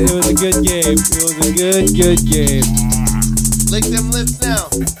 It was a good game. It was a good game. Lick them lips now.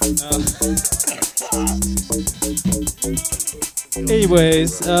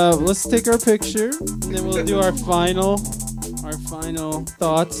 Anyways, let's take our picture, and then we'll do our final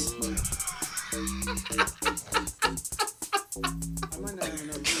thoughts.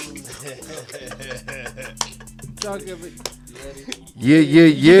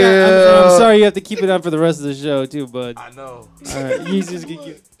 Yeah. I'm sorry you have to keep it on for the rest of the show too, bud. I know. All right, you just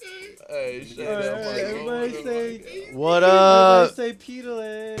get. Hey, shut All right, up. everybody say. What up? Everybody say Peter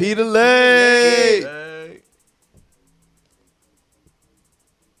Lay. Peter Lay. Hey.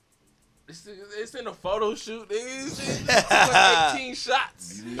 It's in a photo shoot. It's like 18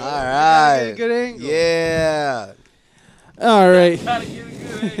 shots. All right. Good angle. Yeah. All right. Gotta get a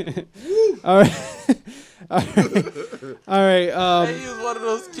good angle. All right. All right. All right. Hey, he was one of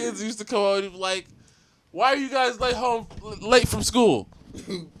those kids who used to come out and he was like, "Why are you guys late from school?"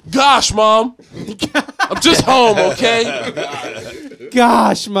 Gosh, Mom. I'm just home, okay?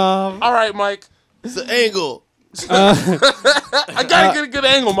 Gosh, Mom. All right, Mike. It's the angle. I gotta get a good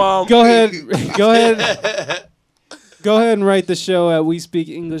angle, Mom. Go ahead. Go ahead. Go ahead and write the show at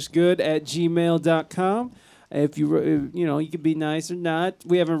WeSpeakEnglishGood@gmail.com. If you you could be nice or not.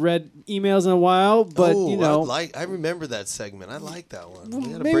 We haven't read emails in a while, but I remember that segment. I like that one. We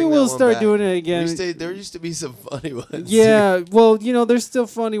gotta maybe bring we'll that one start back. doing it again. There used to be some funny ones. Yeah, well, there's still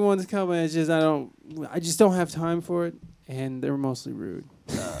funny ones coming. It's just I just don't have time for it, and they're mostly rude.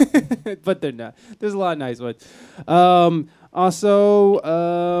 But they're not. There's a lot of nice ones. Also,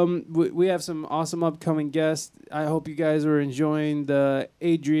 we have some awesome upcoming guests. I hope you guys are enjoying the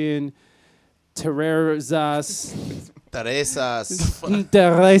Adrian Terrazas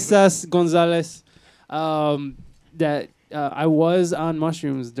Gonzalez. That I was on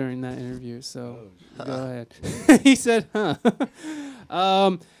mushrooms during that interview, so go ahead. He said, "Huh."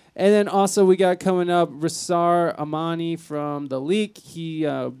 And then also we got coming up Rasar Amani from The Leak. He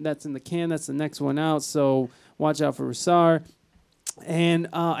that's in the can. That's the next one out. So watch out for Rasar. And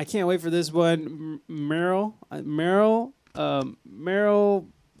I can't wait for this one. Meryl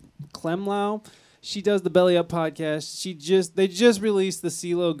Clemlau. She does the Belly Up podcast. They just released the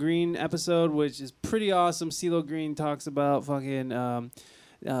CeeLo Green episode, which is pretty awesome. CeeLo Green talks about fucking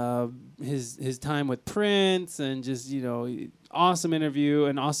his time with Prince, and just, you know, awesome interview.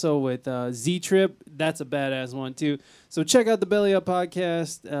 And also with Z Trip, that's a badass one too. So check out the Belly Up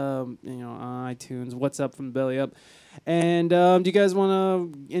podcast, you know, on iTunes. What's up from the Belly Up? And do you guys want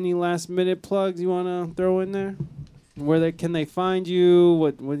to any last minute plugs you want to throw in there? Where can they find you?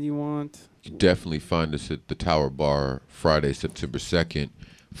 What do you want? You can definitely find us at the Tower Bar Friday, September 2nd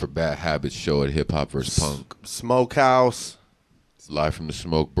for Bad Habits show at Hip Hop vs. Punk. Smokehouse. Live from the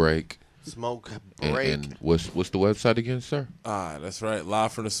Smoke Break. Smoke Break. And what's the website again, sir? That's right.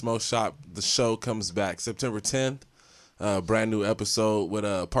 Live from the Smoke Shop. The show comes back September 10th. Brand new episode with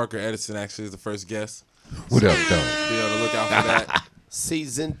Parker Edison actually is the first guest. What up, dog? Be on the lookout for that.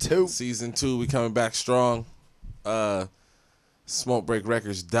 Season 2. Season 2, we coming back strong.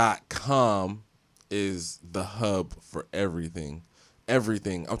 SmokeBreakRecords.com is the hub for everything.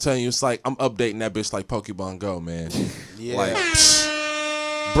 Everything. I'm telling you, it's like I'm updating that bitch like Pokemon Go, man. Yeah. Like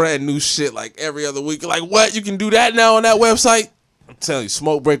brand new shit like every other week. Like, what? You can do that now on that website? I'm telling you,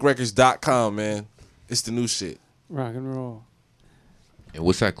 SmokeBreakRecords.com, man. It's the new shit. Rock and roll. And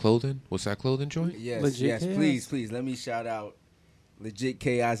what's that clothing? What's that clothing joint? Yes, Legit yes. Chaos. Please. Let me shout out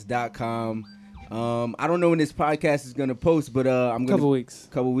LegitChaos.com. I don't know when this podcast is gonna post, but I'm gonna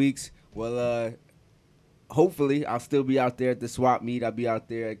couple weeks. Well, hopefully I'll still be out there at the swap meet. I'll be out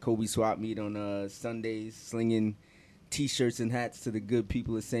there at Kobe swap meet on Sundays, slinging T-shirts and hats to the good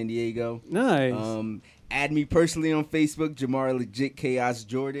people of San Diego. Nice. Add me personally on Facebook, Jamar Legit Chaos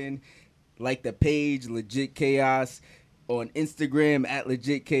Jordan. Like the page, Legit Chaos. On Instagram at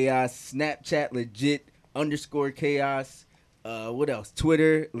Legit Chaos. Snapchat Legit_Chaos. What else?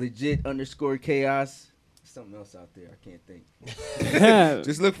 Twitter Legit_Chaos. Something else out there I can't think.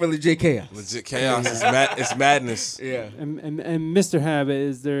 Just look for Legit Chaos. Legit Chaos it's madness. Yeah. And Mr. Habit,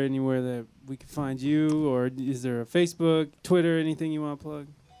 is there anywhere that we can find you, or is there a Facebook, Twitter, anything you want to plug?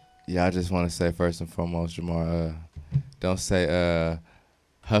 Yeah, I just want to say first and foremost, Jamar, don't say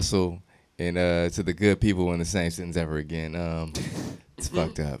hustle and to the good people in the same sentence ever again. It's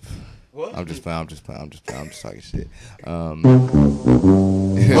fucked up. What? I'm just talking shit.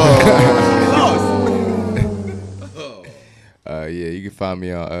 Yeah, you can find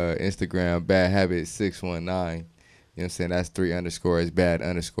me on Instagram, Bad Habit 619. You know what I'm saying? That's 3 underscores, bad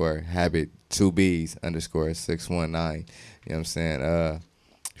underscore, habit, 2 B's underscore 619. You know what I'm saying?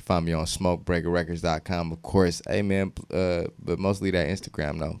 You find me on SmokeBreakerRecords.com, of course. Hey, man, but mostly that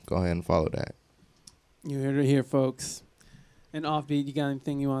Instagram, though. Go ahead and follow that. You heard it here, folks. And Offbeat, you got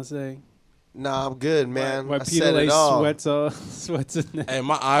anything you want to say? Nah, I'm good, man. Why I said it all. sweats in there. Hey,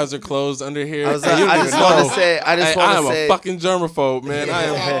 my eyes are closed under here. I just want to say, I am a fucking germaphobe, man. I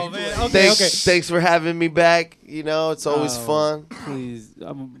am. Oh, man. Okay, Thanks for having me back. You know, it's always fun. Please,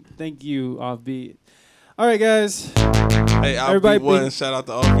 thank you, Offbeat. All right, guys. Hey, Offbeat one. Shout out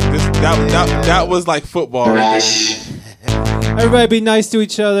to Offbeat. That was like football. Everybody be nice to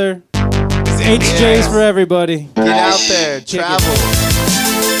each other. HJs for everybody. Get out there. Travel.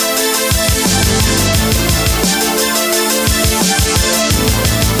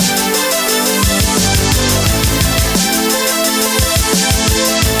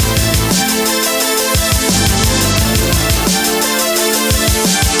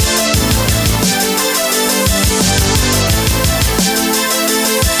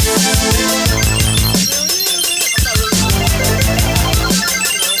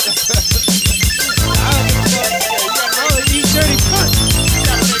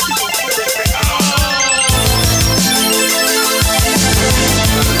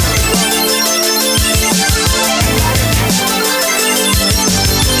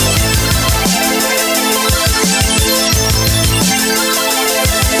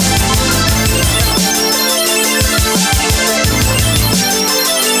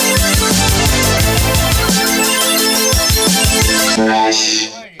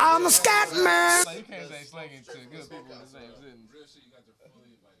 I'm a scat man. You can't say slanging to good people in the same sentence.